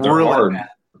 Yeah, they're really hard. bad.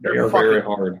 They are very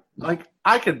hard. Like,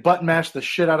 I could button mash the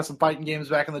shit out of some fighting games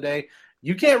back in the day.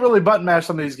 You can't really button mash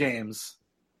some of these games.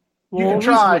 You can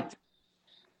try.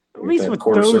 At least with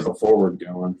quarter those, circle forward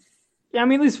going. yeah, I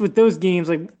mean, at least with those games,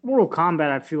 like Mortal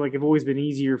Kombat, I feel like have always been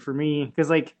easier for me because,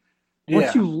 like,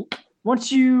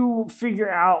 once you figure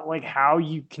out like how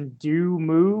you can do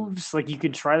moves, like you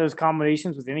can try those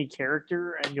combinations with any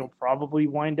character, and you'll probably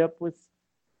wind up with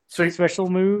special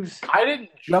moves. I didn't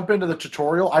jump into the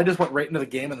tutorial. I just went right into the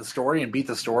game and the story and beat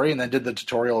the story, and then did the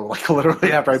tutorial like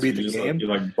literally after I beat the game. You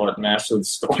like button mash the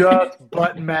story. Just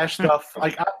button mash stuff.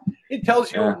 Like it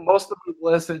tells you most of the move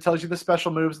list, and it tells you the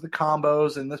special moves, the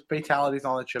combos, and the fatalities,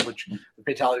 and all that shit. Which the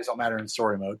fatalities don't matter in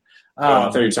story mode. I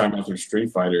thought you were talking about through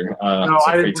Street Fighter. No,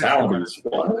 I didn't fatalities. I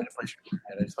didn't play Street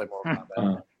Fighter. I just played Mortal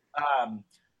Kombat.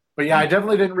 But yeah, I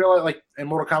definitely didn't realize like in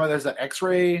Mortal Kombat there's that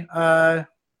X-ray.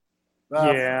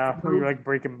 Where you're like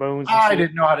breaking bones. I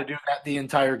didn't know how to do that the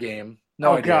entire game.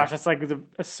 No idea. Gosh,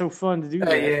 that's so fun to do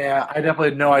that. Yeah, I definitely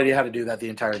had no idea how to do that the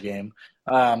entire game.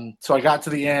 So I got to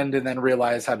the end and then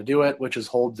realized how to do it, which is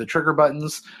hold the trigger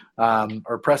buttons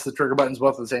or press the trigger buttons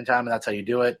both at the same time, and that's how you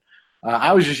do it.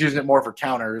 I was just using it more for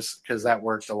counters because that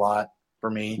worked a lot for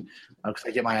me because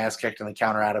I get my ass kicked and the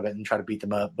counter out of it and try to beat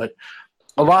them up. But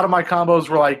a lot of my combos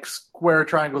were like square,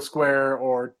 triangle, square,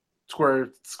 or square,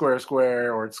 square,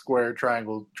 square, or square,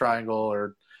 triangle, triangle,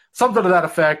 or something to that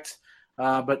effect.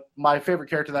 But my favorite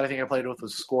character that I think I played with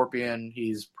was Scorpion.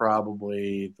 He's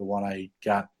probably the one I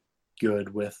got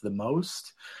good with the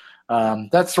most.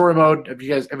 That story mode. Have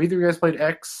either of you guys played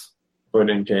X? Put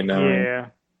in K9. Yeah,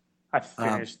 I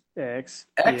finished X.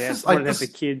 X is like the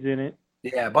kids in it.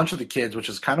 Yeah, a bunch of the kids, which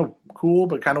is kind of cool,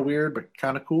 but kind of weird, but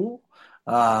kind of cool.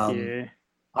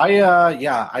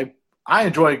 I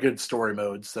enjoy a good story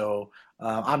mode, so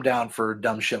I'm down for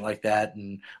dumb shit like that.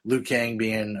 And Liu Kang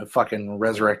being a fucking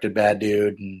resurrected bad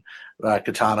dude, and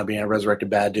Katana being a resurrected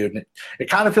bad dude. And it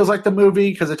kind of feels like the movie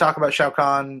because they talk about Shao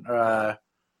Kahn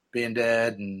being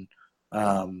dead, and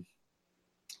what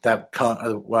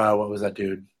was that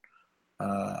dude?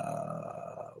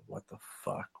 What the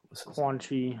fuck was his Quan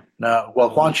Chi. No, well,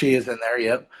 Quan Chi is in there,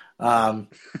 yep.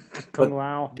 But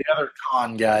Lao. the other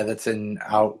Khan guy that's in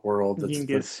Outworld.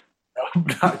 Genghis.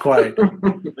 Not quite.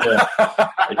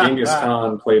 Genghis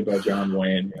Khan, played by John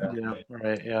Wayne. Yeah,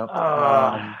 right,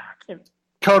 yeah.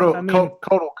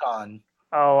 Kotal Khan.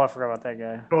 Oh, I forgot about that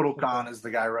guy. Kotal Khan is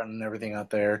the guy running everything out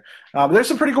there. There's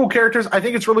some pretty cool characters. I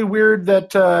think it's really weird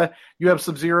that you have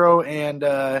Sub-Zero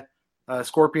and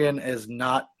Scorpion as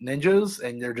not ninjas,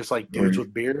 and they're just like dudes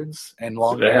with beards and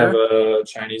long hair. Do they have a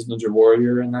Chinese Ninja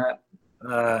Warrior in that?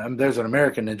 There's an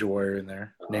American Ninja Warrior in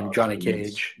there named Johnny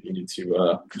Cage. You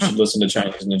should listen to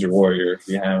Chinese Ninja Warrior if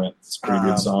you haven't. It's a pretty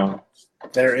good song.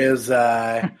 There is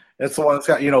it's the one that's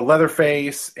got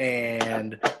Leatherface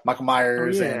and Michael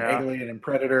Myers and Alien and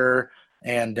Predator,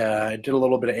 and I did a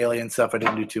little bit of Alien stuff. I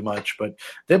didn't do too much, but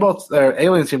they both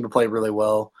Alien seem to play really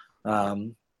well. I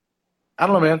don't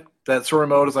know, man. That story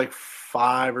mode is like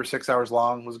 5 or 6 hours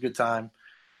long. It was a good time.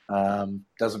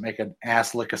 Doesn't make an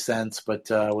ass lick of sense, but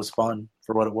it was fun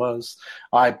for what it was.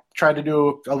 I tried to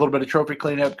do a little bit of trophy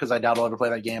cleanup because I doubt I'll ever play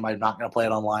that game. I'm not going to play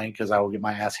it online because I will get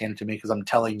my ass handed to me because I'm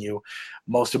telling you,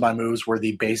 most of my moves were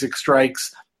the basic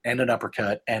strikes and an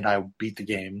uppercut, and I beat the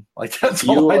game. Like, that's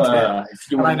all I did.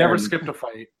 And I never skipped a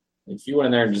fight. If you went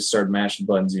in there and just started mashing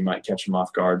buttons, you might catch them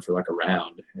off guard for like a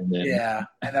round. And then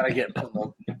I get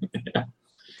pummeled.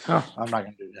 I'm not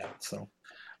going to do that, so...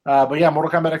 but yeah,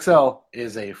 Mortal Kombat XL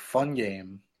is a fun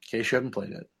game in case you haven't played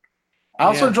it. I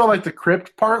also enjoy like the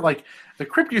crypt part. Like the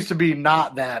crypt used to be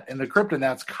not that, and the crypt in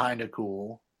that's kind of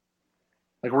cool.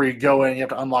 Like where you go in, you have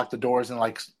to unlock the doors and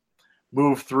like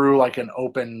move through like an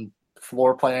open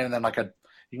floor plan, and then like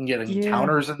you can get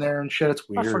encounters in there and shit. It's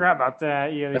weird. I forgot about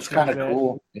that. Yeah, that's kind of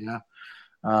cool. Yeah,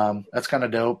 that's kind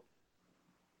of dope.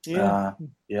 Yeah,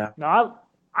 No,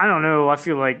 I don't know. I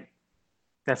feel like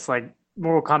that's like.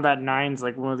 Mortal Kombat 9's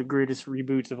like one of the greatest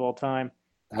reboots of all time.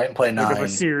 I didn't play 9. Like of a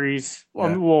series.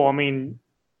 Yeah. It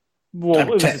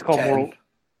was just called Mortal.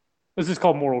 This is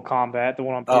called Mortal Kombat, the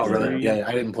one on PS3. Oh, really? Yeah,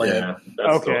 I didn't play it.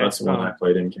 That's the one I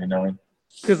played in K9.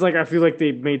 Because like I feel like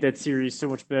they made that series so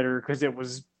much better because it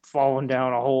was falling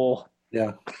down a hole.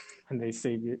 Yeah, and they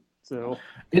saved it. So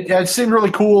it seemed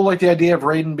really cool. Like the idea of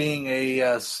Raiden being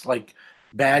a like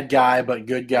bad guy but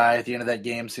good guy at the end of that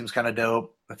game seems kind of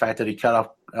dope. The fact that he cut off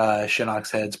Shinnok's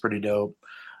head's pretty dope.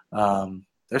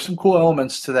 there's some cool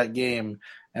elements to that game,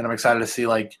 and I'm excited to see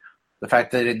like the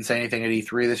fact that they didn't say anything at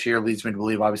E3 this year leads me to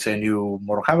believe obviously a new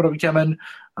Mortal Kombat will be coming.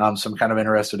 So I'm kind of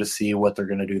interested to see what they're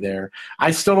going to do there.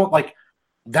 I still don't like.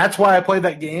 That's why I played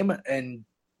that game, and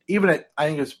even at I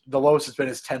think it's the lowest it's been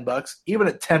is $10. Even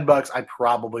at $10, I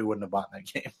probably wouldn't have bought that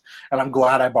game, and I'm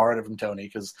glad I borrowed it from Tony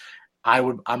because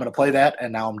I'm going to play that,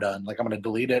 and now I'm done. Like I'm going to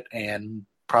delete it and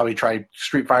probably try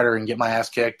Street Fighter and get my ass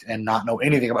kicked and not know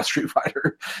anything about Street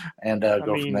Fighter and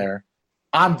go from there.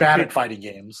 I'm bad at fighting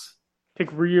games. Pick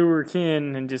Ryu or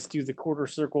Ken and just do the quarter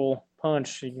circle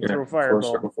punch. You can throw a fireball.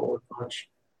 Quarter circle forward punch.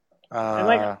 And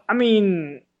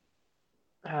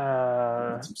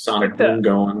Some Sonic Boom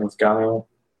going with Guile.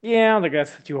 Yeah, I don't think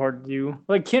that's too hard to do.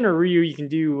 Like Ken or Ryu, you can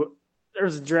do.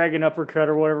 There's a dragon uppercut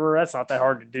or whatever. That's not that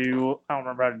hard to do. I don't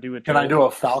remember how to do it. Can I do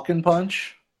a Falcon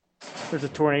punch? There's a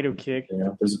tornado kick. Yeah,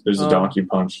 there's a donkey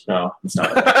punch. No, it's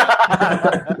not.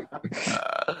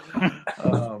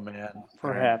 Oh man,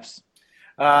 Perhaps.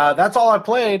 that's all I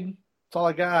played. That's all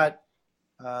I got.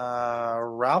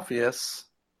 Ralphius,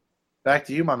 back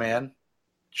to you, my man.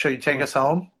 Should you take us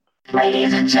home?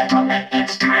 Ladies and gentlemen,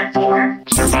 it's time for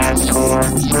Survive Score,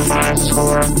 Survive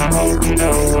Score. I hope you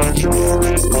know what you're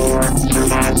in for.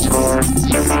 Survive Score,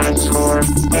 Survive Score.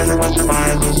 Everyone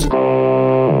survives the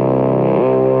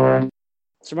score.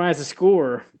 Surmise the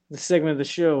score. The segment of the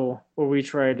show where we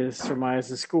try to surmise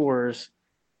the scores,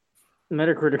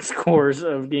 Metacritic scores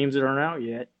of games that aren't out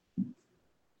yet.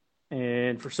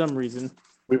 And for some reason,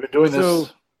 We've been doing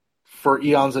this for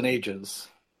eons and ages.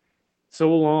 so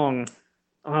long.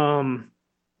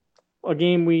 A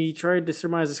game we tried to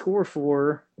surmise the score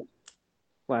for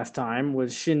last time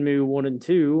was Shenmue 1 and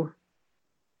 2,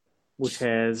 which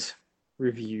has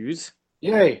reviews.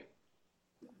 Yay!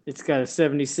 It's got a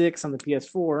 76 on the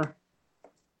PS4,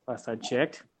 last I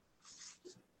checked,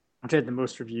 which had the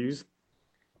most reviews.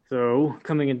 So,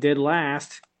 coming in dead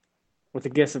last, with a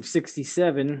guess of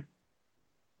 67,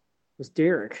 was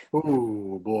Derek.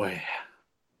 Ooh, boy.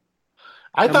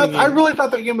 I really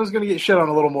thought that game was going to get shit on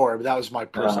a little more, but that was my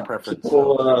personal preference.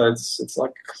 Well, it's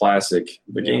like a classic.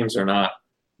 The games are not.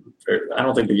 I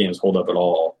don't think the games hold up at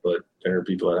all, but there are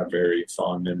people that have very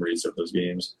fond memories of those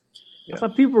games. I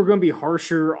thought people were going to be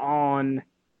harsher on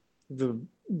the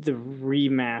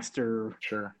remaster.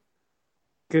 Sure.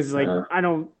 Because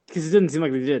because it didn't seem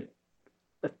like they did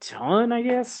a ton, I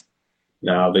guess.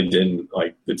 No, they didn't.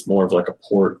 Like it's more of like a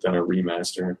port than a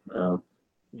remaster.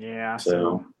 Yeah.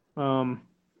 So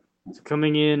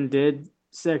Coming in dead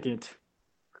second,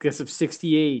 guess of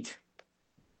 68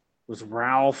 was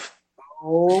Ralph.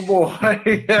 Oh boy,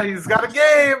 yeah, he's got a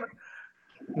game.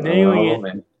 Nailing it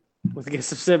man. with a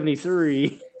guess of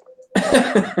 73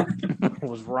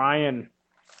 was Ryan.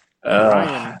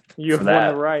 Ryan, you have won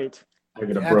the right. I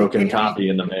get a broken copy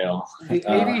in the mail. The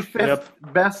 85th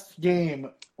best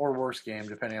game or worst game,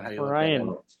 depending on how you look at it.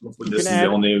 Ryan, This is the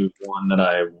only one that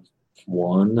I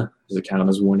won. Does it count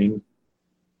as winning?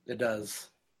 It does.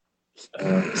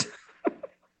 I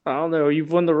don't know.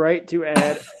 You've won the right to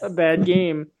add a bad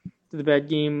game to the bad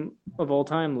game of all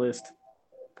time list.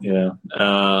 Yeah.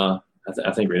 I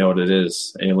think we know what it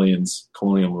is. Aliens,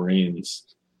 Colonial Marines.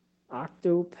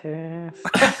 Octopath.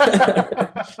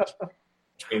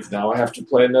 Which means now I have to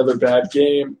play another bad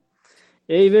game.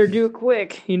 Yeah, you better do it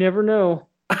quick. You never know.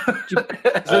 2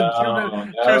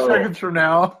 seconds from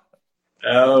now.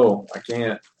 No, I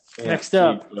can't. Next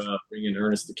up. Keep, bringing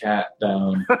Ernest the Cat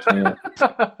down.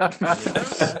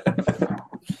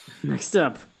 Next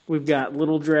up, we've got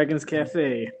Little Dragon's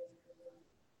Cafe,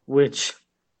 which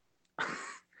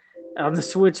on the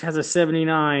Switch has a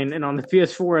 79 and on the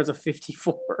PS4 has a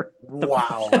 54.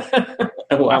 Wow.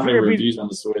 How many reviews on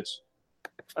the Switch?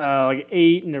 Like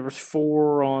 8, and there was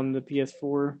 4 on the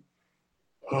PS4.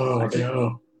 Oh,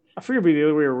 no. I figured it'd be the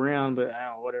other way around, but I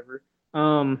don't know, whatever.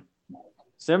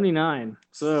 79.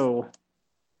 So,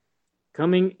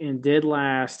 coming in dead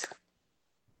last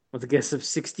with a guess of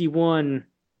 61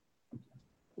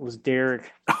 was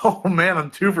Derek. Oh man,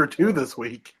 I'm 2 for 2 this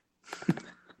week.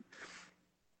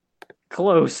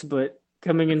 Close, but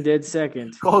coming in dead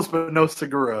second Close, but no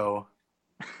Seguro.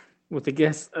 with a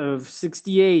guess of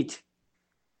 68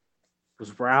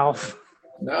 was Ralph.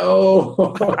 No.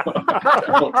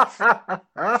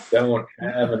 Don't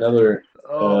have another.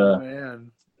 Oh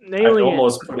man. I Nailing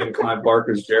almost put in Clive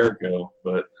Barker's Jericho,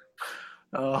 but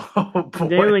Oh boy.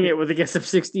 Nailing it with a guess of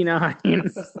 69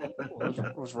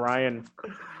 was Ryan.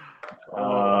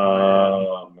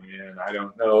 oh man, I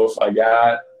don't know if I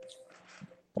got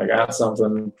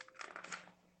something.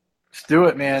 Just do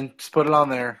it, man. Just put it on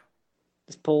there.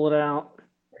 Just pull it out.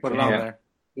 Put it on can't. there.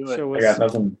 Do it. Show I us. got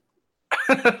nothing.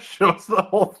 Show us the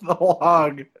whole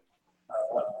hog.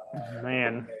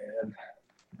 Man.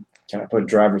 Can I put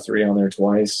Driver 3 on there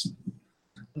twice?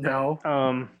 No.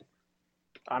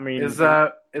 I mean, Is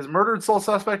Murdered Soul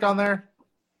Suspect on there?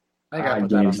 I think I That put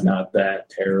that on game's there. not that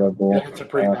terrible. Yeah, it's a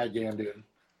pretty bad game, dude.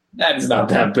 That is not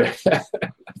that bad.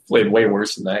 I played way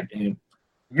worse than that game.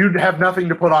 You have nothing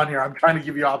to put on here. I'm trying to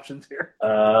give you options here.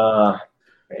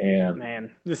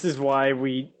 man, this is why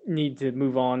we need to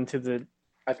move on to the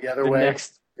other way.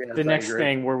 next Yes, the I next agree.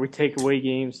 thing where we take away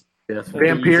games. Yes. That'd be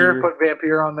Vampire. easier. Put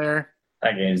Vampire on there.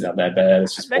 That game's not that bad.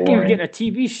 It's just That boring. game's getting a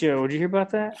TV show. Did you hear about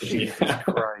that? Jesus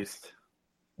Christ.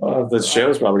 Well, the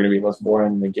show's probably going to be less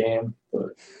boring than the game.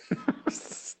 But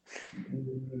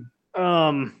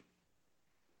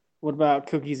What about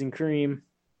Cookies and Cream?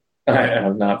 I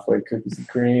have not played Cookies and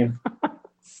Cream.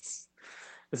 This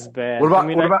is bad. What about I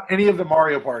mean, what about any of the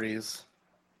Mario parties?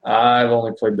 I've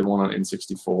only played the one on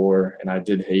N64, and I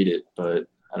did hate it, but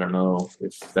I don't know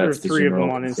if there are that's the 3 of them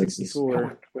general on consensus.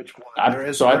 N64. Which one? I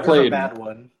There's played- a bad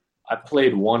one. I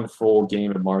played one full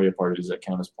game of Mario Party. Does that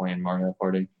count as playing Mario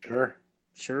Party? Sure.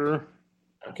 Sure.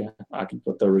 Okay, I can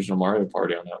put the original Mario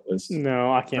Party on that list.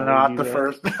 No, I can't. Not let the you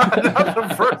do that. first. Not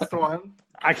the first one.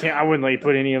 I can't. I wouldn't let you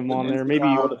put any of them on there. Maybe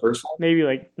the first one. maybe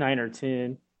like 9 or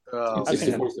 10. Oh, I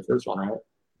think- N64 is the first one, right?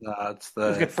 no, it's the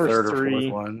Let's get first third or 3.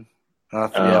 fourth one.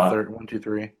 Yeah, third. 1, 2,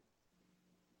 3.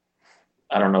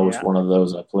 I don't know which Yeah. one of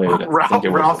those I played. I think it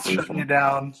was Ralph's the first shutting you one.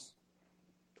 down.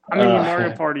 I mean, Uh,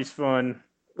 Mario Party's fun.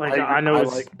 Like I know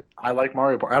it's I like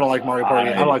Mario Party. I don't like Mario Party.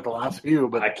 I like the last few,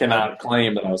 but I cannot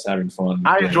claim that I was having fun.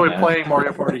 I doing enjoy that. playing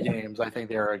Mario Party games. I think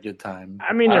they are a good time.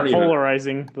 I mean, I they're don't even-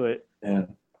 polarizing, but Yeah.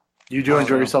 You do I enjoy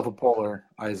don't know. yourself a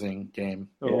polarizing game.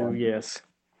 oh yes.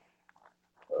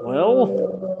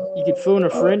 Well, you could phone a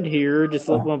friend here. Just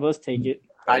let one of us take it.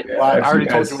 I Yeah, already if you told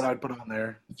guys- you what I'd put on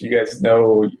there. If you guys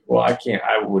know, well, I can't.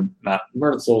 I would not.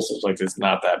 Murdered Soul Subs like it's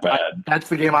not that bad. That's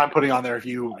the game I'm putting on there. If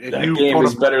you That game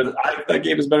is better. That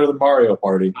game is better than Mario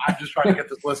Party. I'm just trying to get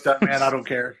this list done, man. I don't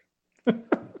care.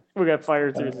 We got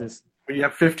fire through this. We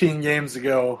have 15 games to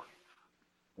go.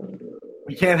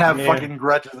 We can't have Yeah. fucking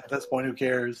grudges at this point. Who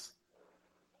cares?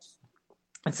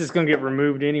 It's just gonna get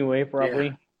removed anyway,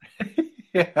 probably.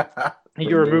 Yeah. You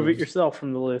can remove it yourself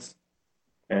from the list.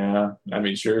 Yeah, I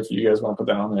mean, sure. If you guys want to put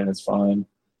that on there, it's fine.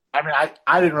 I mean,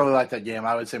 I didn't really like that game.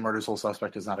 I would say Murder Soul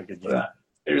Suspect is not a good game. Yeah.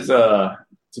 There's to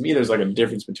me, there's like a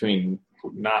difference between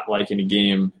not liking a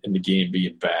game and the game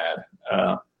being bad.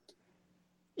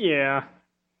 Yeah.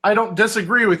 I don't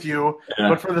disagree with you, Yeah.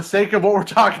 but for the sake of what we're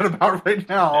talking about right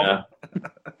now, Yeah.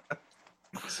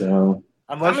 So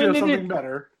unless I mean, you have it something did-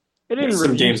 better. It didn't there's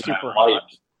some review games that super I like.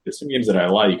 hot. There's some games that I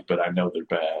like, but I know they're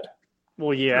bad.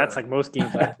 Well, yeah, that's like most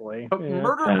games I play. But Yeah.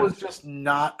 Murder Yeah. was just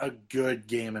not a good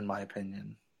game, in my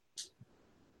opinion.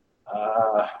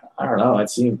 I don't know. It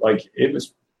seemed like it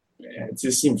was. It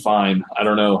just seemed fine. I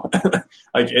don't know.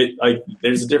 Like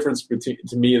there's a difference between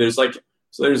to me. There's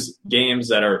games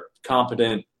that are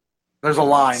competent. There's a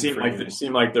line. Seem for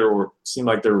like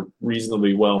you. they're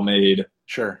reasonably well made.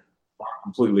 Sure.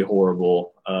 Completely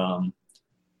horrible,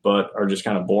 but are just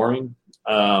kind of boring.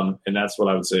 And that's what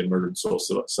I would say Murdered Soul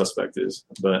Suspect is.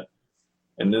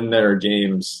 And then there are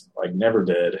games like Never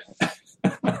Dead.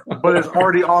 But it's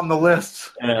already on the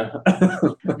list. Yeah.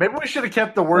 Maybe we should have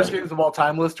kept the worst games of all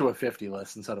time list to a 50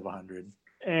 list instead of 100.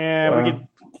 And Wow. we could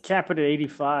cap it at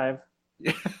 85.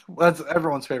 That's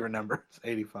everyone's favorite number. It's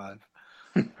 85.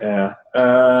 Yeah.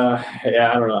 I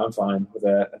don't know. I'm fine with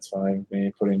that. That's fine with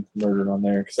me putting Murder on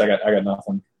there because I got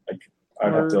nothing. Like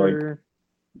I'd have to like Murder.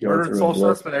 go Murdered through Soul and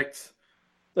look. Suspect.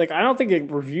 Like, I don't think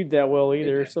it reviewed that well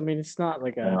either. So, I mean, it's not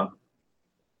like Yeah.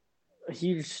 a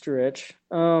huge stretch.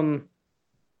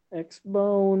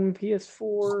 X-Bone,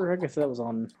 PS4. I guess that was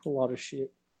on a lot of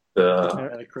shit. The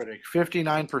Metacritic,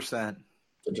 59%.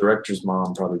 director's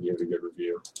mom probably gave it a good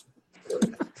review.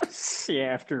 Yeah,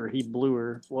 after he blew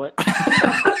her. What?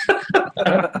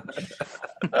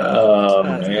 Oh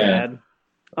That's man. bad.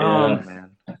 Oh,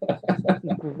 man.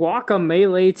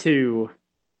 Guacamelee 2.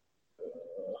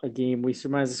 A game we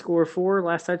surmised the score for.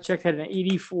 Last I checked, had an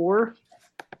 84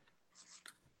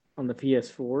 on the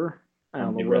PS4. I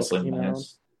don't know what else Wrestling came out. match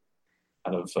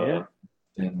out of Yeah.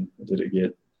 and what did it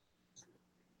get?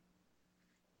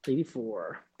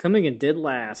 84. Coming in dead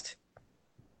last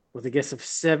with a guess of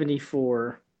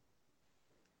 74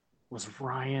 was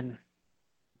Ryan.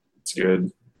 It's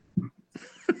good.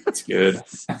 It's good.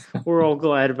 We're all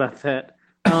glad about that.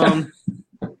 Coming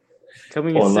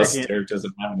Well, in unless second. Derek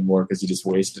doesn't have anymore because he just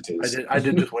wasted his. I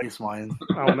did just waste mine.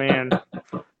 Oh, man.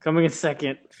 Coming in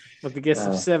second with a guess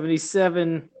of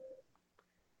 77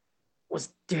 was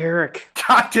Derek.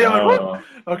 God damn it. Oh,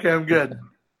 Okay, I'm good.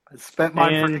 I spent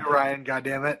mine for And- you, Ryan. God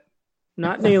damn it.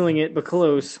 Not nailing it, but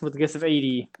close with a guess of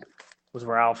 80 was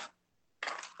Ralph.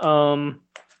 I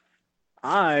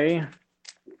am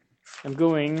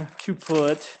going to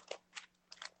put.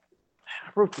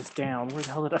 I wrote this down. Where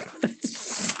the hell did I put it?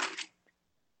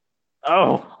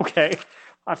 Oh, okay.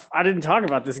 I didn't talk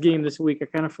about this game this week. I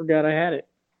kind of forgot I had it.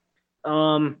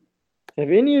 Have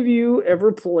any of you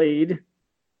ever played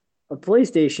a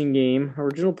PlayStation game,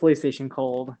 original PlayStation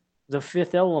called The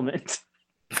Fifth Element?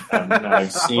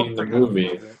 I've seen the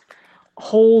movie.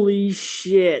 Holy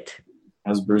shit.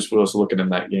 How's Bruce Willis looking in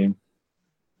that game?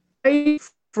 I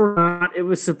forgot it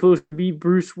was supposed to be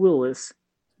Bruce Willis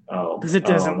Oh, because it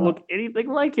doesn't look anything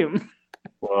like him.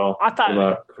 Well, I thought- what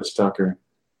about Chris Tucker?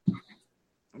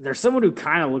 There's someone who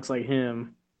kind of looks like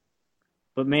him.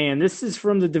 But man, this is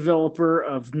from the developer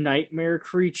of Nightmare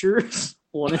Creatures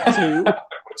 1 and 2.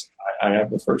 I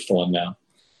have the first one now.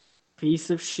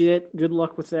 Piece of shit. Good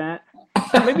luck with that.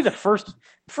 Maybe the first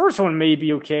one may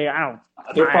be okay.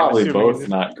 They're I'm probably assuming both it's-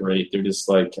 not great. They're just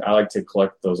like, I like to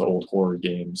collect those old horror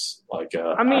games. Like,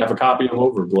 I mean- I have a copy of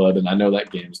Overblood, and I know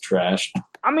that game's trash.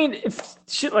 I mean, if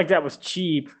shit like that was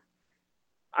cheap,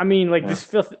 I mean, like this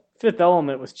Fifth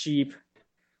Element was cheap.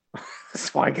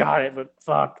 That's why I got it, but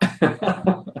fuck.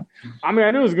 I mean,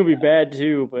 I knew it was gonna be bad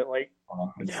too, but like,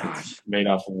 It's made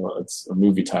off of it's a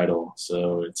movie title,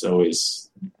 so it's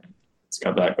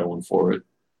got that going for it.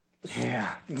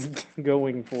 yeah,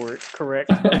 going for it. Correct.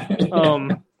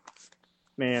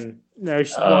 Man, no, you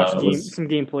should watch some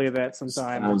gameplay of that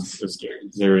sometime. Is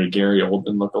there a Gary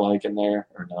Oldman lookalike in there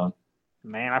or no?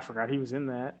 Man, I forgot he was in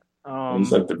that.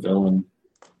 He's like the villain.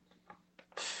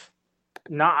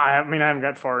 I mean, I haven't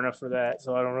got far enough for that,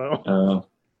 so I don't know.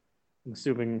 I'm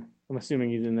assuming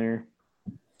he's in there.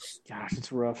 Gosh,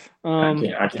 it's rough.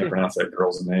 I can't pronounce that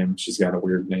girl's name. She's got a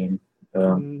weird name.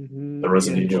 The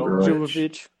Resident Evil girl.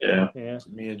 Jovovich. Yeah.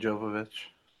 Mia Jovovich.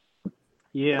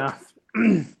 Yeah.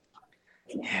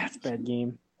 Yeah, it's a bad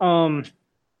game.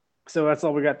 So that's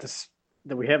all we got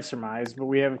that we have surmised, but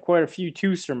we have quite a few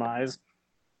to surmise.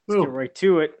 Let's get right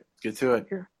to it. Get to it.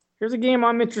 Here's a game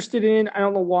I'm interested in. I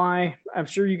don't know why. I'm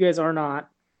sure you guys are not.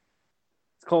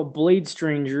 It's called Blade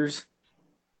Strangers.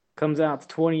 Comes out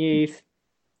the 28th.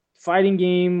 Fighting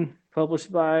game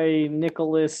published by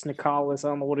Nicholas. I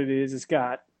don't know what it is. It's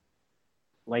got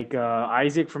like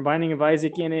Isaac from Binding of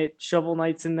Isaac in it. Shovel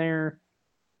Knight's in there.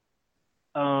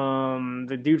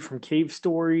 The dude from Cave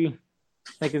Story.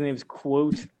 I think his name's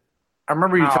Quote. I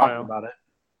remember you I don't talking know. about it.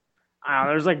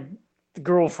 There's like the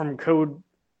girl from Code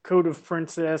of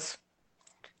Princess.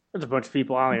 There's a bunch of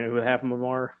people. I don't even know who half of them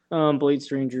are. Blade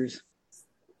Strangers.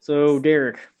 So,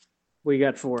 Derek, what you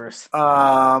got for us?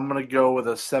 I'm going to go with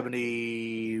a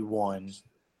 71.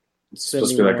 It's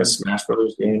supposed to be like a Smash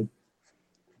Brothers game.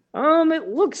 It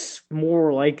looks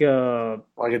more like a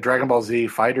Dragon Ball Z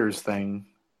Fighters thing.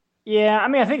 Yeah, I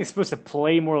mean, I think it's supposed to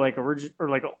play more like or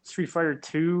like Street Fighter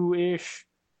 2-ish,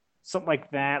 something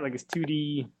like that. Like it's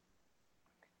 2D.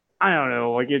 I don't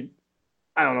know. I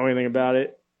don't know anything about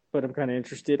it, but I'm kind of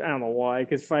interested. I don't know why,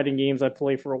 because fighting games I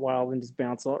play for a while and just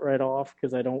bounce right off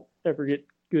because I don't ever get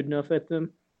good enough at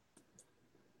them.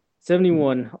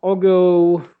 71. I'll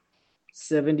go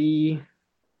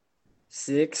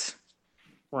 76.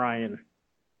 Ryan.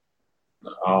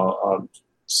 I'll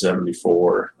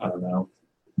 74. I don't know.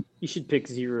 You should pick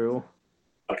 0.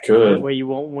 I could. That way you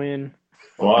won't win.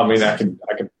 Well, I mean, I could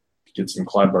get some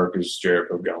Clyde Barker's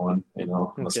Jericho going,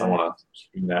 unless I want to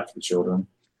stream that for children.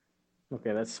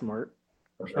 Okay, that's smart.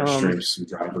 Or stream some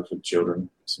drivers with children,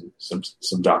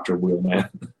 some Dr. Wheelman.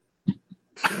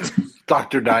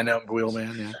 Dr. Dino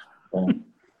Wheelman,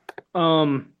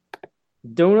 yeah.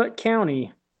 Donut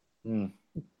County. Mm.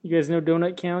 You guys know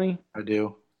Donut County? I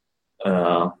do.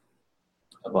 A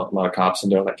lot of cops in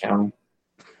Donut County.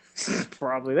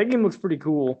 Probably. That game looks pretty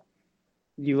cool.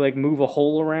 You move a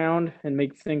hole around and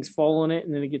make things fall in it,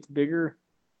 and then it gets bigger.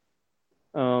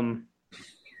 I don't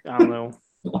know.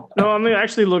 No, I mean, it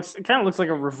actually it kind of looks like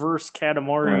a reverse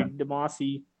Katamari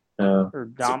Damacy. Or Dom,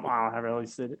 I don't know how I really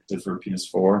said it. Is it for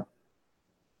PS4?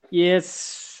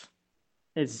 Yes.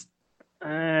 It's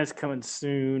coming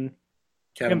soon.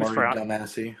 Katamari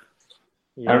Damacy.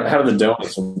 Yeah. How do the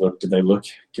donuts look? Do they look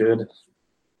good?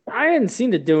 I hadn't seen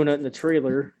the donut in the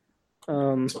trailer.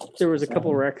 There was a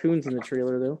couple raccoons in the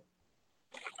trailer, though.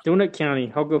 Donut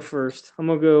County. I'll go first. I'm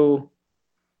going to go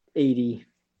 80.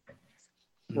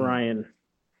 Ryan.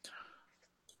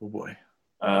 Oh, boy.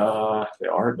 The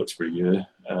art looks pretty good.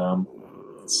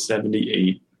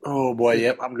 78. Oh, boy.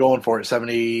 Yep. I'm going for it.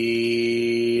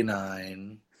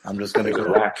 79. I'm just going to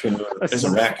go. There's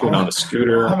a raccoon on a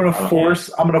scooter. I'm going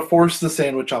to force the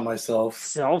sandwich on myself.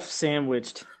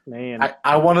 Self-sandwiched. Man.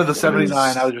 I wanted the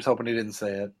 79. I was just hoping he didn't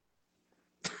say it.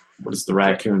 What is the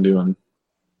raccoon doing?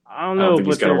 I don't I know, don't think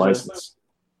but he's got a there's license.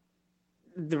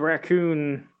 the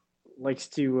raccoon likes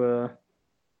to,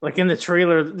 like in the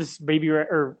trailer, this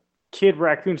or kid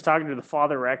raccoon's talking to the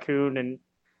father raccoon, and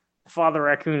the father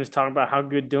raccoon is talking about how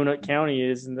good Donut County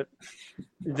is, and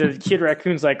the kid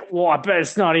raccoon's like, well, I bet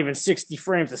it's not even 60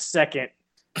 frames a second.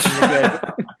 And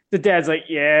the dad's like,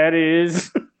 yeah, it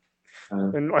is.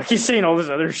 And like he's saying all this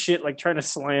other shit, like trying to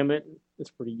slam it. It's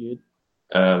pretty good.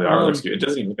 The art looks good. It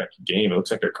doesn't even look like a game. It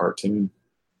looks like a cartoon.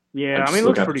 Yeah, I mean, it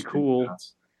looks pretty cool.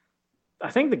 I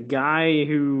think the guy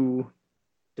who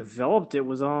developed it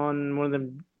was on one of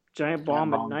them giant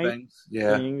bomb at night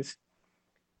things.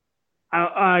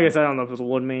 I guess I don't know if it was a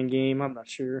one-man game. I'm not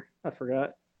sure. I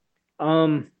forgot.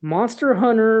 Monster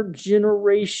Hunter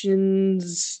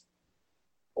Generations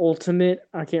Ultimate.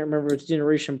 I can't remember if it's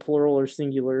generation plural or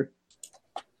singular.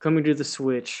 Coming to the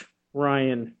Switch.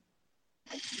 Ryan.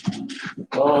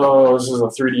 Oh, this is a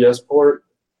 3DS port?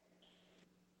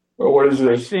 Or what is I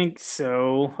this? think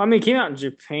so. I mean, it came out in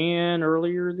Japan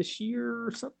earlier this year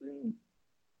or something.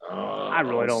 I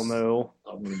really don't know.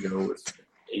 I'm going to go with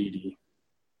 80.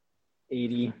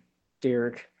 80.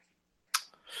 Derek.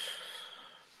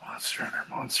 Monster Hunter.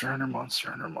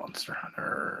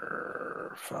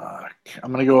 Fuck.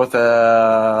 I'm going to go with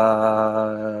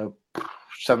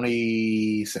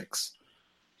 76.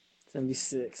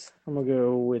 76. I'm going to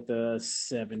go with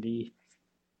 70.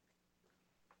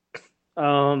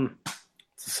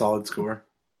 It's a solid score. Are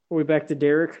we back to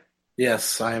Derek?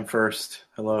 Yes, I am first.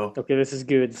 Hello. Okay, this is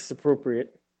good. This is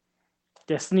appropriate.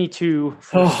 Destiny 2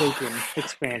 Forsaken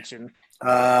expansion.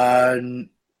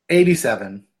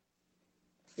 87.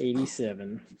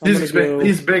 87.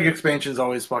 These big expansions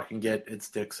always fucking get its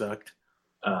dick sucked.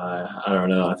 I don't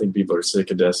know. I think people are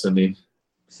sick of Destiny.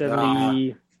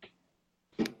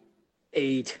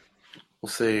 78. We'll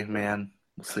see, man.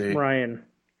 We'll see. Ryan.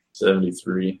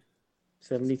 73.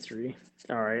 73.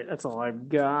 All right, that's all I've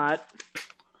got.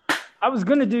 I was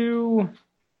going to do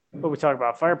what we talked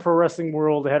about. Fire Pro Wrestling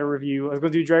World had a review. I was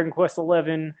going to do Dragon Quest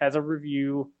 11 has a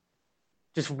review.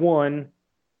 Just one.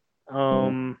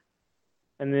 And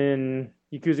then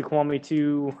Yakuza Kiwami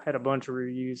 2 had a bunch of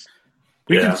reviews.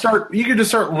 You can just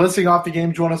start listing off the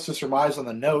games you want us to surmise on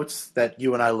the notes that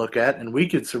you and I look at, and we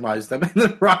could surmise them, and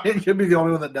then Ryan could be the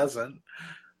only one that doesn't.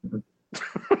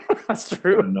 That's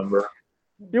true. Number.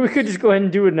 Yeah, we could just go ahead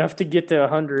and do enough to get to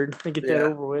 100 and get that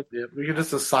over with. Yeah, we could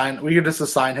just assign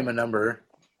him a number.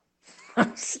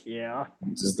 Yeah.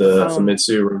 This is the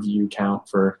Famitsu review count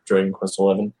for Dragon Quest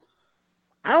 11.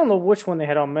 I don't know which one they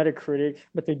had on Metacritic,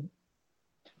 but the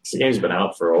game's been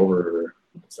out for over.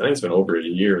 I think it's been over a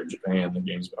year in Japan. The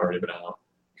game's already been out.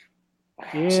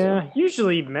 Yeah,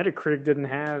 usually Metacritic doesn't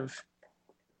have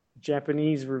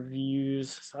Japanese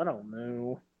reviews, so I don't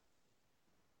know.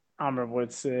 I don't remember what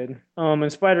it said.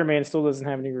 And Spider-Man still doesn't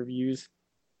have any reviews,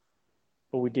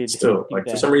 but we did. Still,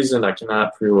 for some reason, I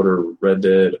cannot pre-order Red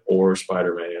Dead or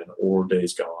Spider-Man or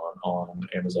Days Gone on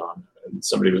Amazon. And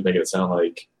somebody was making it sound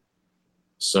like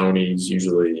Sony's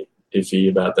usually iffy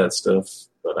about that stuff,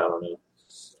 but I don't know.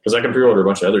 Because I can pre-order a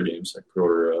bunch of other games. I can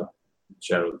pre-order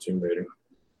Shadow of the Tomb Raider.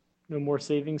 No more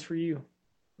savings for you.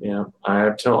 Yeah, I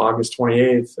have till August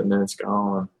 28th, and then it's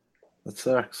gone. That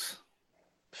sucks.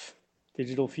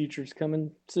 Digital future's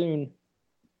coming soon.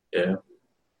 Yeah.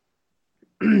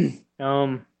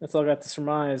 That's all I got to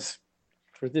surmise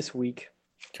for this week.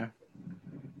 Okay.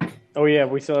 Oh yeah,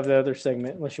 we still have the other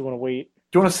segment. Unless you want to wait.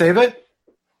 Do you want to save it?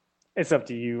 It's up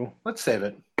to you. Let's save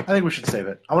it. I think we should save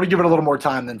it. I want to give it a little more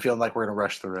time than feeling like we're going to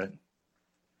rush through it.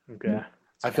 Okay.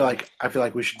 I feel like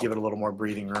we should give it a little more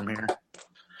breathing room here.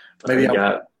 I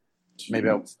got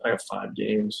 5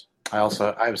 games. I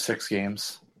have 6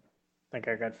 games. I think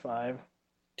I got 5.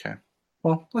 Okay.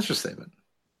 Well, let's just save it.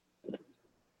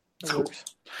 Cool.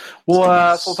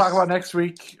 Well, so we'll talk about next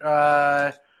week.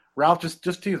 Ralph, just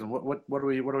tease them. What are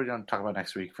we going to talk about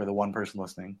next week for the one person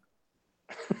listening?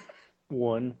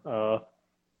 One.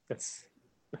 That's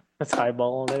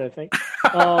highballing it, I think.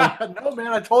 No,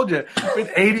 man, I told you. We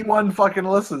had 81 fucking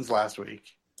listens last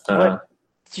week.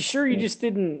 You sure you just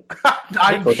didn't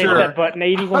I'm hit sure. that button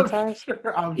 81 times?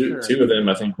 I'm sure. 2 of them,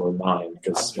 I think, were mine,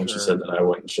 because when she said that, I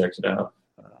went and checked it out.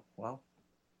 Well,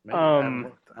 maybe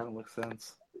I haven't looked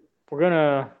since. We're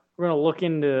gonna look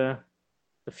into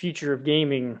the future of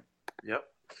gaming. Yep.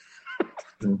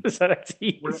 Is that a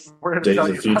tease? We're Days tell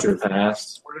of you Future about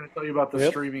Past. We're going to tell you about the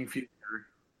streaming future.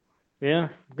 Yeah,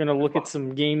 we're gonna look at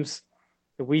some games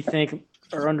that we think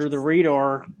are under the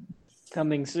radar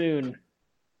coming soon.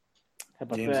 How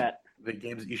about that? The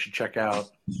games that you should check out.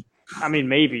 I mean,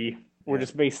 maybe. We're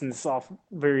just basing this off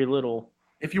very little.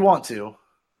 If you want to.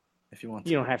 You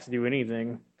don't have to do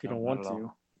anything if you don't want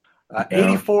to.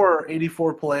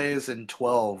 84 plays and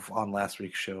 12 on last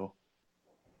week's show.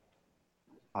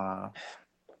 I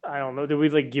don't know. Did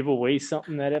we give away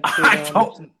something that episode? I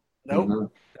don't. Nope. Mm-hmm.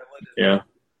 Yeah,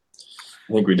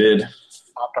 I think we did.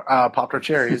 Popped our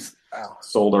cherries.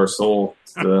 Sold our soul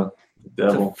to the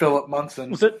devil. To Philip Munson.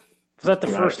 Was that the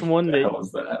first one that? What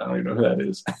was that? I don't even know who that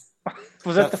is.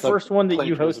 Was that the first one that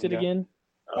you hosted again?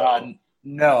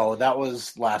 No, that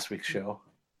was last week's show.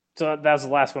 So that was the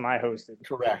last one I hosted.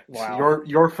 Correct. Wow.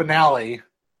 Your finale.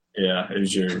 Yeah, it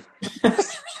was your.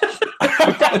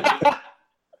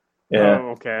 Yeah. Oh,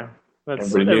 okay.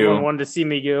 Everyone wanted to see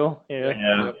me go.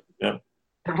 Yeah.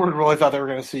 Everyone really thought they were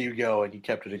going to see you go, and you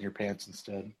kept it in your pants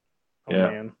instead. Oh,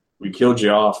 man. We killed you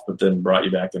off, but then brought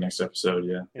you back the next episode.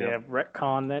 Yeah.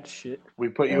 Retcon that shit. We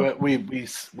put you at,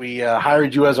 we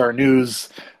hired you as our news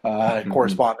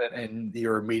correspondent, and you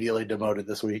were immediately demoted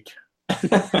this week.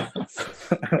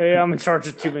 Hey, I'm in charge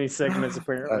of too many segments,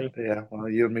 apparently. Yeah, well,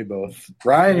 you and me both.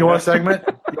 Ryan, you want a segment?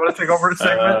 You want to take over a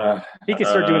segment? He can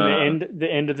start doing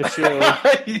the end of the show.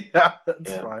 Yeah,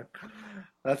 that's fine.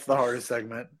 That's the hardest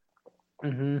segment.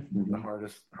 Mm-hmm. The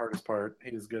hardest part.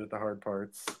 He's good at the hard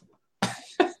parts.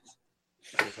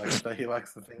 He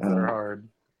likes the things that are hard.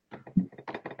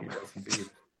 He does indeed.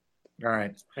 All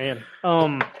right, man.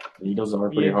 Those are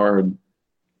pretty hard.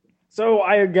 So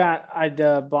I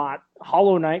bought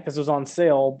Hollow Knight because it was on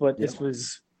sale, but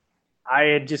I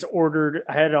had just ordered.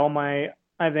 I have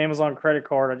the Amazon credit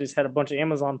card. I just had a bunch of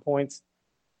Amazon points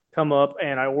come up,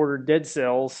 and I ordered Dead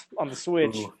Cells on the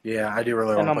Switch. Ooh, yeah, I do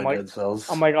really want to play Dead Cells.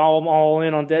 I'm all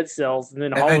in on Dead Cells, and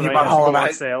then Hollow Knight was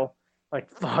on sale. Like,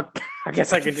 fuck, I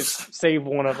guess I could just save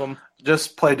one of them.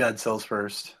 Just play Dead Cells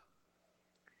first.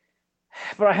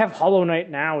 But I have Hollow Knight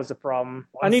now is a problem.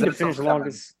 I need to finish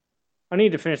I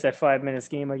need to finish that 5 minutes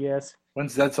game, I guess.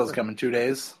 When's Dead Cells coming? 2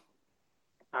 days?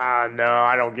 No,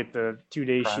 I don't get the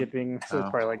 2-day shipping, so it's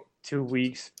probably like 2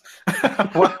 weeks.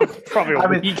 Well, probably a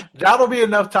week. That'll be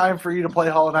enough time for you to play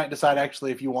Hollow Knight and decide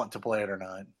actually if you want to play it or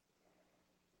not.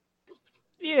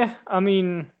 Yeah, I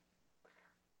mean,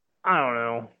 I don't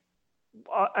know.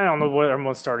 I don't know whether I'm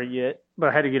going to start it yet, but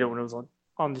I had to get it when it was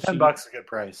on the sheet. $10 is a good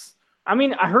price. I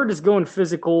mean, I heard it's going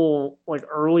physical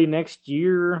early next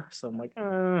year, so I'm like, I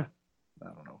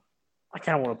don't know. I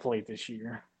kind of want to play it this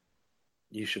year.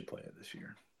 You should play it this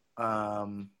year. I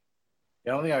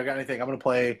don't think I've got anything. I'm going to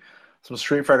play some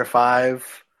Street Fighter V.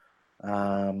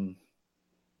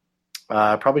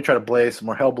 Probably try to play some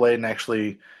more Hellblade and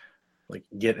actually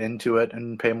get into it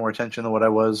and pay more attention than what I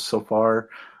was so far.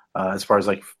 As far as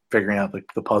figuring out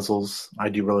the puzzles, I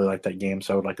do really like that game,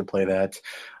 so I would like to play that.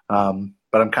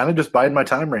 But I'm kind of just biding my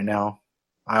time right now.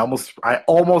 I almost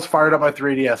fired up my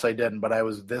 3DS. I didn't, but I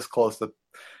was this close to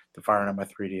firing up my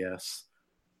 3DS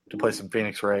to play some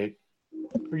Phoenix Wright.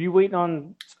 Are you waiting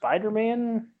on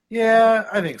Spider-Man? Yeah,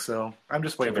 I think so. I'm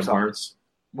just waiting for some parts.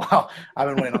 Well,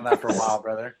 I've been waiting on that for a while,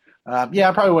 brother. Yeah,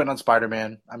 I'm probably waiting on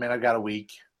Spider-Man. I mean, I've got a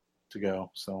week to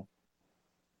go, so.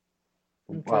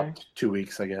 Okay. Well, 2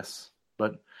 weeks, I guess.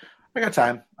 But I got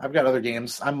time. I've got other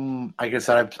games. Like I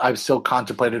said, I've still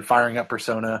contemplated firing up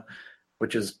Persona,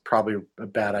 which is probably a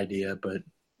bad idea, but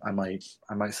I might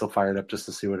still fire it up just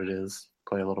to see what it is,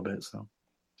 play a little bit. So.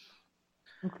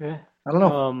 Okay. I don't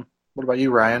know. What about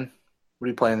you, Ryan? What are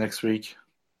you playing next week?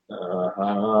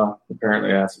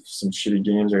 Apparently, I have some shitty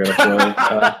games I got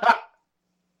to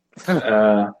play.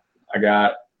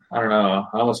 I don't know.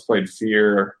 I almost played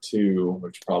Fear 2,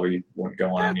 which probably wouldn't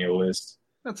go on any list.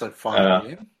 That's a fun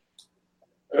game.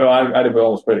 Well, I did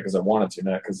almost play it because I wanted to,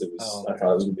 not because it was. I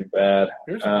thought it was going to be bad.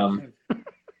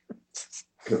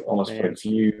 Almost played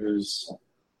Fuse.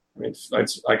 I mean,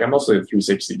 it's I'm mostly the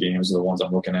 360 games are the ones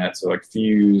I'm looking at. So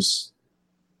Fuse.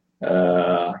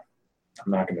 I'm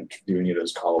not going to do any of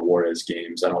those Call of Juarez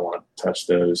games. I don't want to touch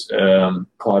those.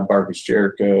 Claude Barker's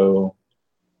Jericho.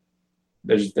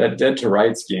 There's that Dead to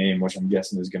Rights game, which I'm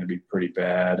guessing is going to be pretty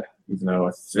bad, even though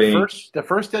I think the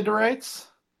first Dead to Rights.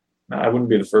 No, I wouldn't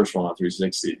be the first one on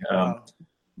 360.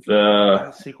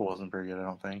 The sequel wasn't very good, I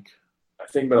don't think. I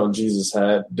think Metal Jesus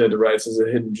had Dead to Rights as a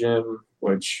hidden gem,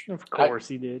 which of course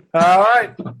he did. All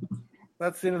right,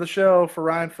 that's the end of the show. For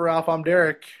Ryan, for Ralph, I'm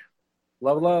Derek.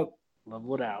 Level up,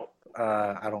 level it out.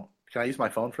 Can I use my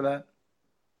phone for that?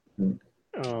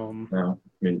 No,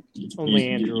 I mean, only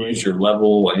you Android. Use your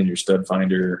level and your stud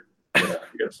finder. Yeah,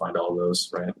 you got to find all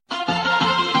those, right?